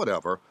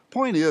 Whatever.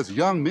 Point is,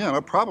 young men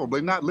are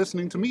probably not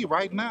listening to me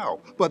right now,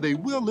 but they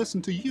will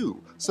listen to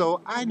you.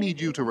 So I need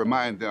you to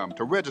remind them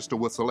to register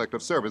with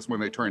Selective Service when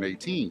they turn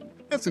 18.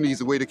 It's an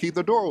easy way to keep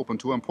the door open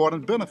to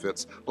important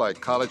benefits like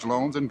college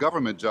loans and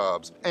government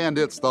jobs, and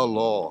it's the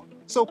law.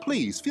 So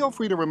please, feel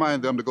free to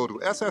remind them to go to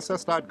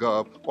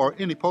sss.gov or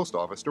any post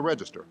office to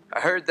register. I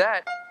heard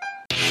that.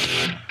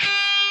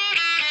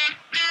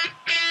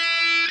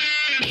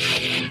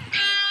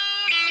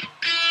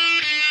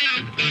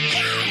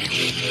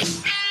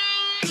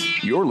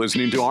 You're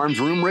listening to Arms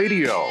Room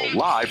Radio,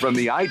 live from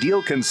the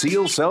Ideal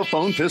Conceal Cell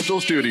Phone Pistol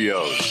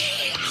Studios.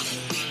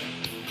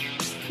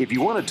 If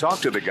you want to talk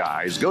to the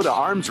guys, go to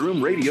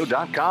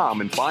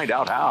armsroomradio.com and find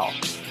out how.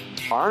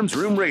 Arms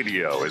Room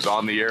Radio is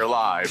on the air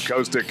live,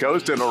 coast to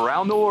coast and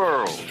around the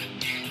world.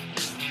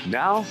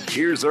 Now,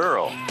 here's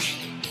Earl.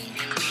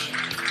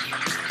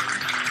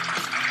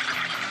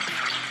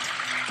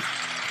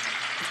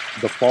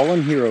 The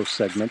Fallen Heroes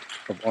segment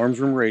of Arms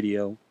Room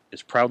Radio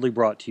is proudly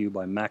brought to you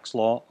by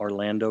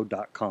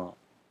MaxLawOrlando.com.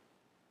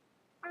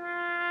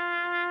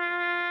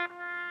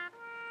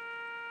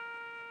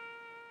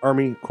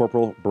 Army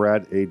Corporal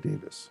Brad A.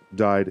 Davis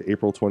died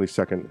April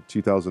 22,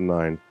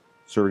 2009,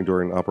 serving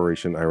during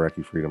Operation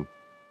Iraqi Freedom.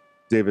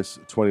 Davis,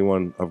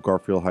 21, of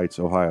Garfield Heights,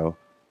 Ohio,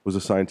 was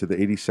assigned to the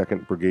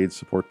 82nd Brigade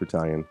Support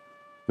Battalion,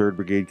 3rd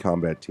Brigade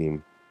Combat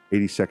Team,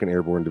 82nd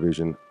Airborne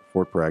Division,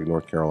 Fort Bragg,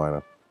 North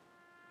Carolina.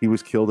 He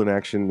was killed in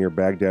action near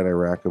Baghdad,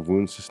 Iraq, of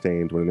wounds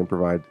sustained when an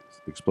improvised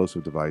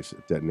explosive device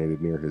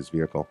detonated near his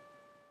vehicle.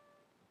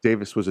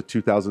 Davis was a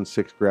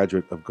 2006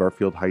 graduate of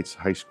Garfield Heights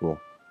High School.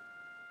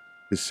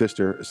 His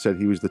sister said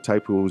he was the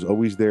type who was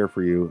always there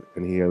for you,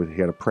 and he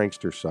had a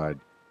prankster side.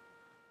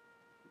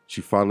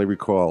 She fondly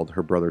recalled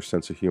her brother's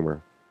sense of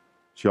humor.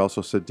 She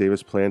also said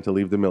Davis planned to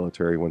leave the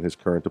military when his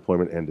current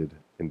deployment ended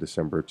in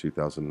December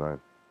 2009.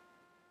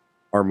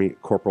 Army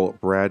Corporal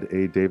Brad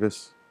A.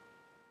 Davis,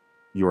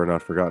 you are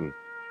not forgotten.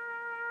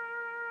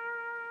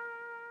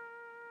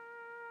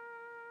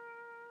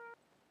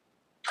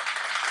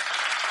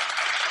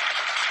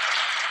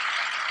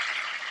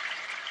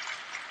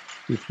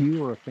 If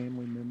you or a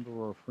family member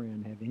or a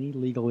friend have any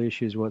legal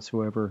issues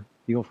whatsoever,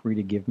 feel free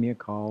to give me a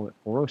call at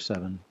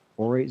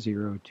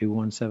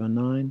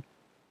 407-480-2179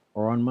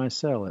 or on my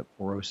cell at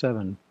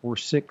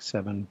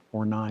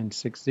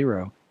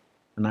 407-467-4960,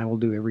 and I will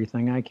do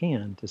everything I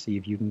can to see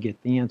if you can get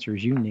the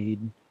answers you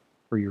need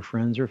for your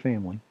friends or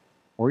family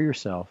or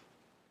yourself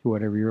to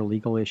whatever your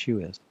legal issue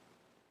is.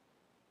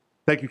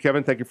 Thank you,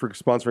 Kevin. Thank you for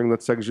sponsoring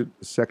that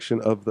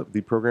section of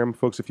the program.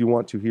 Folks, if you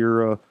want to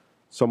hear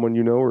someone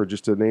you know or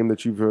just a name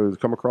that you've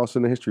come across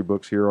in the history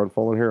books here on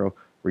Fallen Hero,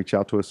 reach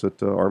out to us at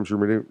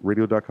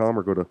armsroomradio.com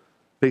or go to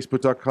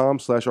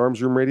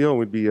facebook.com/armsroomradio, and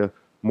we'd be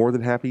more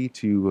than happy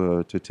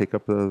to take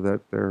up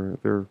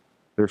their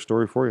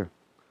story for you.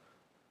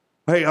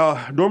 Hey,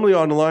 normally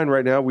on the line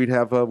right now we'd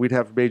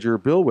have Major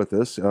Bill with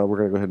us. We're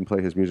going to go ahead and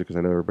play his music because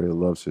I know everybody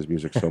loves his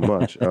music so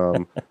much.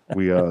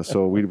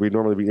 We'd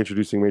normally be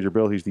introducing Major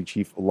Bill. He's the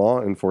Chief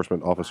Law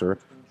Enforcement Officer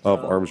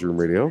of Arms Room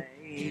Radio.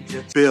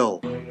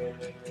 Bill.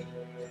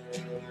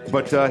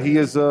 But he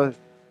is he's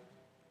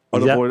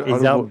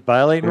out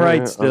violating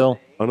rights still.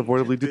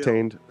 Unavoidably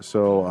detained.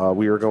 So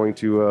we are going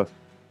to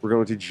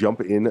jump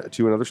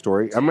into another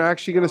story. I'm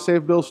actually going to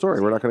save Bill's story.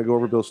 We're not going to go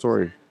over Bill's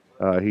story.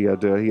 He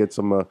had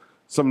some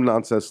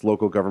nonsense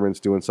local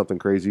governments doing something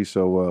crazy.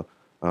 So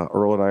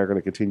Earl and I are going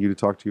to continue to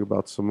talk to you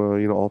about some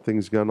all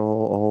things gun,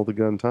 all the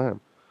gun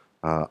time.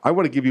 I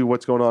want to give you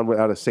what's going on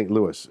out of St.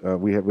 Louis.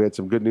 We had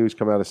some good news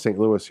come out of St.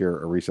 Louis here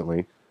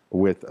recently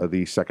with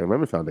the Second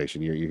Amendment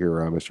Foundation. You hear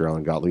Mr.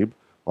 Alan Gottlieb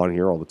on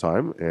here all the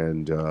time,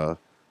 and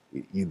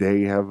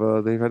they've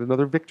had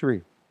another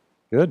victory.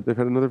 Good. They've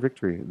had another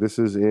victory. This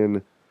is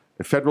in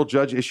a federal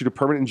judge issued a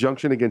permanent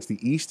injunction against the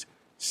East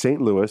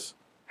St. Louis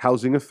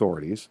housing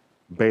authorities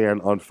ban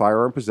on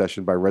firearm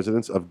possession by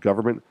residents of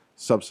government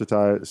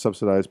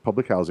subsidized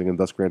public housing, and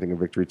thus granting a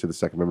victory to the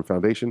Second Amendment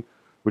Foundation,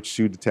 which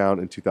sued the town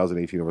in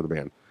 2018 over the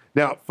ban.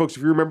 Now, folks,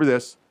 if you remember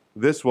this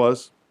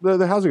was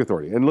the housing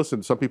authority. And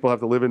listen, some people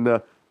have to live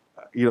in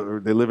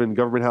they live in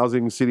government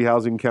housing, city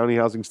housing, county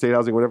housing, state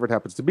housing, whatever it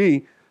happens to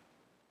be.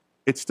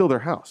 It's still their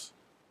house.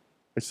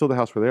 It's still the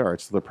house where they are.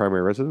 It's still their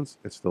primary residence.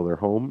 It's still their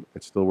home.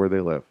 It's still where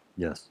they live.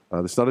 Yes.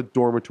 It's not a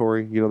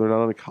dormitory. They're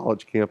not on a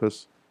college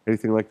campus,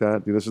 anything like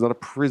that. This is not a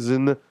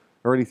prison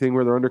or anything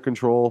where they're under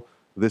control.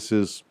 This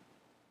is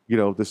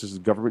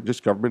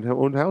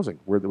government-owned housing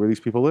where these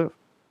people live.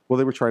 Well,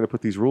 they were trying to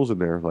put these rules in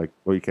there, like,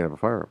 well, you can't have a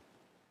firearm.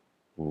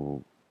 Well,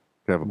 you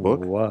can have a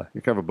book. Why?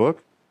 You can have a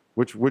book.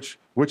 Which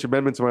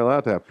amendments am I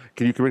allowed to have?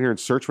 Can you come in here and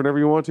search whenever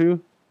you want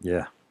to?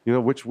 Yeah.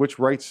 Which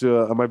rights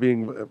am I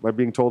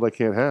being told I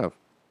can't have?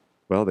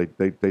 Well,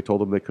 they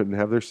told them they couldn't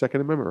have their Second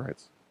Amendment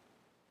rights.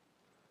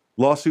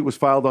 Lawsuit was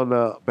filed on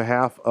the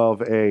behalf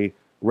of a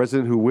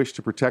resident who wished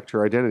to protect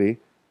her identity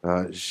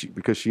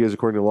because she is,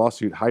 according to the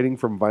lawsuit, hiding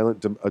from a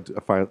violent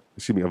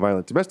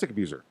domestic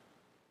abuser.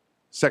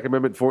 Second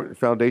Amendment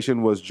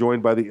Foundation was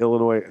joined by the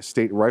Illinois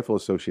State Rifle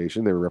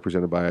Association. They were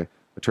represented by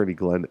Attorney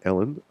Glenn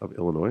Ellen of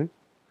Illinois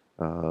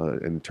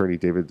and Attorney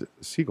David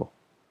Siegel.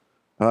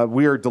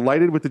 We are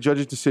delighted with the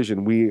judge's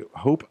decision. We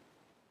hope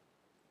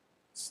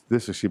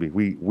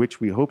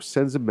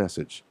sends a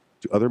message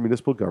to other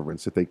municipal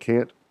governments that they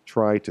can't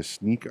try to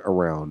sneak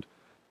around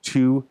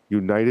two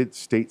United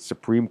States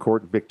Supreme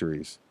Court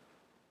victories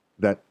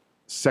that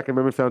Second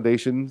Amendment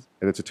Foundation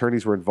and its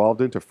attorneys were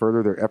involved in to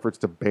further their efforts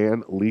to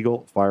ban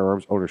legal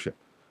firearms ownership,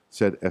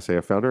 said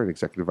SAF founder and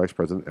Executive Vice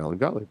President Alan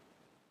Gottlieb.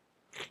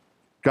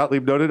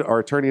 Gottlieb noted, our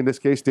attorney in this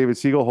case, David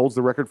Siegel, holds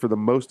the record for the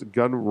most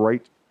gun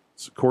rights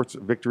courts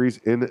victories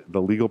in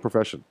the legal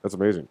profession. That's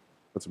amazing.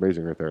 That's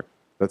amazing right there.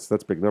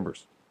 That's big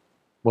numbers.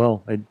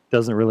 Well, it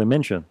doesn't really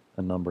mention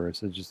a number.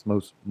 It's just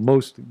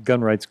most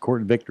gun rights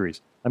court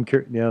victories. I'm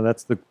curious.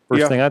 That's the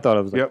first thing I thought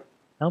of.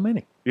 How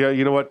many? Yeah,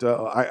 you know what?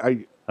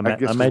 I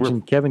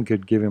imagine Kevin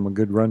could give him a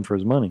good run for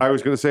his money. I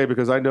was going to say,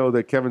 because I know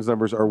that Kevin's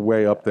numbers are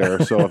way up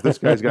there. So if this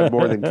guy's got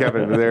more than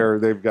Kevin,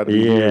 they've got to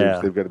be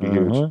huge. They've got to be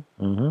huge.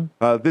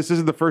 This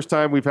isn't the first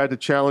time we've had to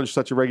challenge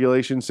such a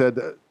regulation, said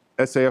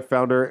SAF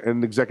founder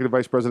and Executive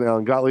Vice President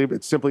Alan Gottlieb.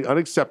 It's simply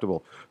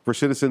unacceptable for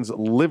citizens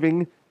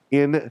living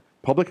in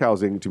public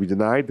housing to be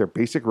denied their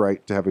basic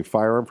right to have a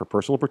firearm for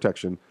personal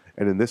protection,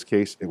 and in this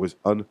case, it was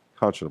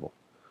unconscionable.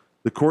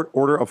 The court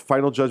order of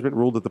final judgment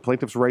ruled that the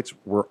plaintiff's rights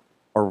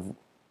are.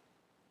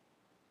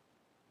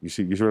 You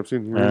see what I'm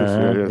saying?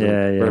 Yeah.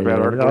 Very bad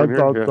article in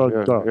here?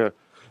 Yeah.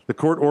 The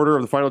court order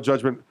of the final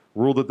judgment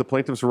ruled that the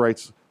plaintiff's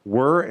rights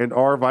were and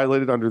are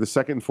violated under the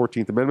 2nd and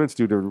 14th Amendments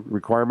due to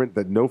requirement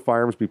that no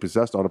firearms be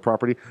possessed on a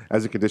property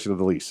as a condition of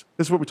the lease.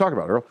 This is what we talk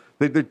about, Earl.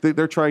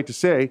 They're trying to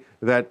say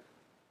that,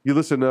 you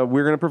listen,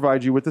 we're going to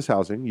provide you with this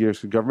housing,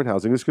 government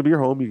housing. This could be your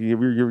home. You can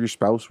give your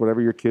spouse,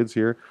 whatever, your kids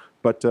here,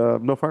 but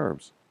no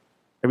firearms.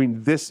 I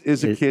mean, this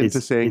is akin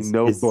to saying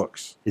no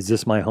books. Is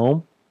this my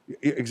home?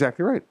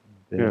 Exactly right.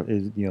 Yeah.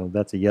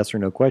 That's a yes or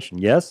no question.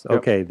 Yes? Yep.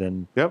 Okay,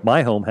 then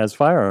my home has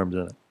firearms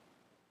in it.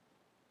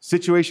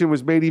 Situation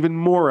was made even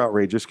more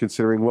outrageous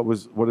considering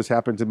what has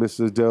happened to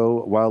Mrs.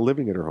 Doe while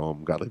living in her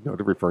home. Gottlieb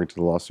noted, referring to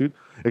the lawsuit,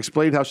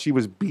 explained how she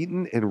was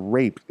beaten and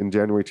raped in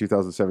January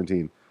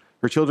 2017.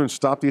 Her children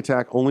stopped the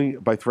attack only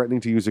by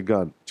threatening to use a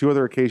gun. 2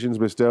 other occasions,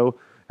 Ms. Doe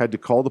had to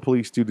call the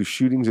police due to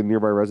shootings in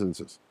nearby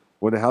residences.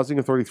 When the housing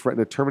authority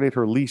threatened to terminate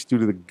her lease due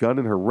to the gun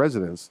in her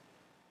residence,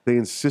 they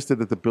insisted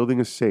that the building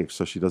is safe,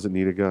 so she doesn't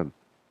need a gun.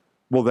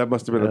 Well, that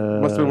must have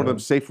been one of them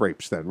safe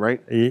rapes then,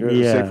 right?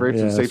 Safe rapes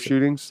and safe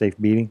shootings? Safe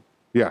beating?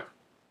 Yeah.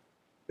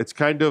 It's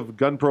kind of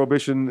gun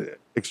prohibition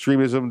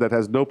extremism that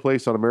has no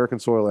place on American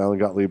soil, Alan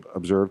Gottlieb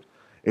observed.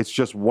 It's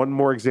just one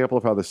more example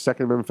of how the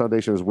Second Amendment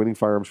Foundation is winning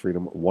firearms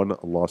freedom one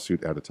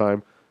lawsuit at a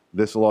time.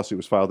 This lawsuit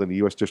was filed in the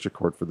U.S. District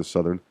Court for the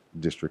Southern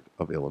District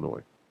of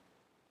Illinois.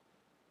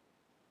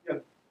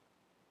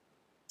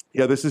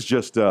 Yeah, this is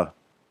the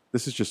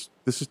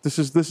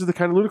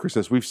kind of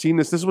ludicrousness. We've seen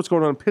this. This is what's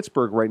going on in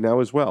Pittsburgh right now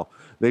as well.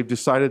 They've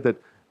decided that,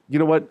 you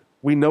know what?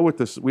 We know what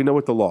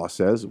the law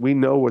says. We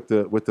know what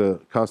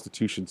the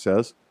Constitution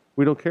says.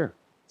 We don't care.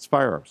 It's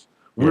firearms.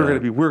 We're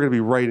going to be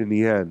right in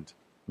the end.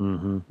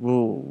 Mm-hmm.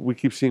 Well, we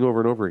keep seeing over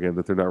and over again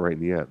that they're not right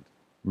in the end.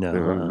 No,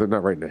 they're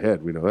not right in the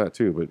head. We know that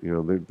too. But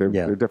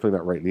they're definitely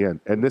not right in the end.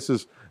 And this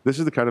is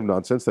the kind of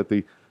nonsense that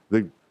the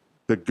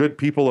good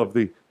people of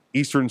the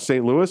Eastern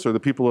St. Louis, or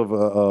the people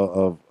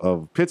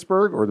of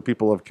Pittsburgh, or the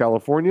people of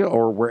California,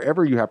 or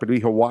wherever you happen to be,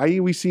 Hawaii,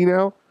 we see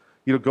now,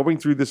 going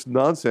through this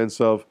nonsense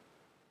of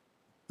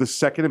the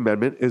Second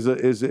Amendment is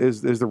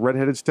the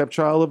redheaded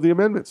stepchild of the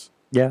amendments.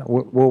 Yeah,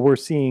 well, we're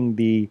seeing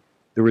the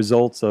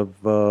results of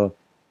the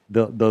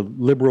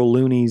liberal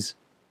loonies'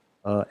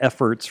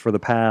 efforts for the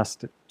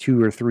past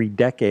 2 or 3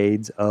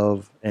 decades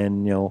a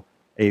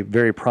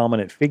very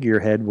prominent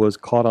figurehead was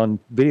caught on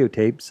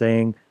videotape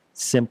saying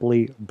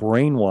simply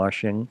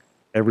brainwashing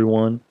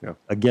everyone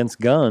against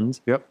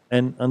guns. Yep.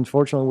 And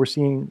unfortunately,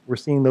 we're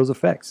seeing those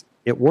effects.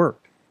 It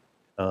worked.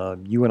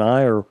 You and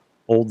I are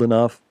old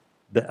enough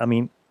that,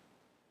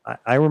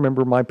 I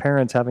remember my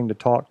parents having to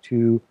talk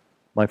to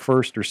my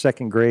 1st or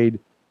 2nd grade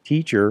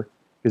teacher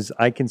because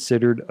I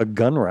considered a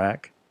gun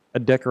rack a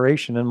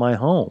decoration in my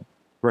home.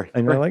 Right.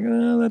 And they're like,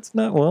 that's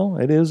not, well,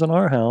 it is in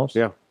our house.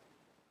 Yeah.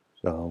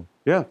 So.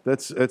 Yeah,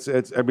 it's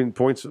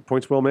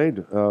points well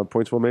made.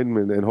 Points well made,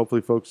 and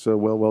hopefully folks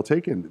well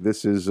taken.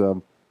 This is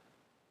and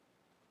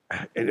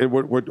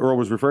what Earl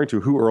was referring to,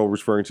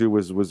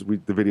 was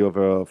the video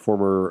of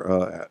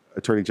former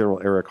Attorney General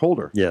Eric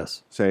Holder.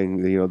 Yes.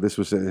 Saying, this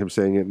was him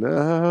saying it in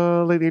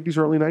late 80s,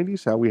 early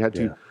 90s, how we had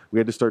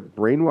to start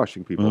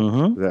brainwashing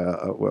people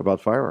about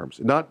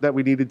firearms. Not that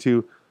we needed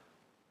to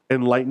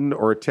enlighten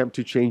or attempt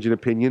to change an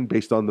opinion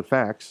based on the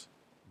facts,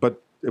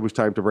 but it was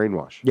time to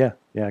brainwash. Yeah,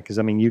 because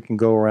you can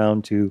go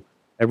around to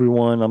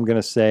everyone. I'm going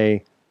to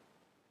say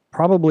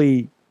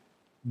probably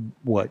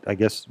I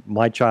guess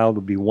my child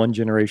would be one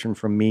generation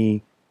from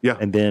me. Yeah.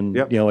 And then,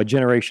 a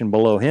generation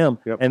below him.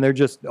 Yep. And they're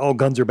just,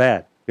 guns are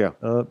bad. Yeah.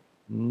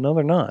 No,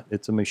 they're not.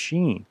 It's a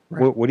machine.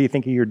 Right. What do you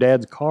think of your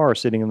dad's car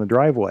sitting in the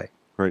driveway?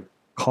 Right.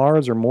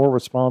 Cars are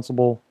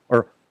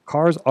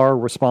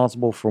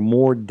responsible for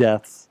more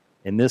deaths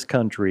in this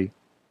country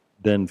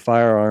than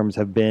firearms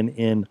have been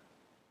in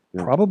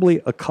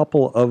probably a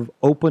couple of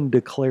open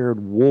declared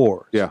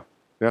wars. Yeah.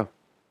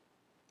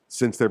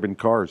 Since there have been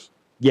cars.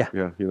 Yeah.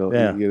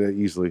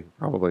 Easily,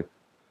 probably.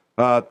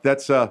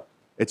 It's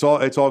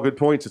all good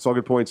points. It's all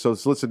good points. So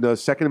listen, the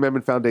Second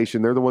Amendment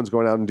Foundation, they're the ones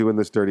going out and doing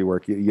this dirty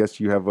work. Yes,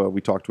 you have.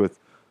 We talked with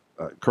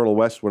Colonel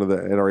West, one of the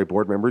NRA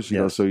board members.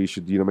 So you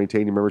should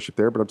maintain your membership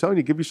there. But I'm telling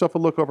you, give yourself a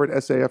look over at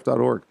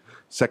SAF.org.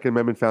 Second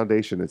Amendment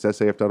Foundation. It's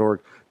SAF.org.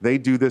 They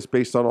do this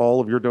based on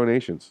all of your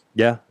donations.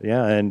 Yeah,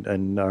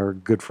 and our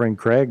good friend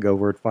Craig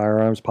over at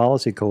Firearms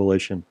Policy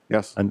Coalition.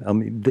 Yes.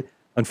 And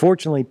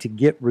unfortunately, to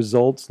get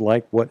results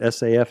like what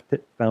SAF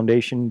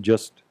Foundation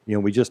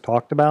we just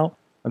talked about,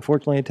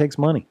 unfortunately, it takes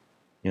money.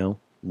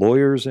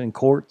 Lawyers and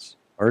courts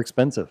are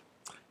expensive.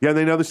 Yeah, and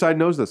the other side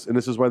knows this, and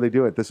this is why they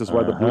do it. This is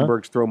why the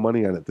Bloombergs throw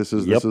money at it. This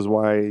is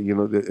why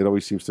it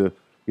always seems to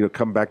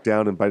come back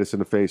down and bite us in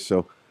the face.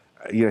 So,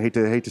 hate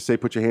to say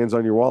put your hands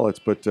on your wallets,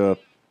 but you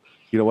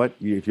know what?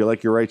 If you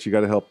like your rights, you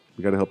got to help.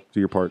 You got to help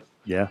do your part.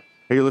 Yeah.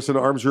 Hey, you're listening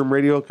to Arms Room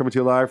Radio, coming to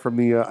you live from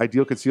the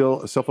Ideal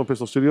Conceal Cell Phone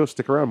Pistol Studio.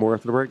 Stick around, more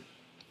after the break.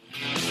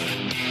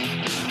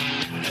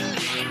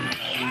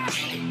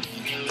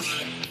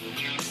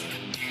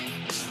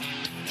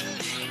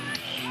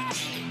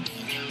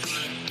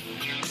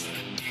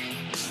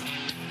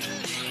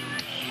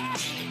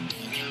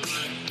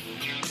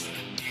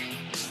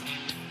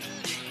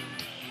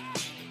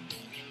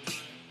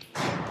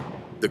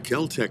 The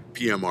Kel-Tec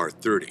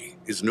PMR-30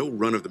 is no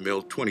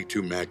run-of-the-mill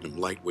 .22 Magnum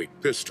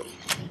lightweight pistol,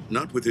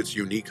 not with its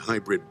unique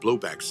hybrid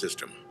blowback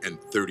system and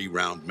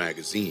 30-round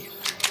magazine.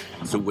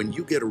 So when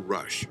you get a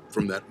rush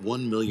from that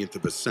 1/1,000,000th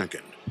of a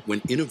second,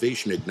 when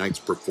innovation ignites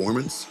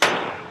performance,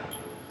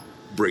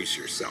 brace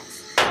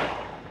yourself.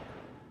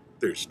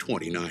 There's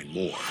 29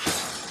 more.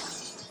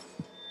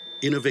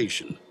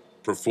 Innovation,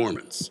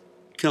 performance,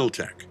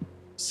 Kel-Tec.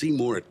 See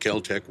more at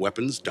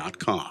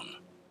keltecweapons.com.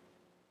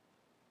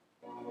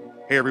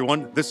 Hey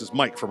everyone, this is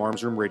Mike from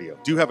Arms Room Radio.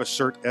 Do you have a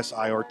CERT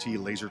SIRT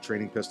laser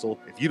training pistol?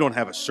 If you don't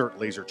have a CERT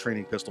laser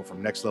training pistol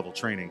from Next Level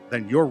Training,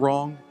 then you're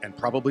wrong and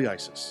probably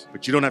ISIS.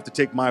 But you don't have to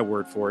take my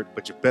word for it,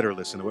 but you better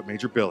listen to what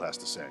Major Bill has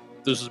to say.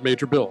 This is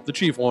Major Bill, the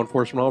Chief Law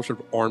Enforcement Officer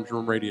of Arms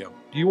Room Radio.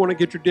 Do you want to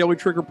get your daily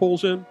trigger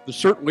pulls in? The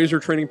CERT laser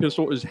training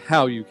pistol is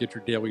how you get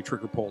your daily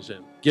trigger pulls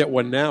in. Get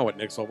one now at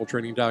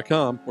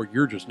nextleveltraining.com, or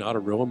you're just not a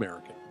real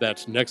American.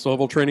 That's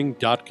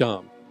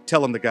nextleveltraining.com.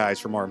 Tell them the guys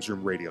from Arms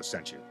Room Radio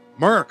sent you.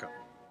 America!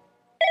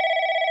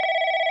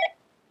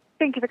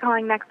 Thank you for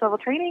calling Next Level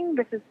Training.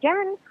 This is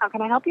Jen. How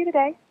can I help you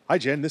today? Hi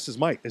Jen, this is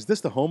Mike. Is this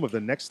the home of the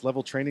Next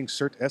Level Training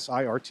CERT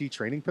SIRT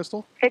training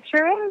pistol? It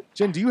sure is.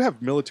 Jen, do you have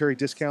military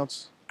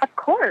discounts? Of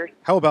course.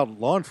 How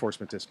about law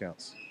enforcement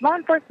discounts? Law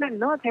enforcement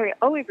and military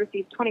always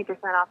receive 20%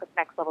 off at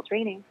Next Level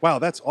Training. Wow,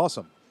 that's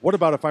awesome. What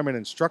about if I'm an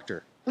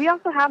instructor? We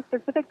also have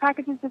specific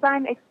packages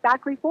designed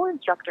exactly for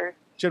instructors.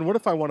 Jen, what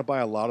if I want to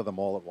buy a lot of them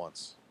all at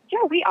once?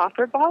 Yeah, we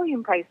offer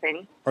volume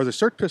pricing. Are the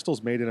CERT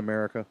pistols made in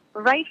America?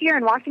 Right here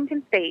in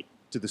Washington State.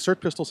 Do the CERT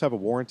pistols have a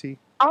warranty?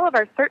 All of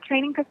our CERT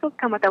training pistols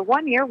come with a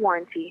 1-year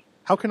warranty.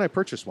 How can I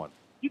purchase one?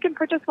 You can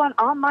purchase one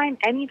online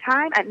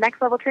anytime at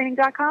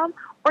nextleveltraining.com,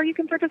 or you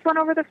can purchase one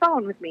over the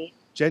phone with me.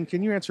 Jen,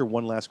 can you answer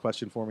one last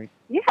question for me?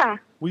 Yeah.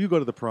 Will you go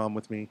to the prom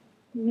with me?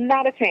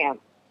 Not a chance.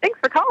 Thanks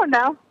for calling,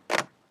 though.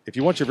 If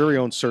you want your very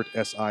own CERT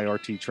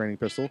SIRT training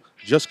pistol,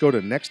 just go to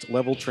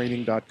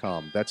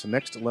nextleveltraining.com. That's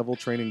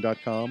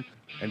nextleveltraining.com.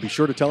 And be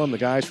sure to tell them the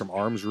guys from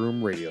Arms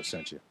Room Radio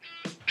sent you.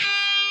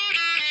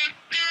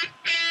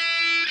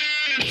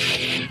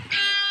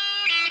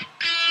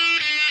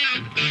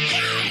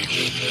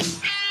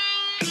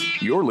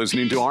 You're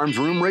listening to Arms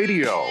Room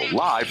Radio,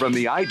 live from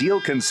the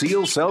Ideal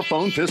Conceal Cell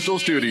Phone Pistol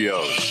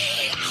Studios.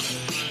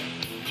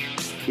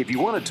 If you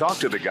want to talk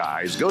to the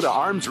guys, go to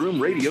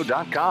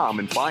armsroomradio.com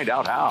and find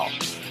out how.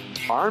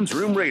 Arms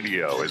Room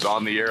Radio is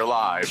on the air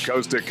live,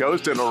 coast to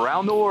coast and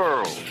around the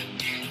world.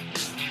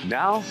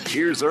 Now,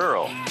 here's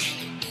Earl.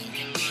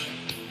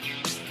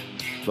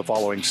 The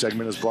following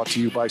segment is brought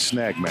to you by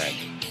Snag Mag.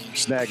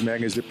 Snag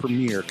Mag is the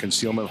premier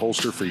concealment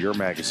holster for your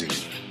magazine.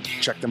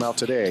 Check them out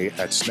today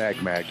at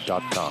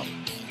snagmag.com.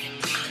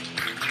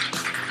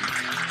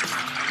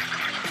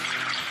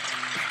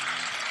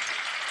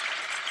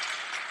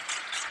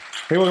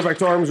 Hey, welcome back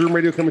to Arms Room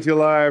Radio, coming to you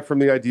live from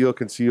the Ideal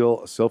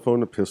Conceal Cell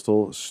Phone and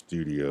Pistol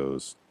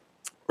Studios.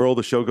 Earl,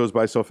 the show goes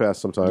by so fast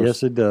sometimes.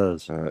 Yes, it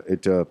does.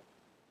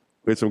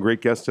 We had some great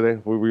guests today.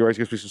 I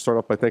guess we should start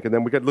off by thanking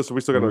them. We still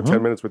got another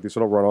 10 minutes with you, so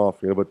don't run off.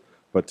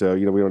 But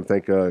we want to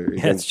thank.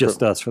 It's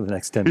just us for the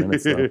next 10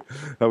 minutes.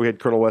 We had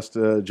Colonel West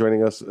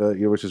joining us,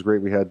 which is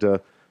great. We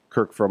had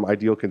Kirk from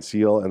Ideal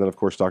Conceal, and then of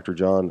course Dr.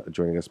 John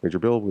joining us. Major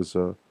Bill was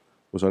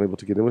unable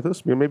to get in with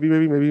us. Maybe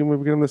we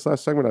get him this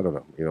last segment. I don't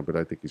know. But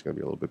I think he's going to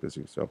be a little bit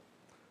busy. So,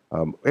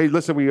 hey,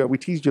 listen, we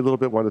teased you a little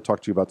bit. Wanted to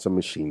talk to you about some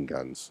machine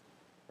guns.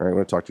 All right, I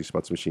want to talk to you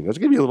about some machine guns.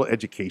 I'll give you a little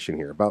education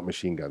here about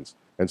machine guns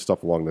and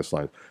stuff along this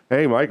line.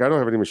 Hey, Mike, I don't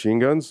have any machine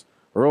guns.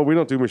 Earl, we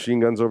don't do machine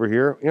guns over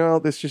here.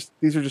 These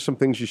are just some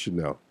things you should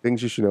know.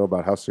 Things you should know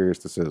about how serious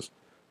this is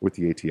with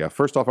the ATF.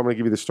 First off, I'm going to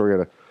give you this story out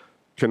of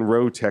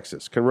Conroe,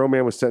 Texas. Conroe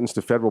man was sentenced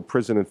to federal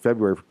prison in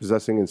February for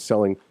possessing and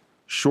selling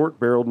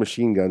short-barreled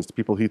machine guns to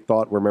people he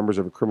thought were members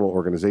of a criminal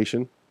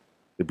organization.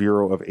 The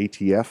Bureau of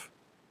ATF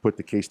put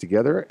the case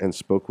together and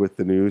spoke with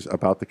the news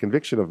about the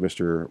conviction of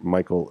Mr.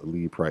 Michael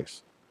Lee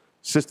Price.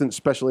 Assistant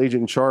Special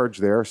Agent in charge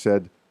there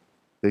said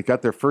they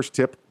got their first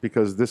tip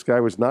because this guy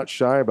was not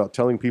shy about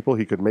telling people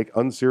he could make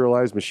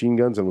unserialized machine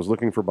guns and was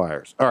looking for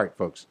buyers. All right,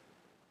 folks.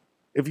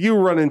 If you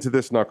run into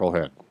this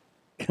knucklehead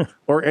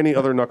or any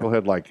other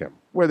knucklehead like him,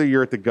 whether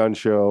you're at the gun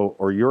show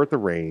or you're at the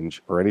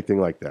range or anything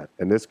like that,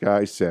 and this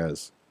guy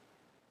says,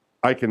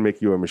 I can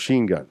make you a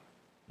machine gun.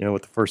 You know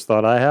what the first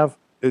thought I have?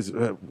 Is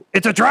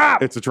it's a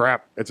trap! It's a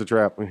trap. It's a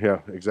trap.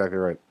 Yeah, exactly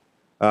right.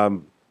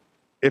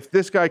 If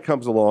this guy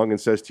comes along and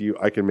says to you,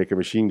 I can make a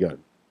machine gun,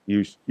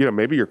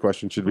 maybe your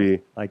question should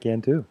be, I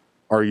can too.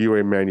 Are you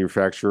a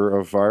manufacturer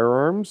of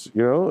firearms?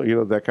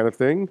 That kind of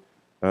thing.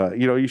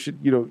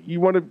 You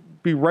want to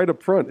be right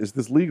up front. Is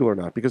this legal or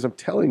not? Because I'm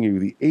telling you,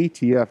 the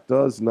ATF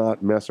does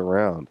not mess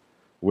around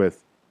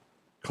with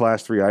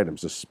Class 3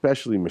 items,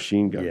 especially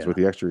machine guns, with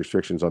the extra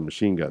restrictions on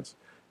machine guns.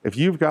 If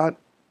you've got,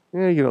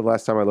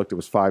 last time I looked, it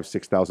was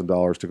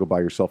 $5,000-$6,000 to go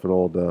buy yourself an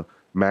old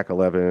Mac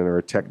 11 or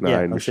a Tech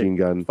 9 machine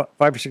gun. $5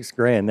 or $6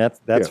 grand.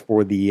 That's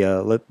for the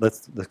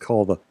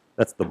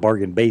that's the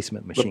bargain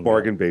basement machine. The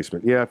bargain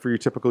basement. Yeah, for your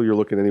typical, you're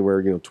looking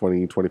anywhere,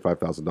 $20,000,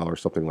 $25,000,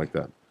 something like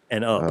that.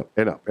 And up.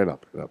 and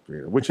up.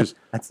 Which is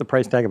that's the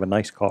price tag of a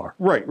nice car.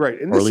 Right.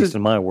 And or at least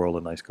in my world,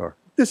 a nice car.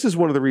 This is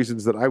one of the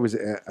reasons that I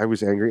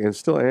was angry and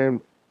still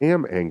am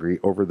angry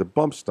over the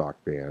bump stock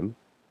ban,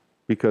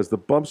 because the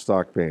bump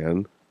stock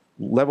ban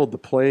leveled the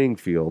playing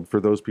field for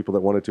those people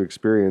that wanted to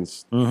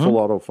experience full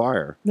auto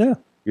fire. Yeah.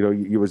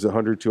 It was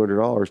 $100,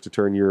 $200 to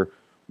turn your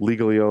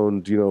legally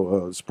owned,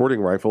 sporting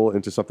rifle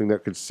into something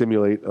that could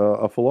simulate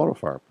a full auto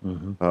fire.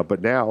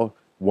 But now,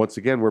 once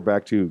again, we're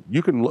back to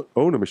you can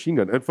own a machine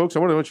gun. And folks, I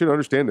want you to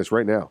understand this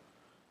right now.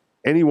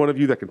 Any one of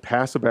you that can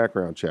pass a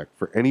background check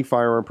for any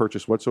firearm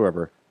purchase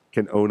whatsoever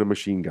can own a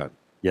machine gun.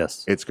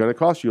 Yes. It's going to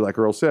cost you, like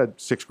Earl said,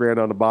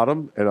 $6,000 on the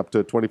bottom and up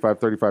to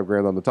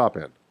 $25,000-$35,000 on the top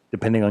end.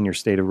 Depending on your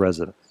state of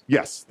residence.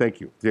 Yes, thank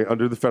you.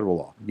 Under the federal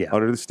law. Yeah.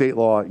 Under the state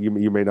law, you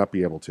may not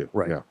be able to.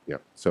 Right. Yeah.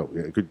 So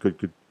good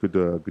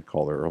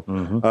call there,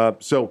 Earl.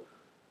 So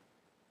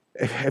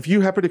if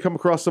you happen to come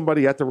across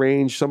somebody at the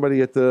range,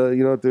 somebody at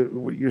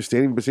you're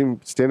standing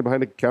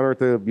behind the counter at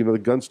the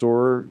gun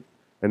store,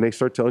 and they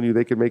start telling you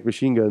they can make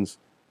machine guns,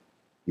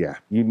 you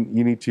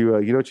need to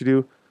you know what you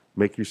do?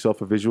 Make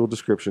yourself a visual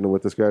description of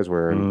what this guy's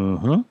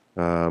wearing.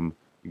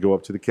 You go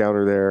up to the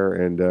counter there,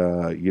 and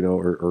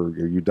or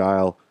you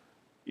dial,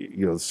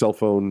 the cell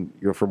phone,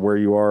 from where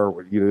you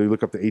are. You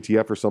look up the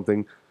ATF or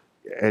something,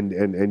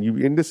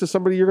 and this is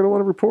somebody you're going to want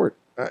to report.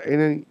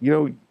 And then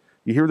you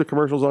hear the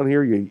commercials on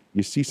here.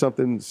 You see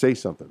something, say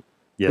something.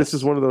 Yes. This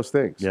is one of those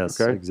things. Yes,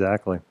 okay?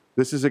 exactly.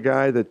 This is a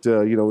guy that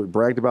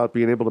bragged about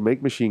being able to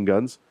make machine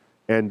guns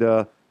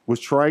and was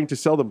trying to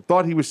sell them.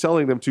 Thought he was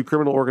selling them to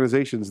criminal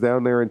organizations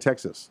down there in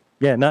Texas.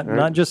 Yeah,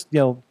 not just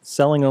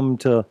selling them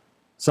to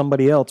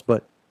somebody else,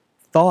 but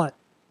thought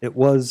it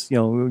was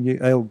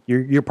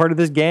you're part of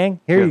this gang.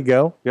 Here you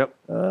go. Yep.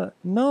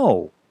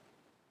 No.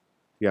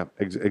 Yeah.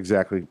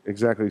 Exactly.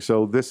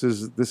 So this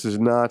is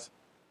not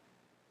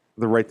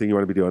the right thing you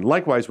want to be doing.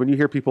 Likewise, when you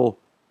hear people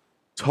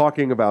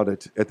talking about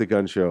it at the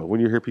gun show, when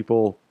you hear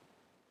people,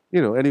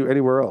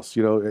 anywhere else,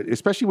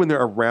 especially when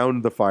they're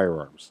around the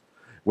firearms,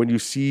 when you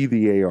see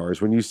the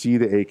ARs, when you see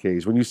the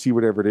AKs, when you see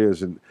whatever it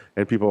is, and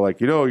people are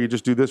like, you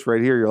just do this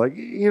right here. You're like,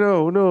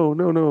 no.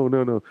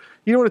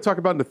 You don't want to talk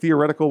about in the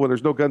theoretical when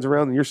there's no guns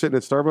around and you're sitting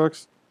at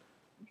Starbucks?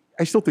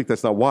 I still think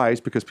that's not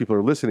wise because people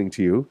are listening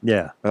to you.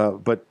 Yeah.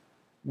 But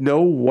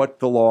know what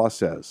the law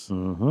says.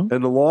 And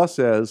the law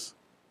says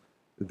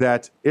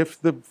that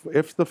if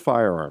the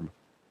firearm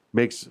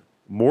makes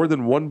more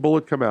than one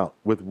bullet come out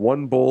with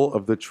one bowl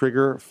of the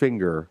trigger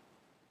finger,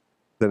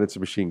 then it's a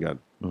machine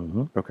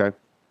gun. Okay?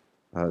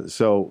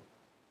 So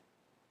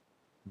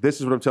this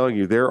is what I'm telling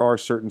you. There are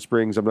certain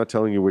springs, I'm not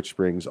telling you which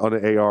springs, on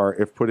an AR,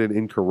 if put in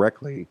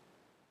incorrectly,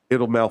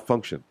 it'll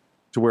malfunction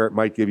to where it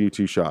might give you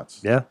 2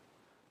 shots. Yeah.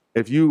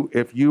 If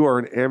you are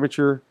an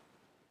amateur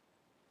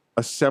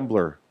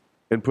assembler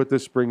and put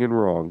this spring in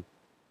wrong,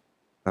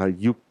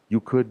 you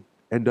could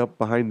end up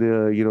behind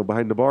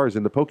the bars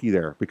in the pokey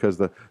there because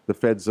the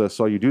feds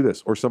saw you do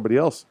this, or somebody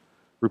else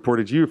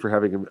reported you for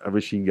having a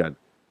machine gun.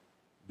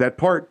 That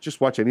part,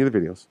 just watch any of the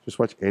videos. Just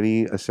watch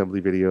any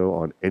assembly video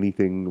on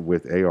anything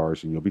with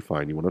ARs, and you'll be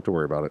fine. You won't have to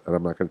worry about it. And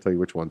I'm not going to tell you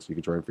which one, so you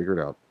can try and figure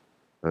it out.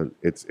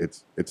 It's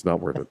not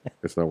worth it.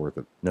 It's not worth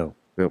it. No.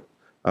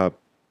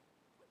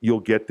 You'll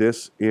get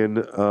this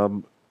in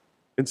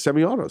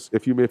semi-autos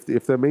if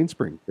the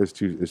mainspring is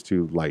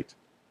too light,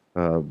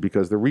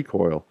 because the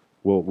recoil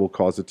will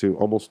cause it to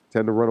almost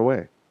tend to run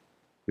away.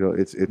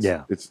 That's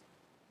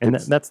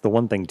the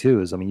one thing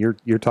too is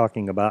you're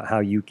talking about how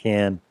you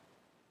can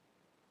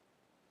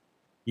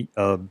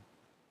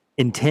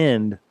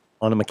intend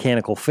on a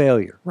mechanical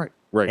failure.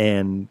 Right.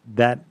 And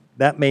that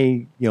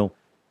may,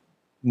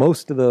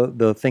 most of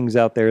the things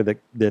out there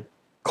that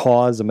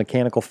cause a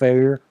mechanical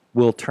failure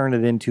will turn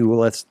it into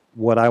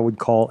what I would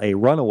call a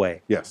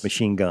runaway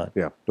machine gun.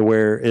 Yeah. To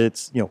where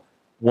it's,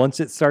 once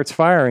it starts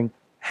firing,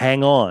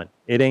 hang on.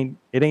 It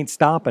ain't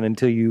stopping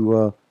until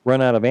you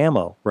run out of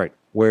ammo. Right.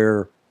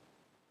 Where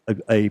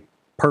a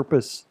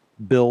purpose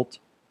built,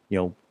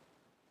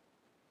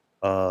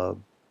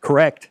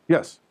 correct.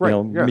 Yes. Right.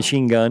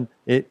 Machine gun.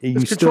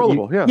 It's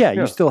controllable.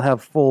 You still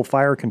have full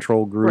fire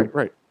control group.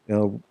 Right.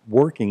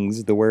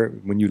 Workings to where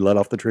when you let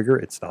off the trigger,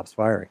 it stops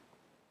firing.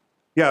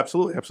 Yeah,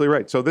 absolutely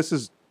right. So this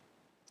is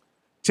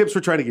tips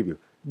we're trying to give you.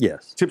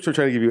 Yes. Tips we're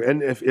trying to give you.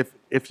 And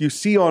if you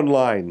see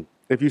online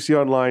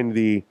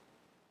the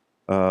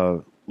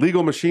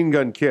legal machine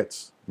gun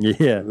kits.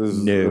 Yeah.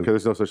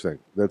 There's no such thing.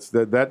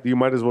 That you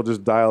might as well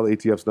just dial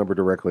ATF's number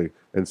directly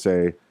and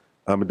say,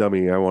 I'm a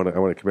dummy. I want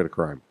to commit a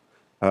crime.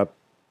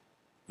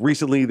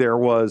 Recently there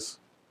was,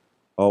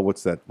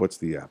 what's that? What's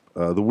the app?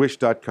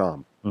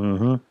 TheWish.com.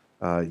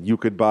 You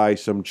could buy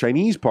some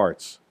Chinese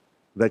parts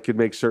that could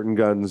make certain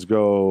guns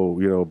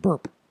go,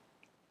 burp.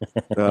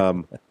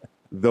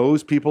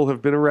 Those people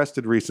have been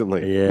arrested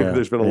recently. Yeah,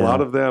 There's been a lot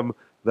of them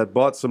that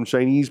bought some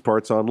Chinese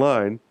parts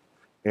online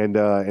and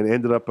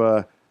ended up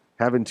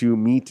having to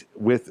meet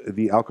with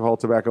the Alcohol,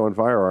 Tobacco, and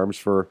Firearms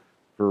for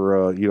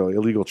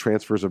illegal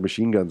transfers of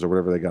machine guns or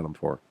whatever they got them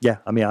for. Yeah,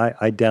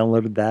 I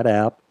downloaded that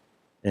app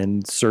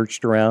and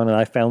searched around, and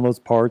I found those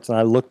parts, and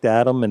I looked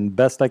at them, and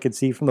best I could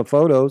see from the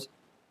photos,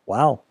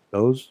 wow,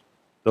 those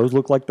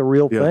look like the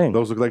real thing.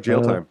 Those look like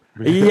jail time.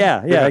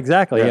 Yeah,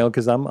 exactly. Yeah. You know,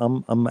 because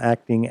I'm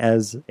acting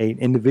as an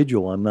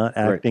individual. I'm not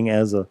acting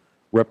as a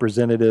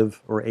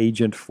representative or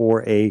agent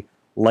for a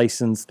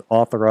licensed,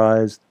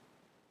 authorized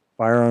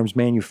firearms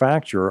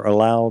manufacturer,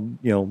 allowed,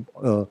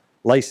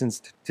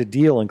 licensed to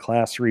deal in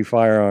Class 3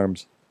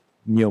 firearms.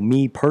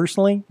 Me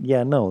personally,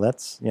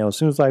 that's, as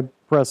soon as I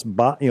press,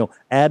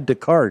 add to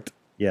cart,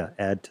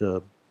 add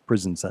to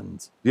prison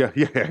sentence. Yeah,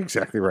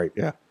 exactly right.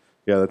 Yeah,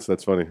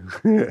 that's funny.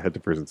 Add to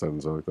prison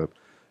sentence, I like that.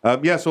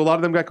 So a lot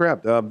of them got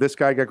grabbed. This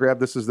guy got grabbed.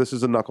 This is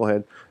a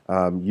knucklehead.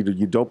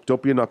 You don't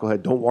be a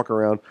knucklehead. Don't walk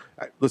around.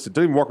 Listen,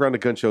 don't even walk around to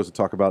gun shows and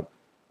talk about,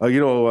 in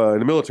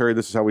the military,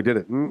 this is how we did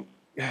it.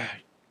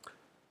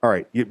 All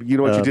right, you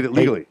know what? You did it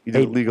legally. You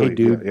did it legally. Hey,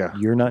 dude, yeah.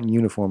 You're not in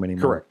uniform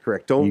anymore.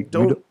 Correct.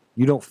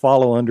 You don't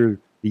follow under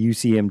the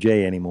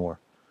UCMJ anymore.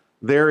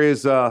 There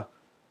is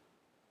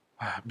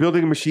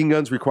building machine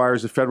guns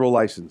requires a federal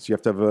license. You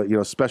have to have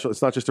a special.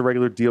 It's not just a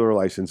regular dealer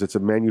license. It's a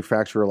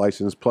manufacturer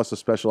license plus a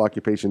special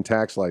occupation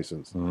tax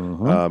license.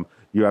 Mm-hmm.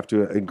 You have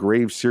to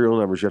engrave serial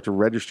numbers. You have to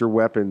register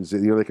weapons.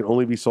 They can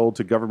only be sold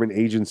to government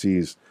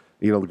agencies.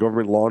 The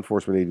government law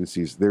enforcement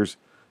agencies.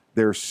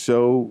 They're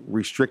so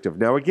restrictive.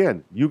 Now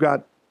again, you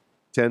got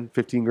 10,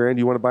 15 grand.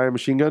 You want to buy a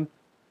machine gun?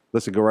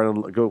 Listen, go around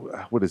and go.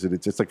 What is it?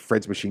 It's like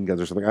Fred's Machine Guns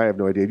or something. I have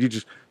no idea. You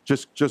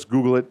just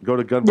Google it. Go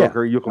to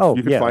Gunbroker. You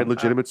can find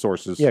legitimate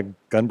sources. Yeah,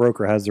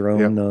 Gunbroker has their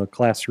own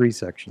Class 3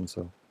 section.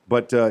 So,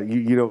 but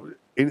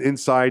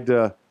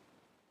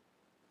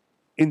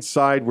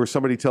inside where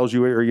somebody tells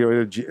you, or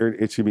in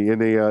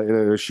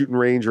a shooting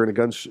range or in a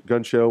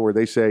gun show where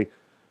they say,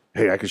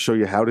 "Hey, I can show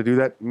you how to do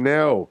that."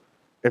 No,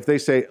 if they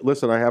say,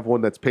 "Listen, I have one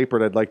that's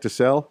papered. I'd like to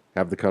sell,"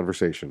 have the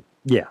conversation.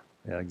 Yeah,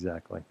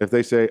 exactly. If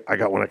they say, "I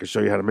got one I can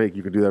show you how to make,"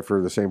 you can do that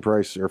for the same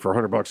price or for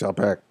 $100 out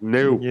back.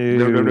 No.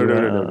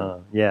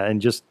 Yeah, and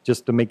just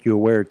to make you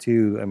aware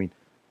too, I mean,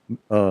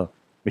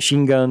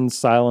 machine guns,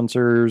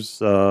 silencers,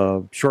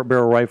 short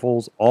barrel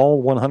rifles,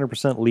 all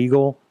 100%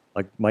 legal.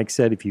 Like Mike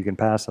said, if you can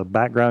pass a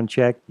background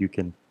check, you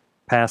can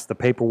pass the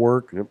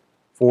paperwork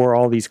for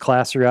all these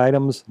Class 3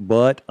 items.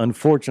 But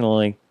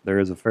unfortunately, there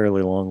is a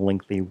fairly long,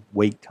 lengthy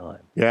wait time.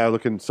 Yeah,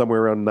 looking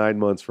somewhere around 9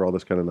 months for all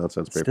this kind of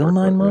nonsense paperwork. Still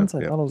 9 months? I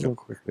thought it was a little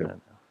quicker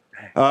than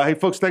that. Hey,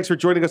 folks, thanks for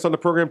joining us on the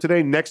program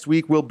today. Next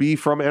week, we'll be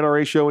from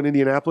NRA Show in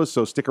Indianapolis,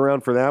 so stick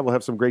around for that. We'll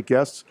have some great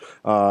guests.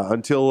 You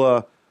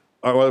know what?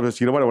 I want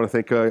to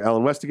thank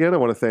Alan West again. I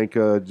want to thank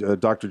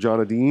Dr.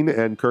 John Adine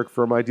and Kirk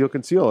from Ideal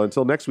Conceal.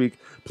 Until next week,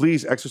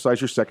 please exercise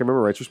your Second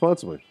Amendment rights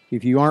responsibly.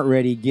 If you aren't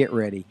ready, get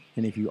ready.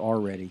 And if you are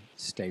ready,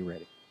 stay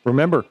ready.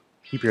 Remember,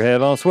 keep your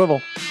head on a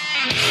swivel.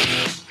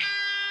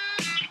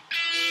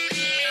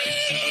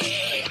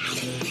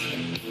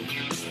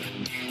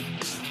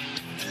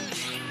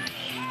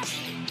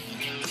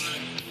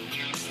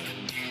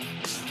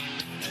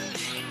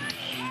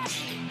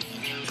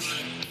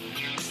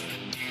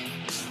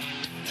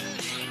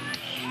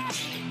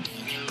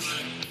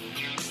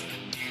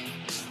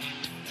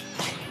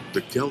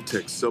 The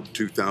Kel-Tec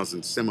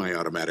Sub-2000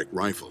 semi-automatic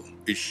rifle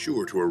is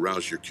sure to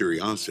arouse your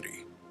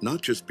curiosity,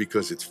 not just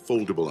because it's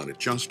foldable and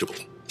adjustable,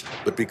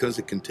 but because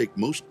it can take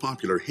most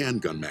popular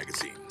handgun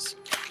magazines.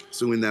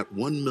 So in that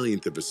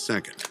 1/1,000,000th of a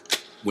second,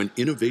 when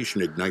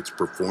innovation ignites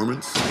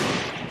performance,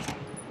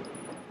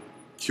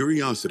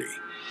 curiosity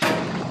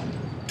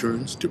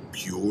turns to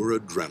pure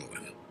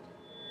adrenaline.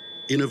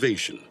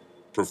 Innovation,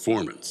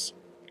 performance,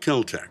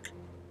 Kel-Tec.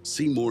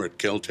 See more at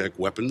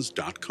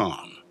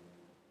keltecweapons.com.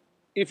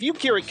 If you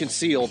carry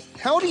concealed,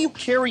 how do you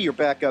carry your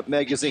backup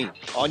magazine?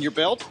 On your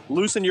belt?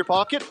 Loose in your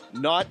pocket?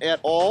 Not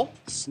at all?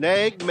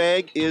 Snag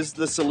Mag is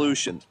the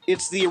solution.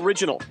 It's the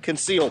original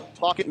concealed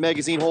pocket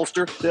magazine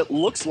holster that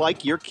looks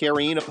like you're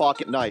carrying a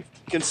pocket knife.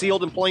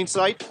 Concealed in plain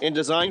sight and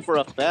designed for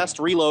a fast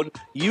reload,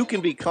 you can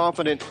be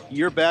confident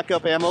your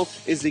backup ammo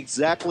is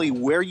exactly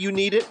where you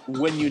need it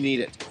when you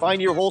need it.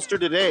 Find your holster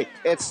today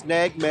at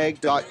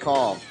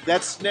snagmag.com.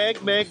 That's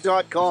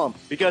snagmag.com,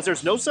 because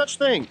there's no such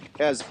thing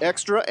as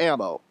extra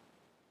ammo.